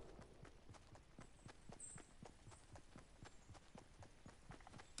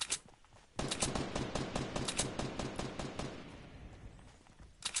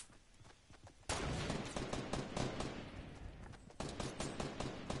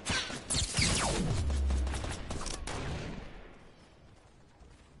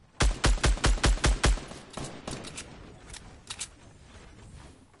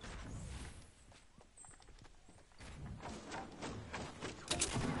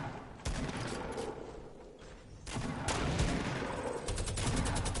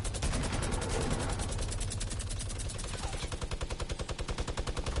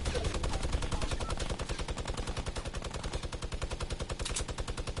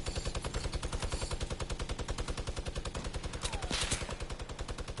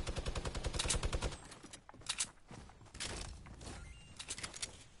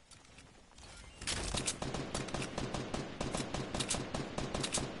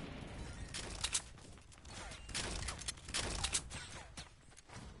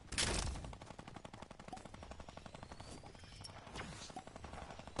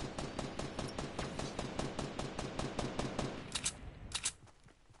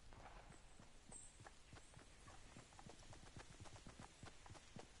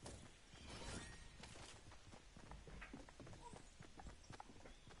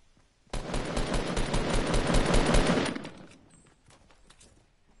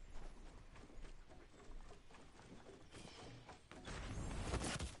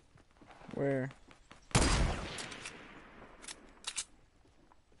 Where?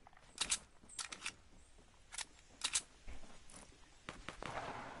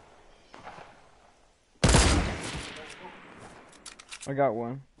 I got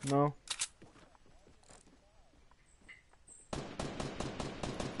one. No.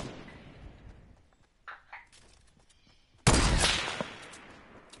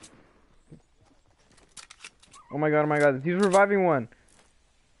 Oh my god, oh my god. He's reviving one.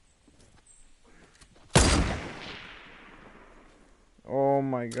 Oh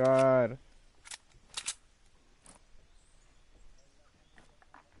my god.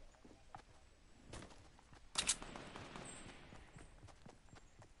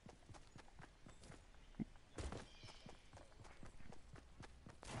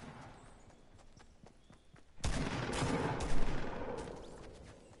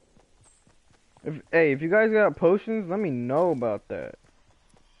 If you guys got potions, let me know about that.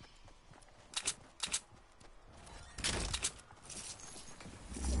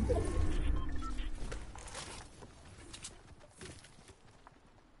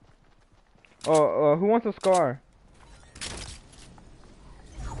 Oh, who wants a scar?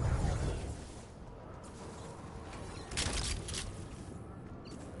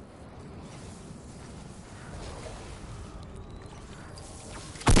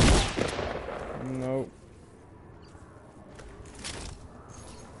 Nope.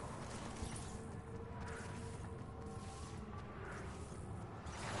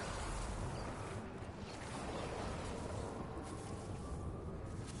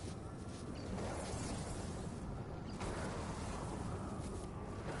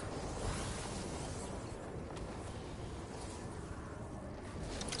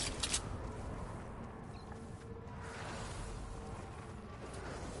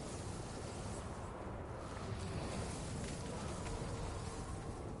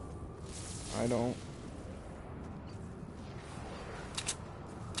 I don't.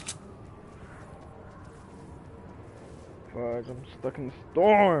 Fudge, I'm stuck in the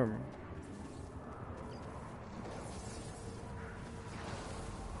storm.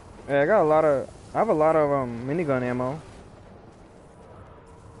 Hey, I have a lot of minigun ammo.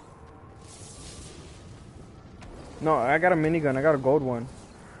 No, I got a minigun. I got a gold one.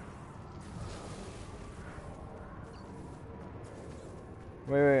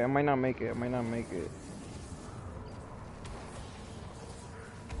 Wait, I might not make it. I might not make it.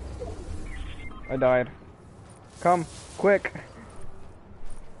 I died. Come, quick.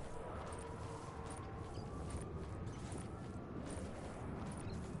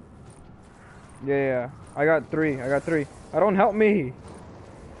 Yeah. I got three. I don't help me.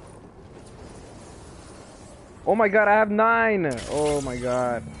 Oh my god, I have 9. Oh my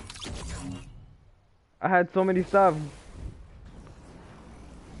god. I had so many stuff.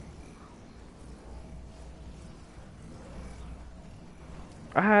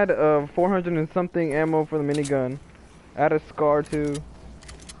 I had 400 and something ammo for the minigun. I had a scar too.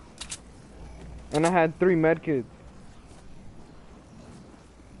 And I had 3 medkits.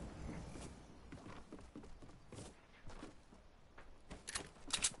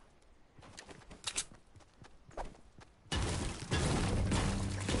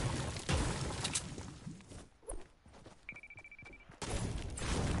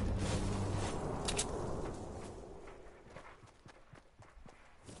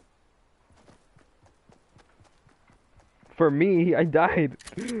 For me, I died.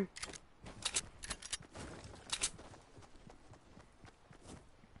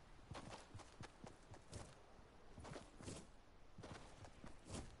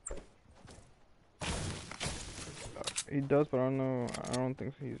 He does, but I don't know. I don't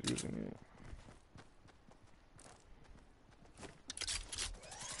think he's using it.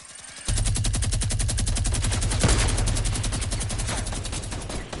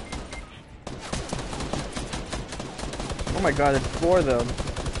 Oh my god, it's 4 of them.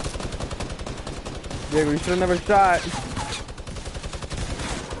 Yeah, we should have never shot.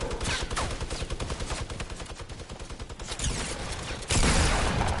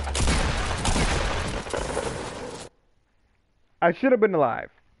 I should have been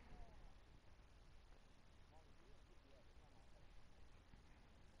alive.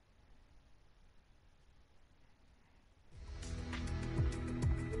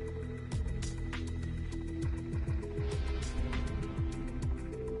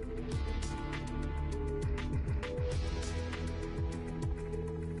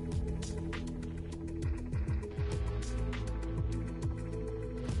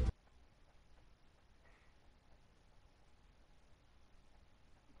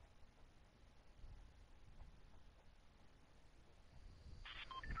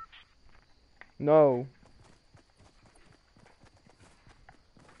 No.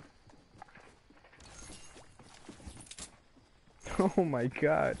 Oh my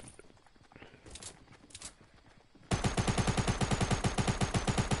god.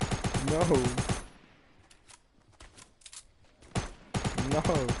 No.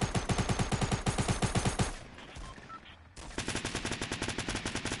 No.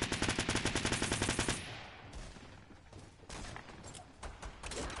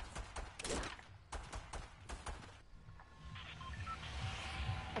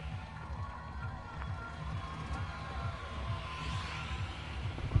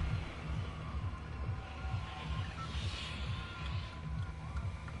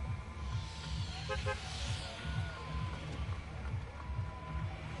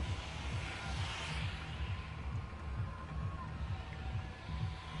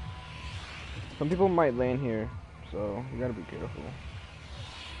 Some people might land here, so you gotta be careful.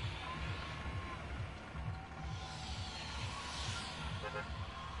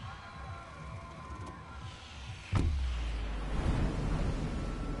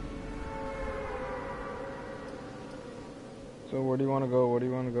 So where do you want to go? Where do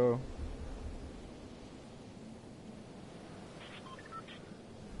you want to go?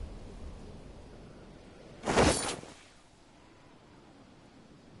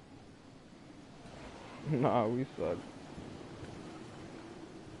 Nah, we suck.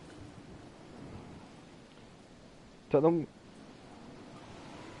 Tell them.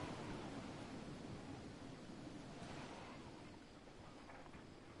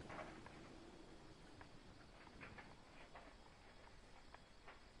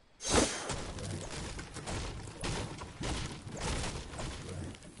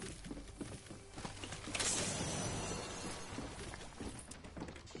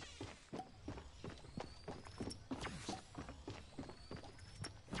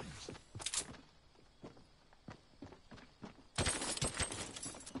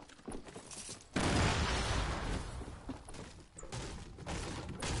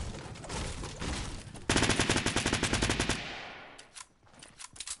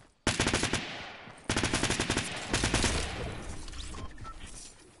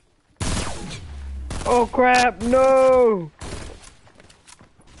 Oh crap, no!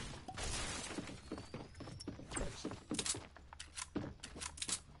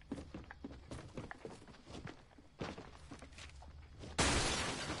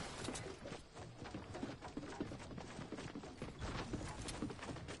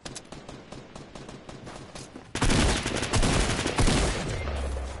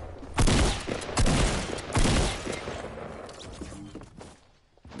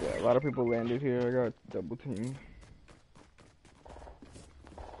 Yeah, a lot of people landed here. I got double teamed.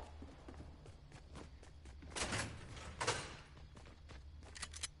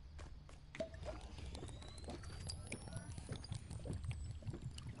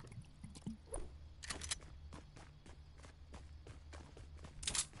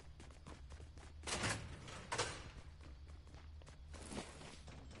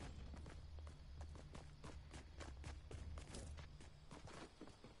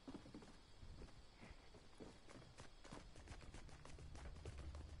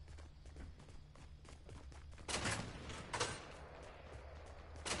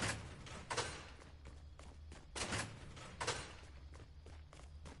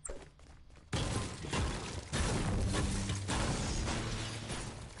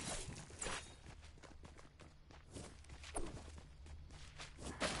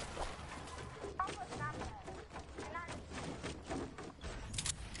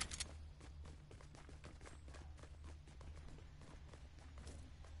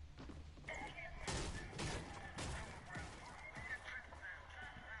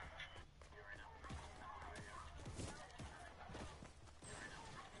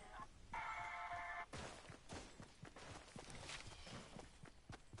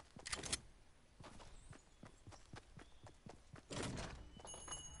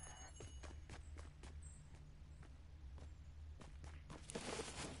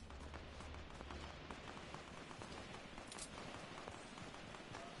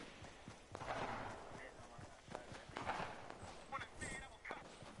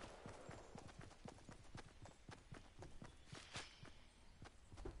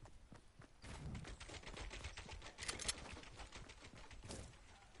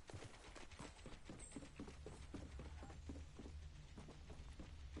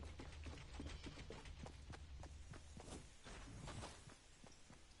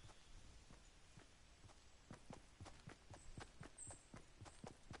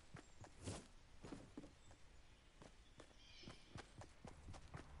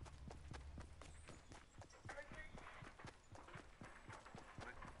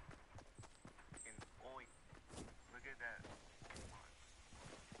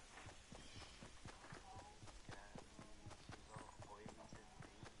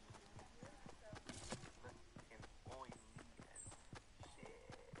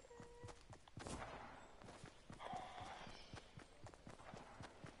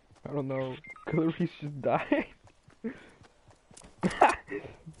 I don't know. Clarice just died. I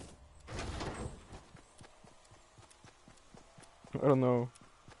don't know.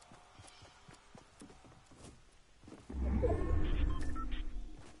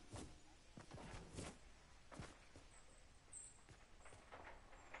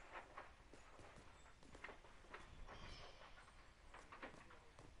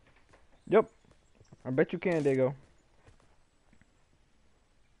 Yep. I bet you can, Diego.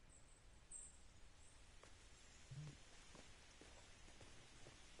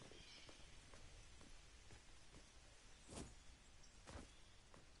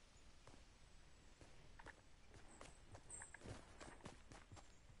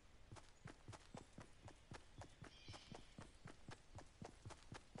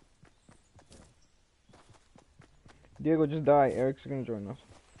 Diego just died. Eric's gonna join us.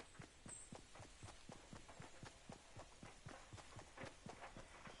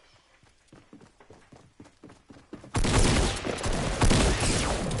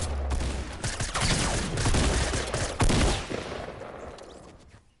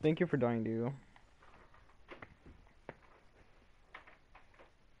 Thank you for dying, Diego.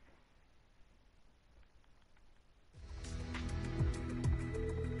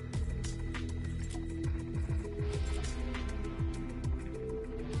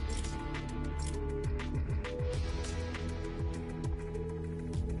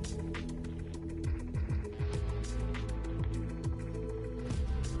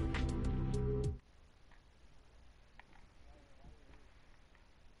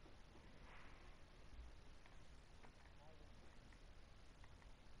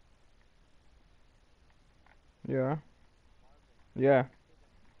 Yeah. Yeah.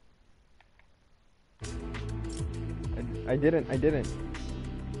 I didn't. I didn't.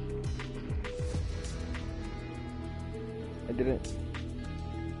 I didn't.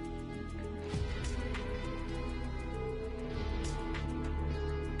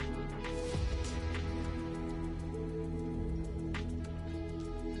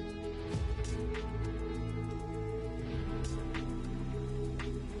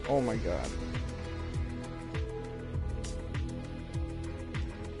 Oh my god.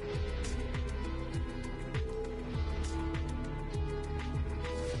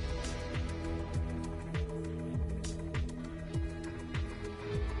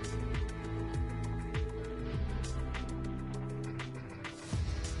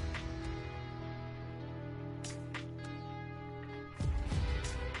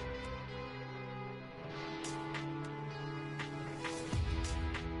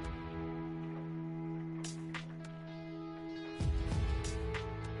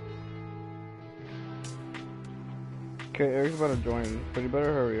 Okay, Eric's about to join, but you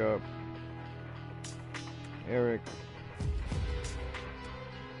better hurry up. Eric.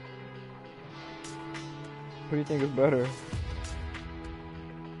 Who do you think is better?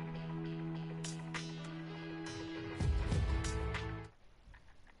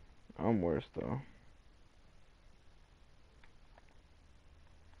 I'm worse though.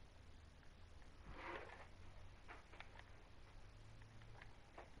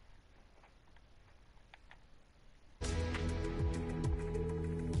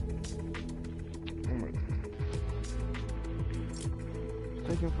 It's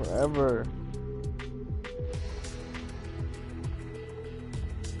taking forever.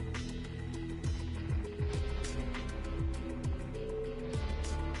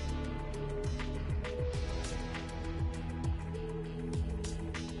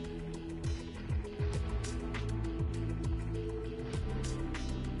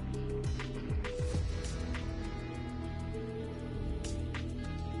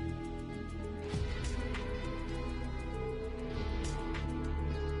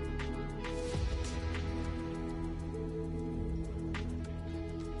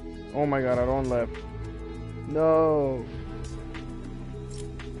 Oh my god, I don't left. No.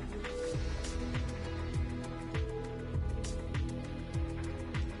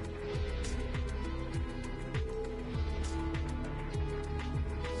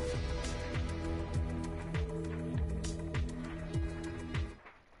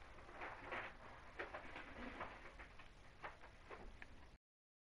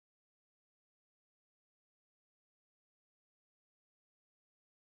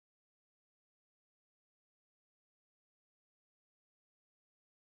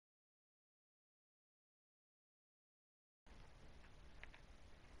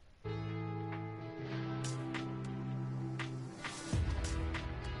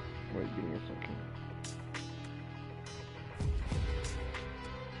 Wait, give me a second.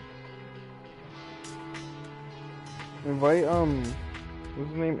 Invite What's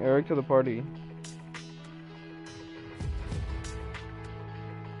his name? Eric to the party.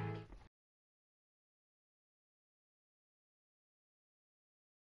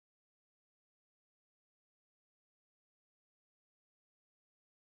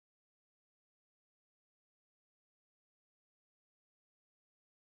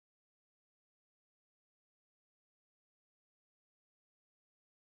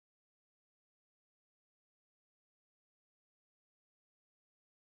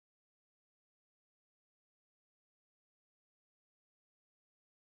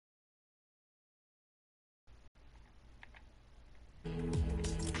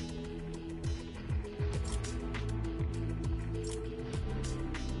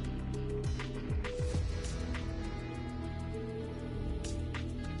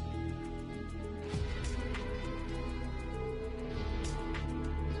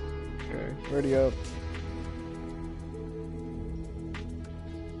 Okay, ready up.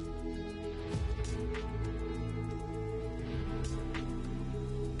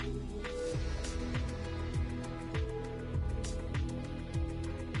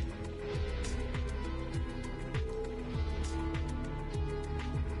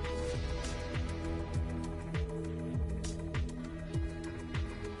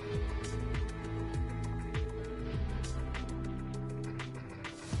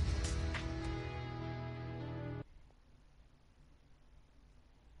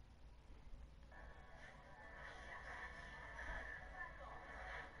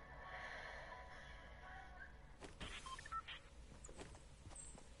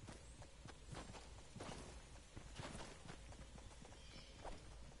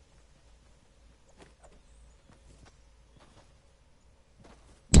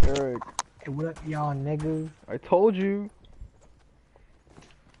 Eric, Hey, what up, y'all niggas? I told you.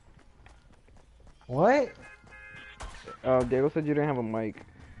 What? Diego said you didn't have a mic.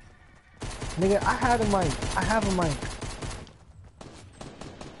 Nigga, I had a mic. I have a mic.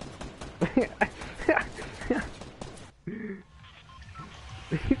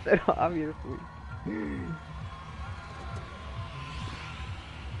 He said obviously.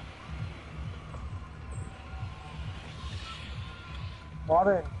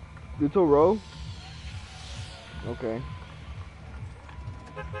 Marvin. You to row? Okay.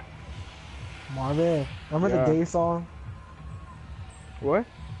 Marvin. Remember Yeah. the gay song? What?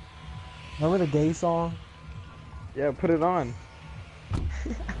 Remember the gay song? Yeah, put it on.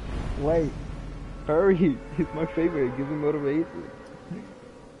 Wait. Hurry. It's my favorite. It gives me motivation.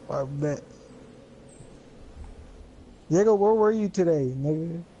 I bet. Diego, where were you today,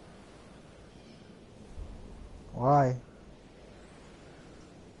 nigga? Why?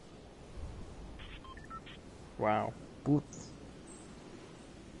 Wow. Boots.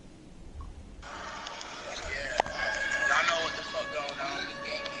 Y'all know what the fuck going on.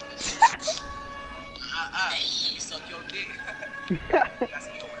 You suck your dick.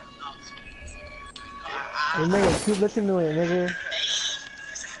 Hey, nigga, keep listening to it, nigga.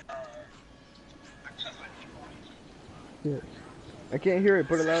 Shit. I can't hear it.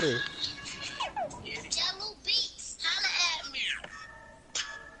 Put it louder. Jello beats, holla at me.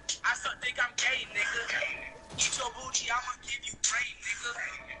 I suck dick, I'm gay, nigga. Eat your booty, I'ma give you brain, nigga.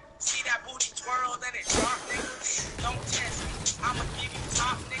 See that booty twirl, then it drop, nigga. Don't test me, I'ma give you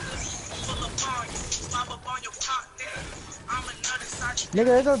top, nigga. Pull up on you, slap up on your cock, nigga. I'm another side. Nigga,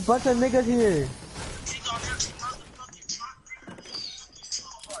 there's a bunch of niggas here. Dig on every motherfucking rock, nigga.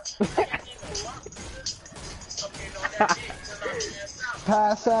 Okay, no, that dick, till I pass out.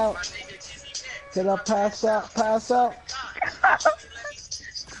 Pass out. Till I pass out, pass out.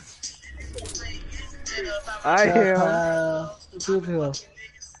 I am. Good.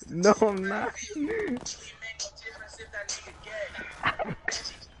 No, I'm not.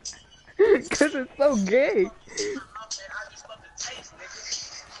 Cause it's so gay.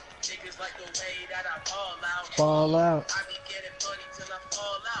 Fall out.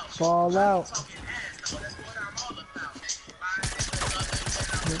 Fall out.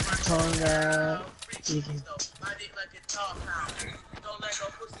 Tongue out.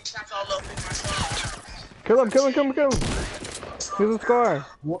 Kill him, kill him, kill him, kill him. Here's a scar.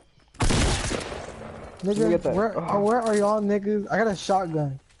 What? me get that. Nigga, where are y'all niggas? I got a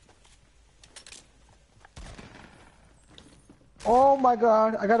shotgun. Oh my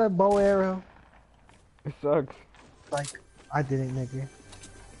god, I got a bow arrow. It sucks. Like, I didn't, nigga.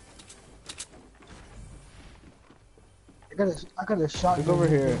 I got a shotgun. It's over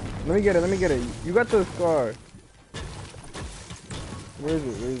here. Let me get it, let me get it. You got the scar. Where is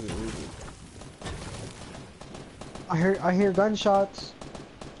it, where is it, where is it? I hear gunshots.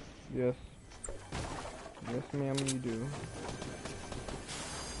 Yes. Yes, ma'am, you do.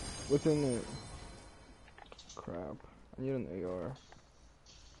 What's in it? Crap. I need an AR.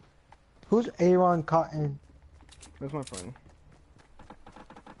 Who's Aaron Cotton? That's my friend.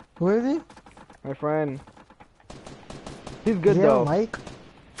 Who is he? My friend. He's good Does he have though. a mic?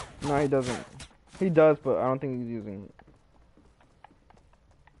 No, he doesn't. He does, but I don't think he's using it.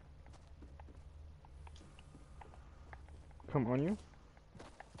 Come on, you.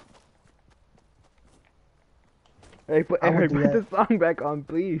 Hey, I would do put the song back on,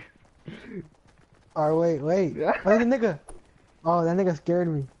 please. Alright, wait. Yeah. Where's the nigga? Oh, that nigga scared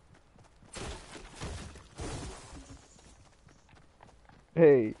me.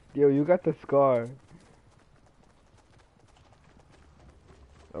 Hey, yo, you got the scar.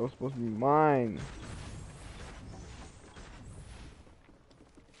 That was supposed to be mine.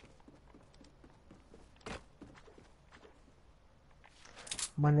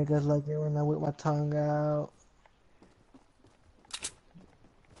 My niggas like it when I whip my tongue out.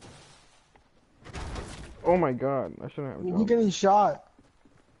 Oh my god, I shouldn't have You jumped. getting shot.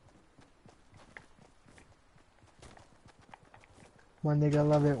 My nigga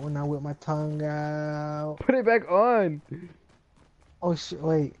love it when I whip my tongue out. Put it back on. Oh shit,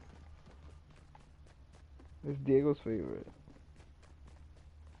 wait. It's Diego's favorite.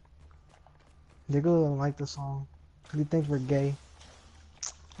 Nigga don't like the song. He thinks we're gay.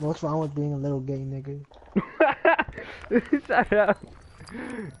 What's wrong with being a little gay nigga? Shut up.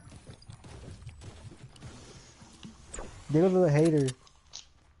 Nigga's a little hater.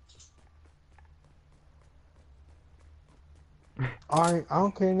 Alright, I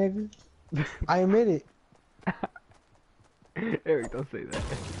don't care, nigga. I admit it. Eric, don't say that.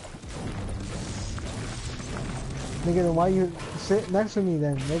 Nigga, then why you sit next to me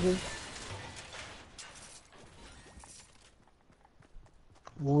then, nigga?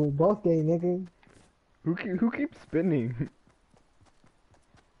 We're both gay, nigga. Who keeps spinning?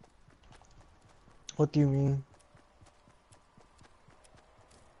 What do you mean?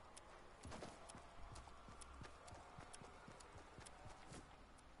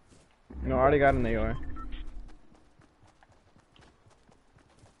 No, I already got an AR.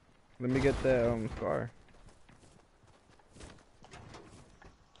 Let me get the scar.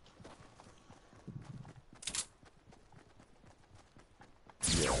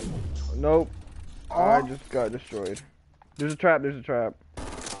 Nope. I just got destroyed. There's a trap, there's a trap.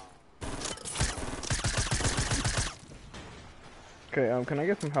 Okay, can I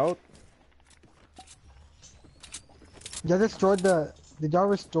get some help? Y'all destroyed the... Did y'all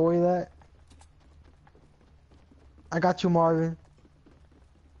restore that? I got you, Marvin.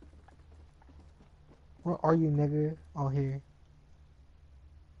 Where are you, nigga? Oh, here.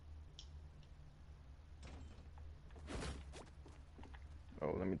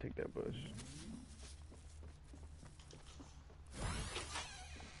 Oh, let me take that bush.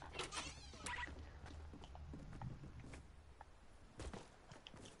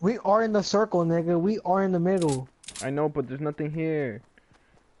 We are in the circle, nigga. We are in the middle. I know, but there's nothing here.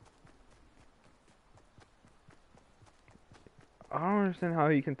 I don't understand how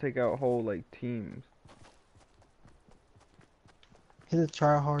he can take out whole, like, teams. He's a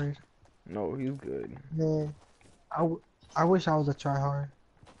tryhard. No, he's good. Man, I wish I was a tryhard.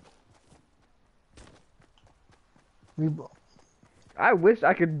 I wish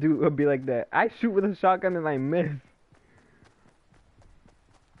I could be like that. I shoot with a shotgun and I miss.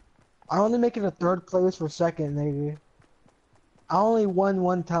 I only make it a third place for second, nigga. I only won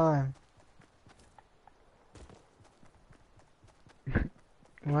one time.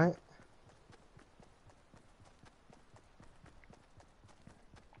 What?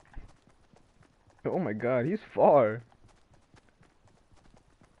 Oh my god, he's far.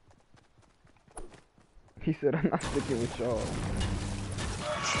 He said, I'm not sticking with y'all.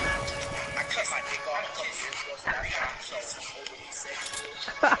 I cut my dick off a couple years ago, so that's why I'm so overly sexual.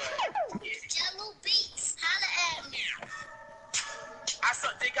 Jello Beats, holla at me. I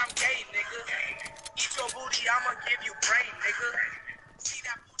suck dick, I'm gay, nigga. Eat your booty, I'ma give you brain, nigga. See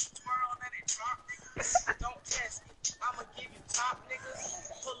that booty twirl, let it drop, nigga. Don't test me, I'ma give you top, nigga.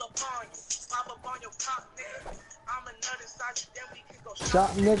 Pull up on you, slap up on your cock, nigga. I'm a nut inside you, then we can go Shot,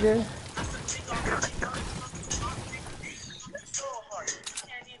 nigga. I suck dick on my dick, so hard, you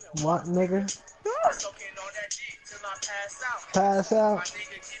can't even What, nigga? soaking on that dick till I pass out. Pass My out.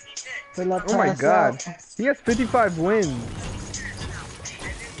 nigga, give me neck. Till I Oh my pass god. out. He has 55 wins.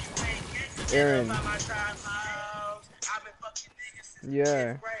 Aaron.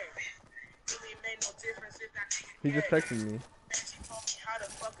 Yeah. He just texted me.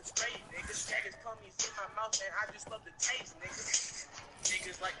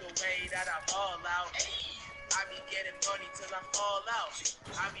 niggas like the way that I ball out. I be getting money till I fall out.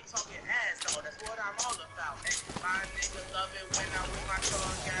 I be talking ass, though, that's what I'm all about. My nigga love it when I'm with my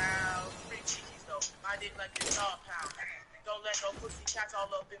tongue out. Free cheekies, though, my dick like a dog pound. Don't let no pussy cats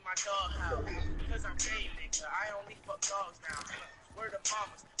all up in my dog house. Cause I'm gay, nigga, I only fuck dogs now. Word of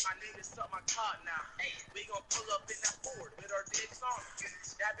mamas, my niggas suck my cock now. We gon' pull up in that Ford with our dicks on.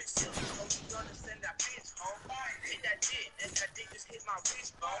 That bitch silly, so we gonna send that bitch home. Hit that dick, and that dick just hit my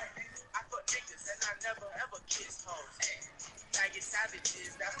wishbone. I fuck niggas and I never ever kiss hoes. Faggot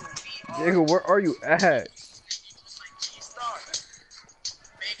savages, that's what we are. Nigga, where are you at?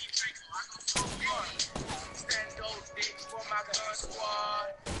 Baby Draco, I go so far. Stand those dicks for my gun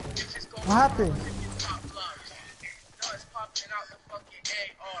squad. What happened? No, it's popping out the fucking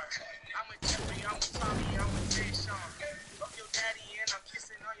AR. I'm a Jeffrey, I'm a Tommy, I'm a Jay Sean. Fuck your daddy and I'm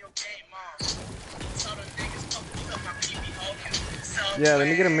kissing on your game, mom. Tell them niggas fuck me up my PB hoe. Yeah, let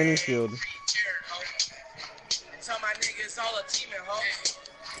me get a mini shield. Tell my niggas all a team and hoe.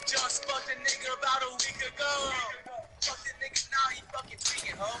 Just fucked a nigga about a week ago. Fuck the nigga now, he fucking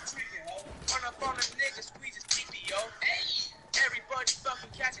tweaking, ho. Run up on a nigga, squeeze his pee yo. Everybody fucking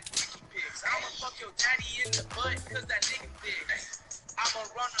catching freaky pigs. I'ma fuck your daddy in the butt, cause that nigga big. I'ma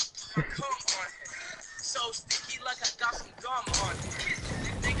run up my cum on him. So sticky like I got some gum on him.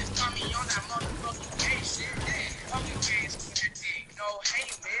 Niggas got me on that motherfucking gay shit. Fucking gays with that dick, no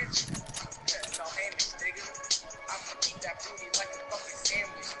Hamish. No Hamish, nigga. I'ma eat that booty like a fucking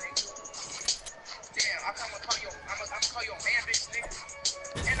sandwich, nigga. Damn, I'm gonna call your man, bitch, nigga.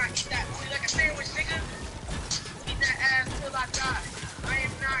 And I eat that booty like a sandwich, nigga. Eat that ass till I die. I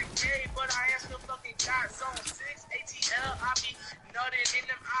am not gay, but I am still fucking God. Zone 6, ATL, I be nutted in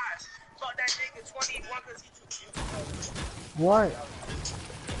them eyes. Fuck that nigga 21 cause he too cute. What?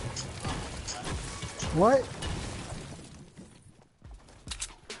 What?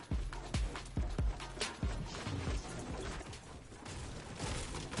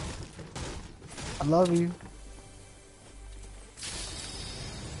 I love you.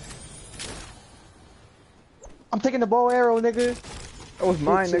 I'm taking the bow arrow, nigga. That was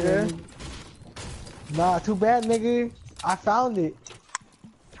mine, nigga. Nah, too bad, nigga. I found it.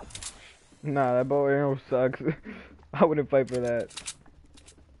 Nah, that bow arrow sucks. I wouldn't fight for that.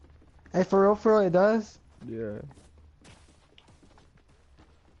 Hey, for real, it does? Yeah.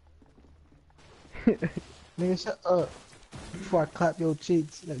 Nigga, shut up. Before I clap your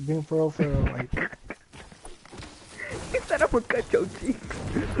cheeks, like being for real, like. He said I'm gonna cut your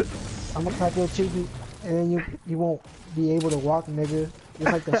cheeks. I'm gonna clap your cheeks, and then you won't be able to walk, nigga.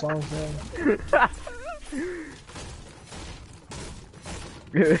 Just like the song says.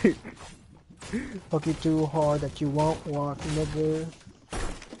 Fuck you too hard that you won't walk, nigga.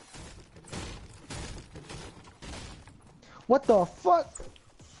 What the fuck?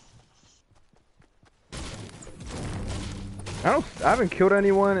 I haven't killed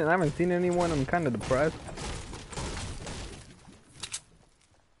anyone and I haven't seen anyone. I'm kind of depressed.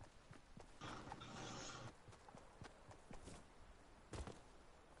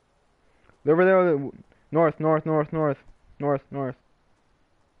 They're over there, north.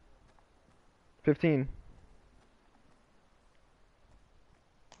 15.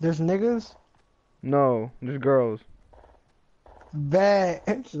 There's niggas? No, there's girls. Bad.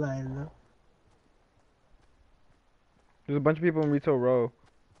 It's like, There's a bunch of people in retail row.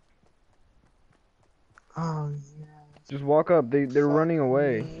 oh yeah. Just walk up. They're running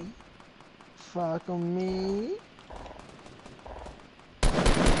away. Me. Fuck me.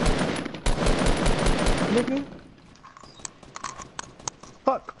 Nigga.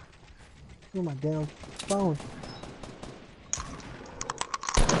 Fuck. Oh my damn phone.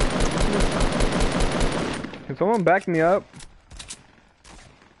 Can someone back me up?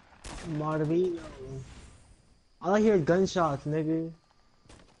 Marvino. All I hear is gunshots, nigga.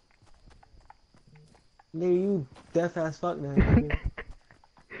 Nigga, you deaf ass fuck now, nigga.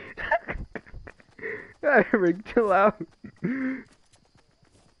 Rick, chill out. You're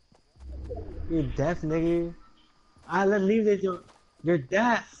deaf, nigga. Let's leave this. You're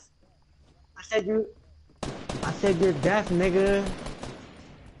deaf. I said you're deaf, nigga.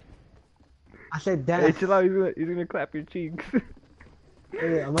 I said deaf. Hey, chill out. He's gonna clap your cheeks.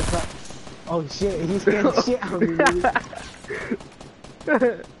 Yeah, I'm gonna clap. Oh shit, he's scared the shit out of me, nigga.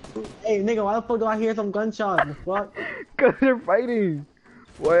 Hey, nigga, why the fuck do I hear some gunshots? The fuck? Cause they're fighting.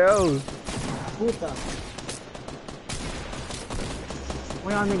 What else? What the?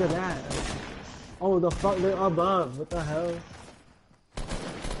 Where y'all niggas at? Oh, the fuck, they're above. What the hell?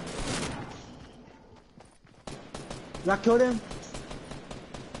 Y'all killed him?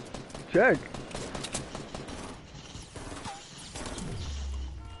 Check.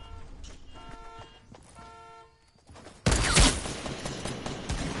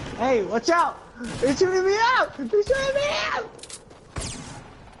 Hey, watch out! They're shooting me out! They're shooting me out!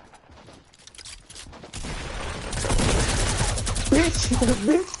 Bitch!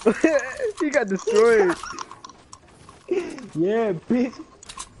 Bitch! He got destroyed. Yeah, bitch!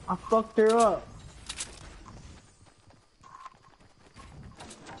 I fucked her up.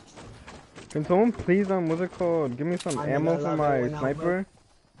 Can someone please, what's it called? Give me some My ammo nigga for love my it when sniper?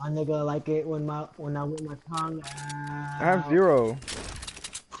 My nigga like it when I whip my tongue out. I have 0.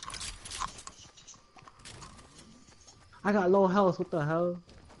 I got low health, what the hell?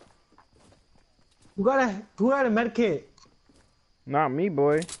 Who got a med kit? Not me,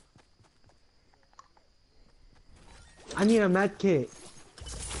 boy. I need a med kit.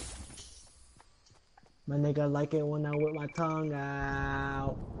 My nigga like it when I whip my tongue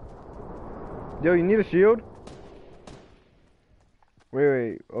out. Yo, you need a shield?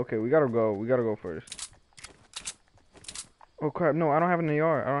 Wait. Okay, we gotta go. We gotta go first. Oh crap! No, I don't have an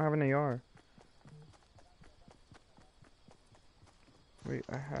AR. I don't have an AR. Wait,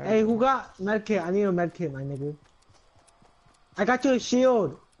 I have. Hey, who got med kit? I need a med kit, my nigga. I got you a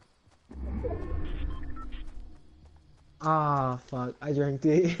shield. Ah, fuck. I drank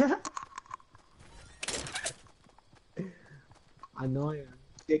it. I know I am.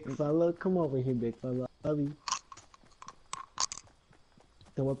 Big fella, come over here, big fella. Love you.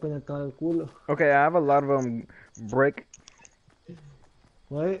 Te voy a penetrar el culo. Okay, I have a lot of brick.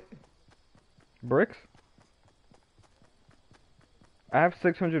 What? Bricks? I have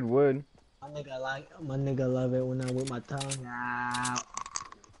 600 wood. My nigga love it when I whip my tongue out.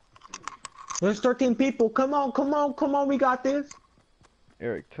 There's 13 people. Come on, we got this.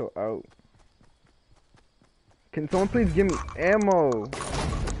 Eric, chill out. Can someone please give me ammo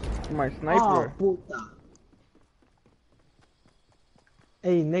for my sniper? Oh, puta.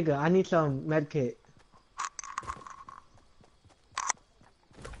 Hey, nigga, I need some medkit.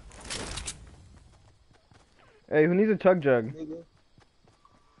 Hey, who needs a chug jug? Nigga.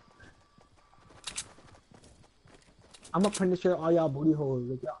 I'm gonna penetrate all y'all booty holes.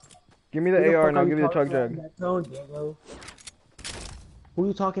 Like, Give me the AR and I'll give you the chug jug. That tone, Diego? Who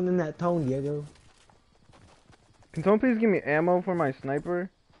you talking in that tone, Diego? Can someone please give me ammo for my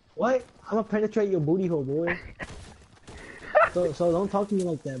sniper? What? I'm gonna penetrate your booty hole, boy. so don't talk to me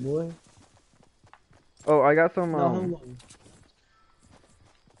like that, boy. Oh, I got some. No homo.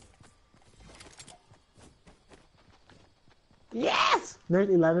 Yes! There's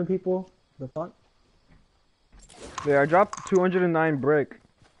 11 people. The fuck? Yeah, I dropped 209 brick.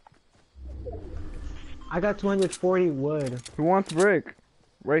 I got 240 wood. Who wants brick?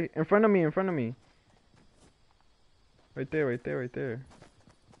 Right in front of me, in front of me. Right there, right there, right there.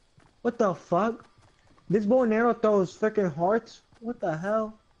 What the fuck? This bow and arrow throws freaking hearts? What the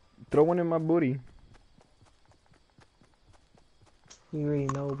hell? Throw one in my booty. You already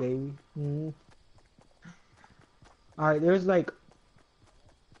know, baby. Alright, there's like...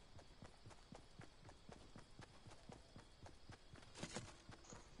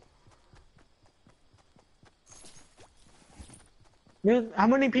 How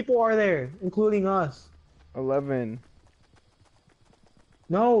many people are there, including us? 11.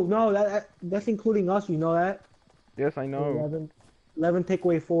 No, that's including us, you know that? Yes, I know. 11 take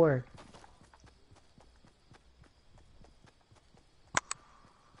away 4.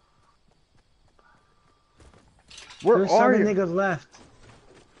 Where are you? There's 7 niggas left.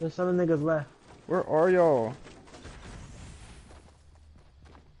 There's 7 niggas left. Where are y'all?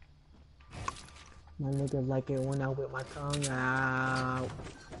 My niggas like it when I whip my tongue out.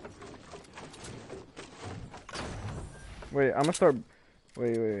 Wait, I'm gonna start.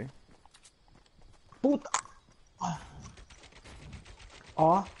 Wait. Puta.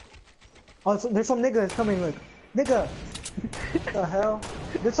 Oh, so there's some niggas coming. Look, nigga. What the hell?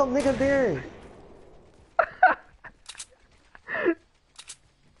 There's some niggas there.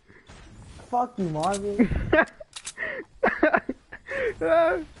 Fuck you, Marvin.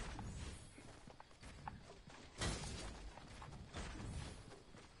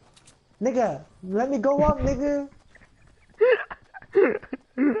 Nigga, let me go up, nigga.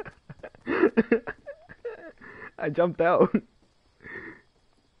 I jumped out.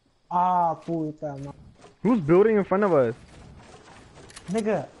 Ah, puta, man. Who's building in front of us?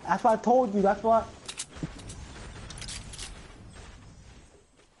 Nigga, that's what I told you, that's what.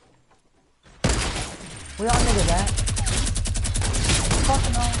 Where y'all niggas at?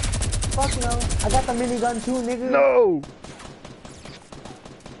 Fuck no. I got the minigun too, nigga. No!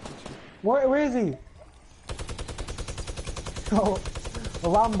 Where is he? Oh,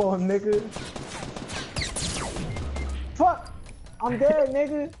 Rambo, nigga. Fuck! I'm dead,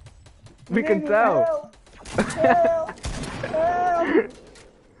 nigga. We can tell. Help!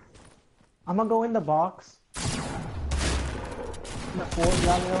 I'm gonna go in the box. The fort,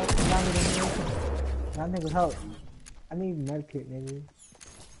 y'all niggas help. I need medkit, nigga.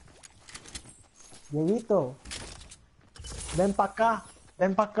 Dieguito. Ven pa' acá.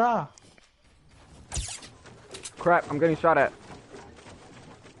 Ven pa' acá. Crap, I'm getting shot at.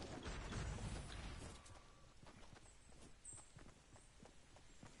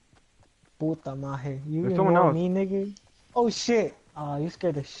 Puta maje. You There's someone ignore else. me, nigga? Oh shit. You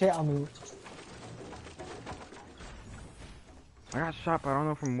scared the shit out of me. I got shot, but I don't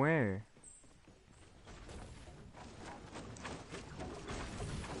know from where.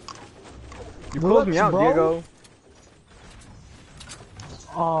 You closed me out, bro. Diego.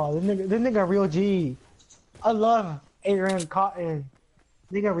 Oh, this nigga real G. I love Aaron Cotton.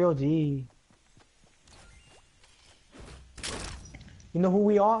 Nigga real G. You know who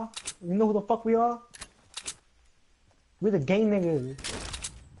we are? You know who the fuck we are? We're the gay niggas.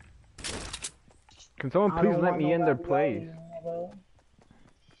 Can someone please let me in their place?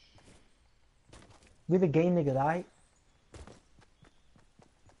 We're the gay niggas, alright?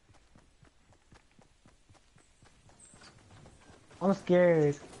 I'm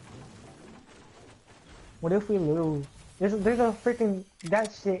scared. What if we lose? There's a freaking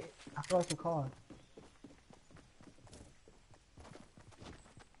that shit. I forgot what it's called.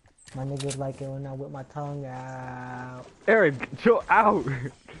 My niggas like it when I whip my tongue out. Eric, chill out.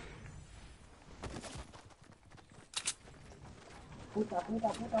 I'm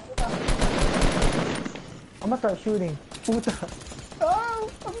gonna start shooting. Puta.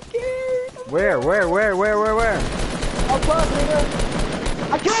 Oh, I'm scared. Where? Up close, nigga.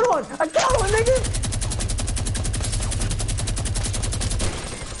 I killed one, nigga.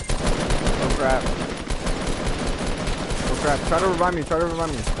 Oh crap. Try to revive me.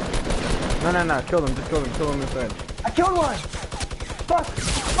 No. Kill them. Just kill them instead. I killed one. Fuck.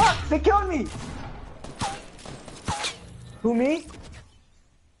 They killed me. Who, me?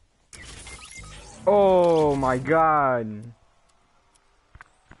 Oh my god.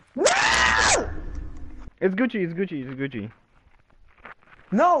 No! It's Gucci.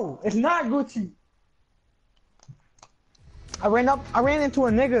 No, it's not Gucci. I ran into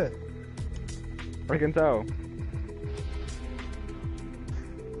a nigga. I can tell.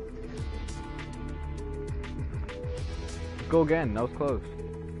 Go again, that was close.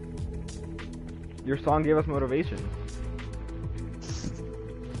 Your song gave us motivation.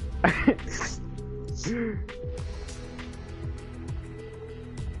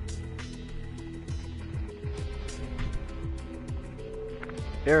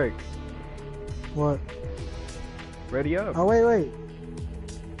 Eric. What? Ready up. Oh, wait.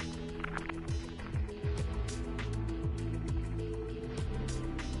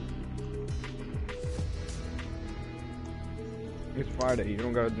 It's Friday, you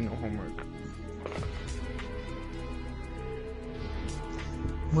don't gotta do no homework.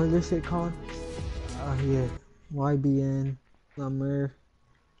 What is this shit called? Yeah. YBN. Summer.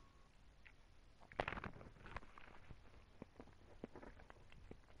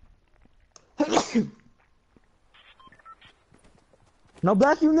 No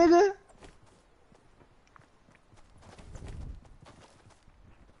black you, nigga?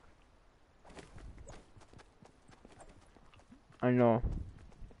 I know.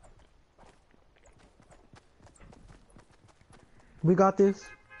 We got this.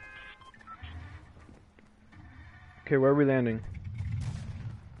 Okay, where are we landing?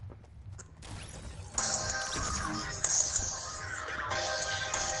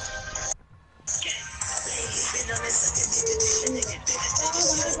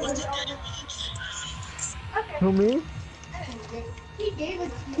 Who, me? He gave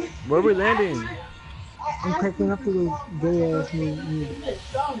it to me. Where are we landing? I'm cracking up to the gay ass me.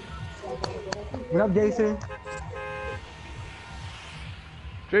 What up, Jason?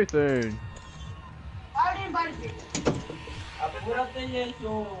 Jason.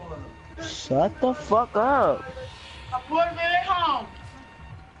 Shut the fuck up.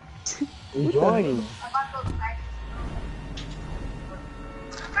 Enjoying.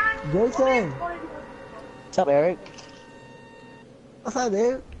 Jason! What's up, Eric? What's up,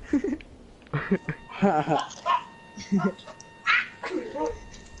 dude?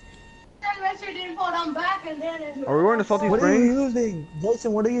 Are we going to Salty What are you Springs? using?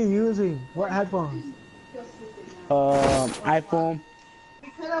 Jason, what are you using? What headphones? iPhone.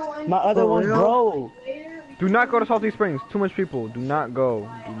 My other one broke. Do not go to Salty Springs. Too much people. Do not go.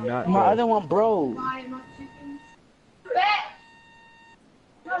 Do not My go. other one broke.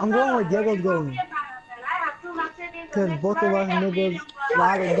 I'm going where Diego's going. Cause both of us niggas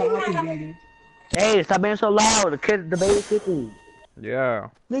loud and dark together. Hey, stop being so loud. The baby's sleeping. Yeah.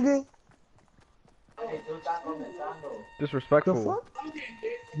 Nigga, The Disrespectful. fuck?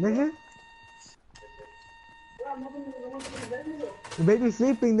 Nigga? The baby's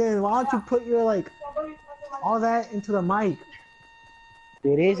sleeping then. Why don't you put your, like, all that into the mic?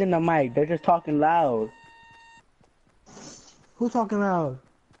 It is in the mic. They're just talking loud. Who's talking loud?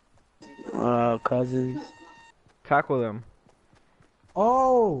 Cousins. Tackle them.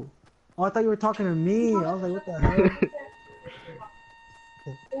 Oh! Oh, I thought you were talking to me. I was like, what the hell?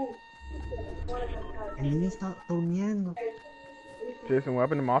 El niño está durmiendo. Jason, what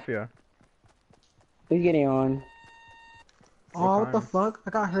happened to Mafia? Who's getting on? Oh, what the fuck?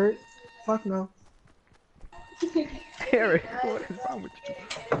 I got hurt. Fuck no. Eric, what is wrong with you?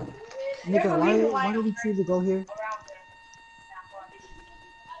 Nigga, why did we choose to go here?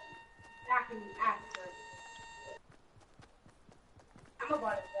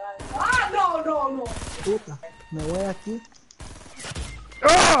 No. Puta, me voy aquí.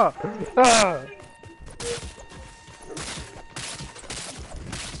 Ah! Ah!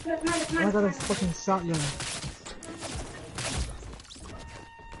 I got a fucking shotgun.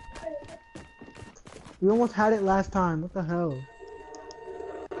 We almost had it last time. What the hell?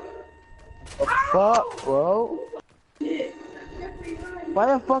 Fuck, bro. Why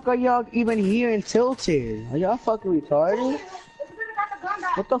the fuck are y'all even here in Tilted? Are y'all fucking retarded?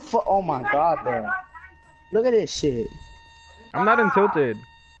 What the fuck? Oh my god, bro. Look at this shit. I'm not in Tilted.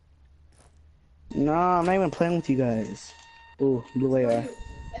 Nah, I'm not even playing with you guys. Ooh, blue AR.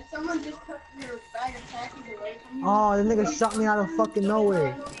 If someone just took your bag of package away from you, Oh, this nigga shot me out of fucking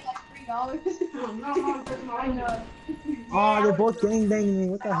nowhere. Oh, they're both gangbanging me.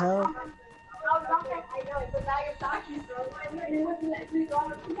 What the hell?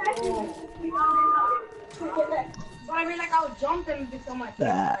 I mean, like, I'll jump and do so much.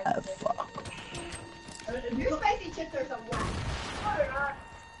 Fuck. Your spicy chips are so whack. No, they're not.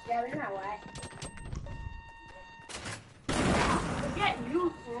 Yeah, they're not whack. Forget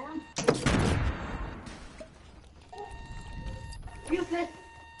you, man. Useless.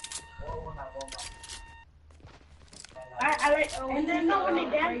 I like, and then no, when they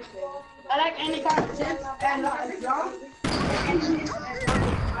dance, I like any kind of chips and young.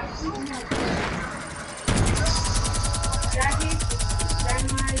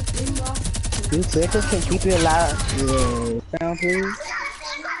 You bitches can keep it loud. Yeah, sound please.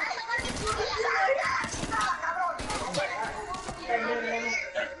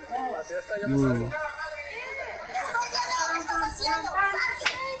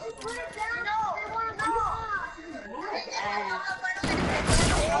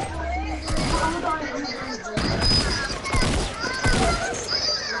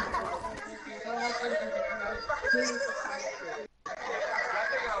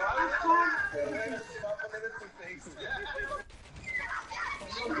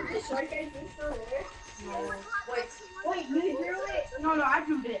 Wait, you drew it? No, I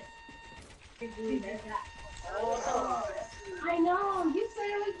drew this. I know, you said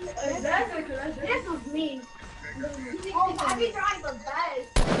it was exactly. This was me. Oh, I be trying the best.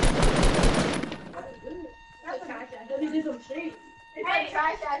 That's a trash ass. Let me do some shit. Hey,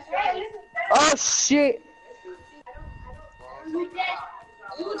 trash ass. Hey, Oh shit!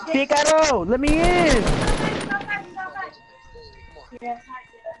 Picaro, let me in!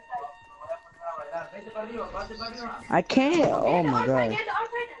 I can't. Oh my god.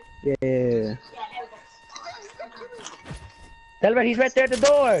 Yeah. Delbert, he's right there at the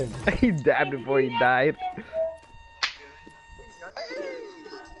door. He dabbed before he died.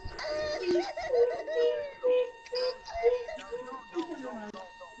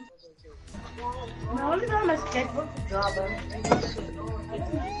 No, let me go on my sketchbook to draw, bro.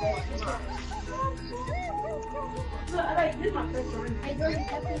 Look, I like this is my first one. I drew it.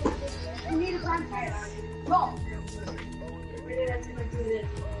 You need a vampire. Go.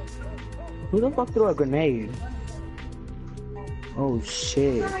 Who the fuck threw a grenade? Oh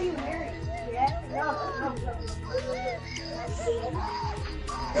shit. How are you wearing? Yeah?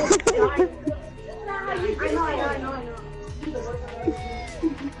 I know.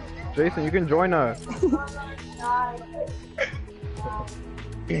 Jason, you can join us.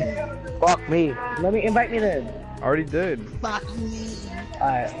 Fuck me. Let me invite me then. I already did. Fuck me.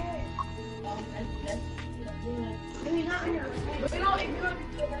 Alright.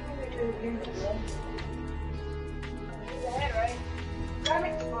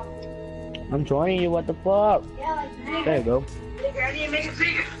 I'm joining you, what the fuck? There you go. I need to make it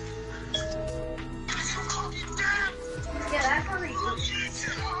bigger. Yeah, that's how they do.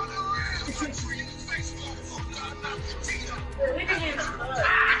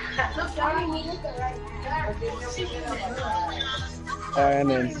 Alright, I'm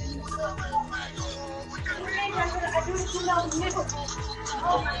in.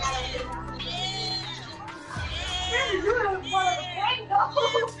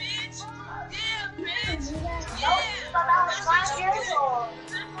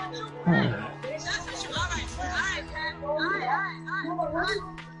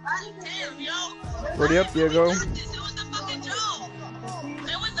 Ready up, Diego.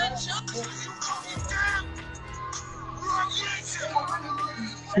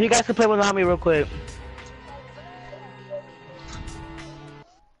 You guys can play with me real quick.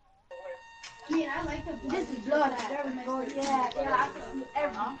 I like the this is blood. Yeah, I can see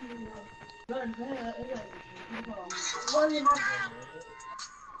everything.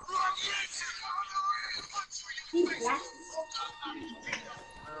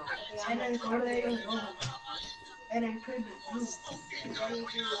 And then and then could be blue.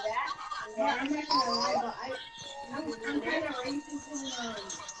 Yeah, I'm not gonna lie, but I'm kind of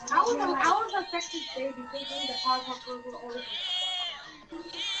racist. I was affected today because of the podcast was always.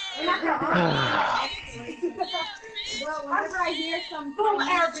 I'm not gonna but whenever I hear some boom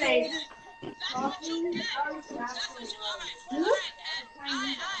airplane talking,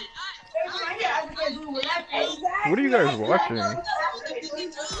 What are you guys watching?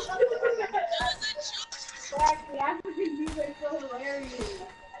 Exactly, African news are so hilarious.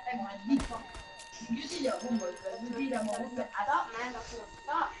 You see your homework, you see them on the stop, man.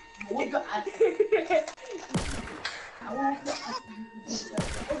 Stop. We're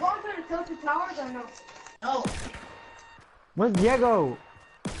going to the Tilted Towers or no? No. Where's Diego?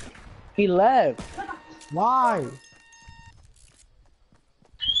 He left. Why?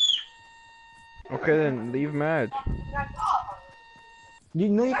 Okay, then leave match. You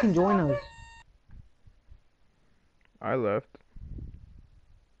know you can join us. I left.